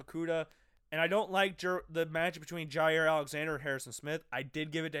over Jeff Okudah, and I don't like the matchup between Jair Alexander and Harrison Smith. I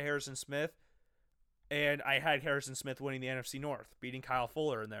did give it to Harrison Smith, and I had Harrison Smith winning the NFC North, beating Kyle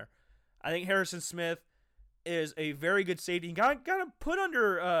Fuller in there. I think Harrison Smith is a very good safety. He got put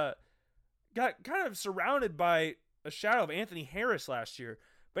under, got kind of surrounded by a shadow of Anthony Harris last year.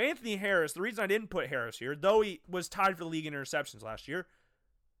 But Anthony Harris, the reason I didn't put Harris here, though he was tied for the league in interceptions last year,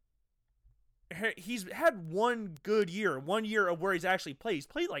 he's had one good year, 1 year of where he's actually played. He's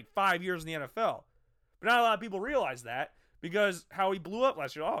played like 5 years in the NFL. But not a lot of people realize that because how he blew up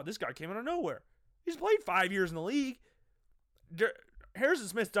last year. Oh, this guy came out of nowhere. He's played 5 years in the league. Harrison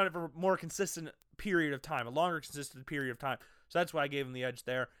Smith's done it for a more consistent period of time, a longer consistent period of time. So that's why I gave him the edge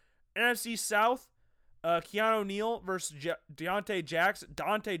there. NFC South, Keanu Neal versus Dante Jackson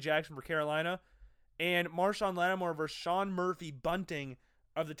for Carolina, and Marshawn Lattimore versus Sean Murphy Bunting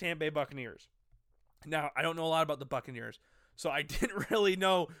of the Tampa Bay Buccaneers. Now, I don't know a lot about the Buccaneers, so I didn't really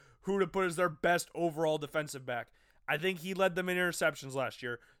know who to put as their best overall defensive back. I think he led them in interceptions last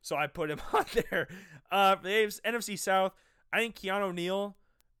year, so I put him on there. The NFC South, I think Keanu Neal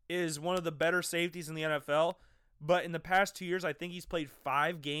is one of the better safeties in the NFL, but in the past 2 years, I think he's played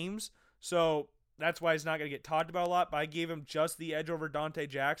 5 games, so that's why he's not going to get talked about a lot, but I gave him just the edge over Dante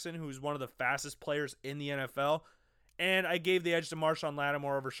Jackson, who's one of the fastest players in the NFL, and I gave the edge to Marshawn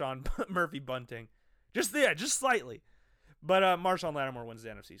Lattimore over Sean Murphy Bunting. Just the edge, just slightly. But Marshawn Lattimore wins the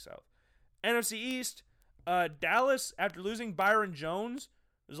NFC South. NFC East, Dallas, after losing Byron Jones,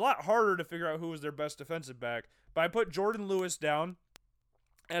 it was a lot harder to figure out who was their best defensive back, but I put Jordan Lewis down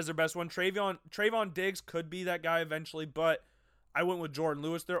as their best one. Trayvon Diggs could be that guy eventually, but I went with Jordan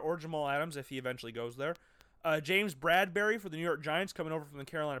Lewis there, or Jamal Adams if he eventually goes there. James Bradbury for the New York Giants, coming over from the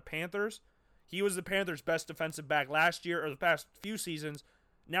Carolina Panthers. He was the Panthers' best defensive back last year, or the past few seasons.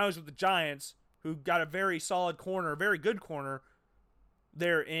 Now he's with the Giants, who got a very solid corner, very good corner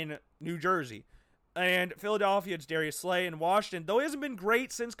there in New Jersey. And Philadelphia, it's Darius Slay. And Washington, though he hasn't been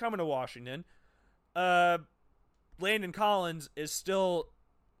great since coming to Washington, Landon Collins is still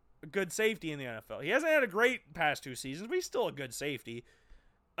a good safety in the NFL. He hasn't had a great past 2 seasons, but he's still a good safety.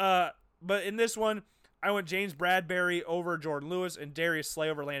 But in this one, I went James Bradbury over Jordan Lewis and Darius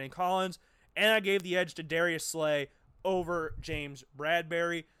Slay over Landon Collins. And I gave the edge to Darius Slay over James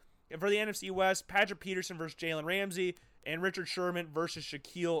Bradbury. And for the NFC West, Patrick Peterson versus Jalen Ramsey and Richard Sherman versus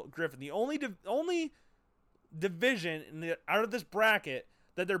Shaquille Griffin. The only division out of this bracket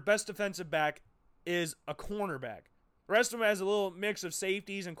that their best defensive back is a cornerback. The rest of them has a little mix of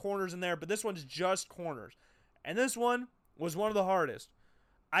safeties and corners in there, but this one's just corners. And this one was one of the hardest.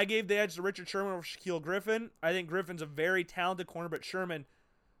 I gave the edge to Richard Sherman over Shaquille Griffin. I think Griffin's a very talented corner, but Sherman,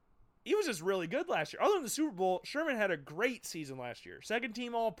 he was just really good last year. Other than the Super Bowl, Sherman had a great season last year. Second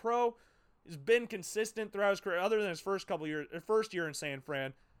team All-Pro. He's been consistent throughout his career. Other than his first year in San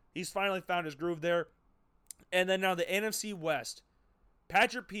Fran, he's finally found his groove there. And then now the NFC West,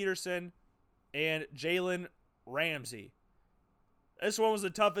 Patrick Peterson and Jalen Ramsey. This one was the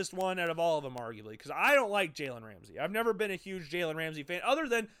toughest one out of all of them, arguably, because I don't like Jalen Ramsey. I've never been a huge Jalen Ramsey fan, other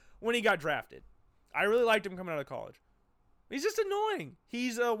than when he got drafted. I really liked him coming out of college. He's just annoying.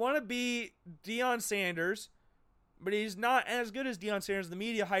 He's a wannabe Deion Sanders, but he's not as good as Deion Sanders. The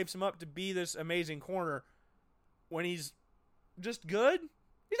media hypes him up to be this amazing corner when he's just good.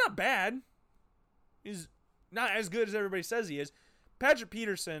 He's not bad. He's not as good as everybody says he is. Patrick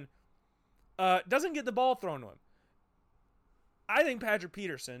Peterson doesn't get the ball thrown to him. I think Patrick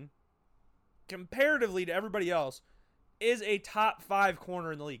Peterson, comparatively to everybody else, is a top 5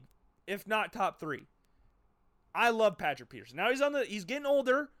 corner in the league, if not top 3. I love Patrick Peterson. Now he's getting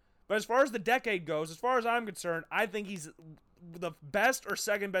older, but as far as the decade goes, as far as I'm concerned, I think he's the best or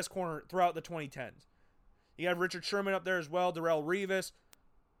second best corner throughout the 2010s. You have Richard Sherman up there as well, Darrelle Revis.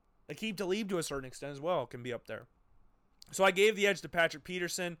 Aqib Talib to a certain extent as well can be up there. So I gave the edge to Patrick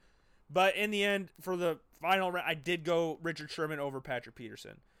Peterson, but in the end, for the final round, I did go Richard Sherman over Patrick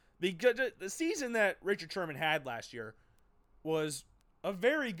Peterson. Because the season that Richard Sherman had last year was a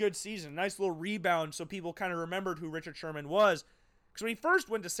very good season. Nice little rebound so people kind of remembered who Richard Sherman was. Because when he first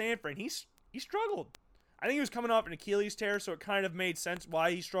went to San Fran, he struggled. I think he was coming off an Achilles tear, so it kind of made sense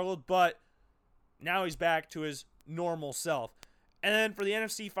why he struggled. But now he's back to his normal self. And then for the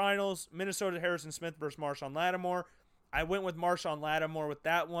NFC Finals, Minnesota Harrison Smith versus Marshawn Lattimore. I went with Marshawn Lattimore with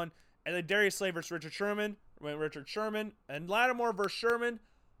that one. And then Darius Slay versus Richard Sherman. I went Richard Sherman. And Lattimore versus Sherman.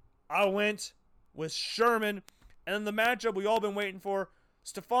 I went with Sherman. And then the matchup we all been waiting for,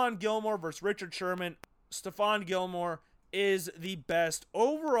 Stephon Gilmore versus Richard Sherman. Stephon Gilmore is the best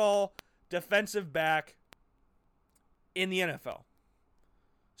overall defensive back in the NFL.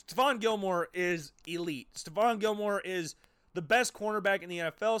 Stephon Gilmore is elite. Stephon Gilmore is the best cornerback in the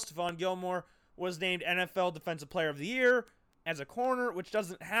NFL. Stephon Gilmore was named NFL Defensive Player of the Year as a corner, which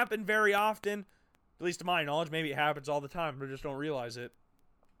doesn't happen very often, at least to my knowledge. Maybe it happens all the time, but I just don't realize it.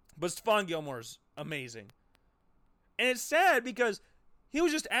 But Stephon Gilmore is amazing. And it's sad because he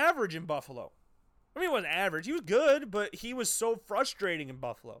was just average in Buffalo. I mean, he wasn't average. He was good, but he was so frustrating in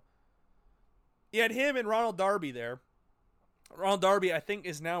Buffalo. You had him and Ronald Darby there. Ronald Darby, I think,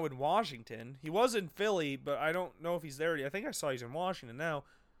 is now in Washington. He was in Philly, but I don't know if he's there. I think I saw he's in Washington now.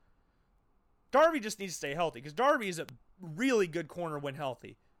 Darby just needs to stay healthy because Darby is a really good corner when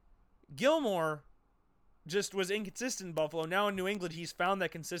healthy. Gilmore just was inconsistent in Buffalo. Now in New England, he's found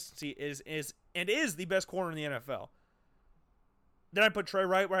that consistency is the best corner in the NFL. Then I put Trey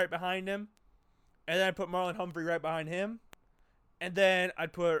Wright right behind him. And then I put Marlon Humphrey right behind him. And then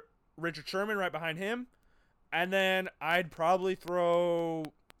I'd put Richard Sherman right behind him. And then I'd probably throw...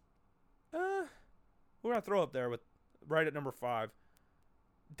 who would I throw up there with right at number 5?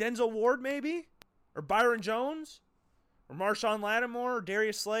 Denzel Ward, maybe? Or Byron Jones? Or Marshawn Lattimore? Or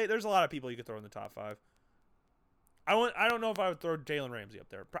Darius Slay? There's a lot of people you could throw in the top 5. I don't know if I would throw Jalen Ramsey up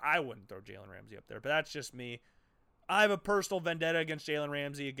there. I wouldn't throw Jalen Ramsey up there, but that's just me. I have a personal vendetta against Jalen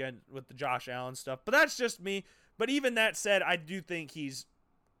Ramsey again with the Josh Allen stuff, but that's just me. But even that said, I do think he's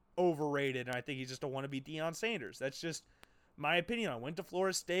overrated, and I think he's just a wannabe Deion Sanders. That's just my opinion. I went to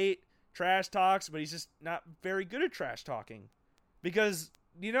Florida State, trash talks, but he's just not very good at trash talking. Because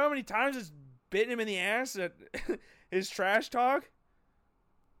you know how many times it's bitten him in the ass at his trash talk?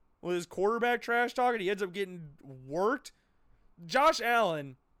 With his quarterback trash talk, and he ends up getting worked. Josh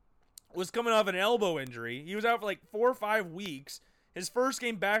Allen was coming off an elbow injury. He was out for like 4 or 5 weeks. His first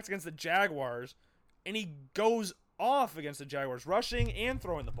game back against the Jaguars, and he goes off against the Jaguars, rushing and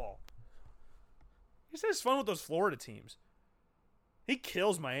throwing the ball. He just has fun with those Florida teams. He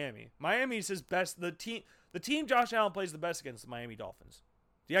kills Miami. Miami's his best. The team Josh Allen plays the best against the Miami Dolphins.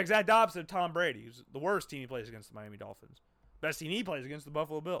 The exact opposite of Tom Brady, who's the worst team he plays against the Miami Dolphins. Best team he plays against the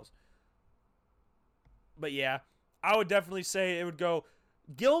Buffalo Bills. But yeah, I would definitely say it would go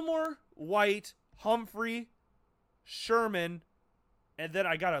Gilmore, White, Humphrey, Sherman, and then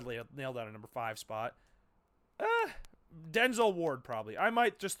I gotta nail down a number 5 spot. Denzel Ward probably. I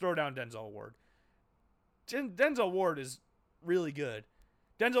might just throw down Denzel Ward. Denzel Ward is really good.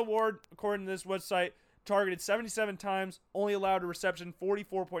 Denzel Ward, according to this website, targeted 77 times, only allowed a reception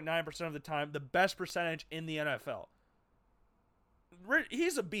 44.9% of the time, the best percentage in the NFL.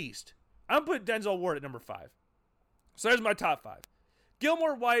 He's a beast. I'm putting Denzel Ward at number 5. So there's my top 5.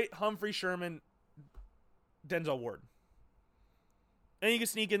 Gilmore, White, Humphrey, Sherman, Denzel Ward. And you can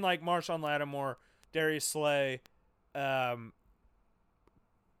sneak in like Marshawn Lattimore, Darius Slay,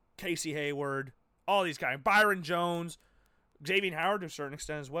 Casey Hayward, all these guys. Byron Jones, Xavier Howard to a certain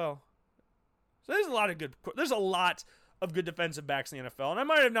extent as well. So there's a lot of good defensive backs in the NFL. And I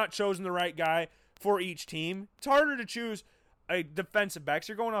might have not chosen the right guy for each team. It's harder to choose a defensive back.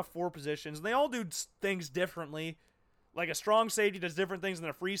 So you're going off 4 positions, and they all do things differently. Like a strong safety does different things than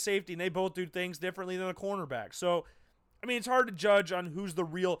a free safety, and they both do things differently than a cornerback. So, I mean, it's hard to judge on who's the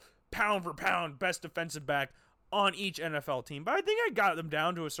real pound-for-pound best defensive back on each NFL team. But I think I got them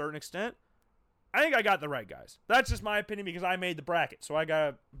down to a certain extent. I think I got the right guys. That's just my opinion because I made the bracket, so I got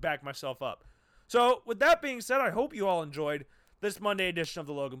to back myself up. So, with that being said, I hope you all enjoyed this Monday edition of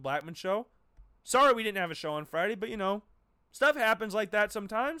the Logan Blackman Show. Sorry we didn't have a show on Friday, but, you know, stuff happens like that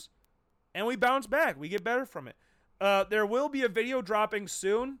sometimes, and we bounce back. We get better from it. There will be a video dropping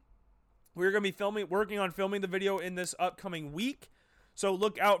soon. We're going to be working on filming the video in this upcoming week. So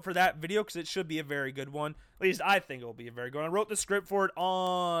look out for that video because it should be a very good one. At least I think it will be a very good one. I wrote the script for it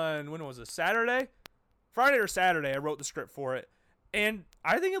on, when was it, Saturday? Friday or Saturday I wrote the script for it. And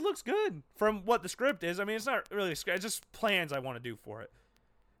I think it looks good from what the script is. I mean, it's not really a script. It's just plans I want to do for it.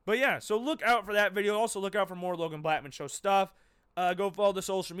 But yeah, so look out for that video. Also look out for more Logan Blackman Show stuff. Go follow the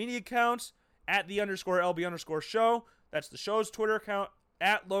social media accounts at @the_LB_show. That's the show's Twitter account.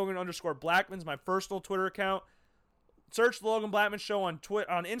 At Logan_Blackman's my personal Twitter account. Search the Logan Blackman Show on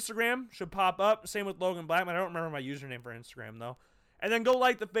Instagram. Should pop up. Same with Logan Blackman. I don't remember my username for Instagram, though. And then go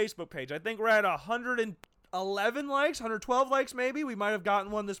like the Facebook page. I think we're at 111 likes, 112 likes maybe. We might have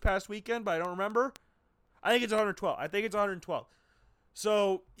gotten one this past weekend, but I don't remember. I think it's 112.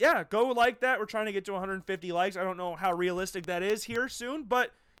 So, yeah, go like that. We're trying to get to 150 likes. I don't know how realistic that is here soon,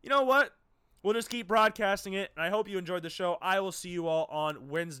 but you know what? We'll just keep broadcasting it, and I hope you enjoyed the show. I will see you all on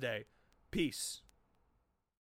Wednesday. Peace.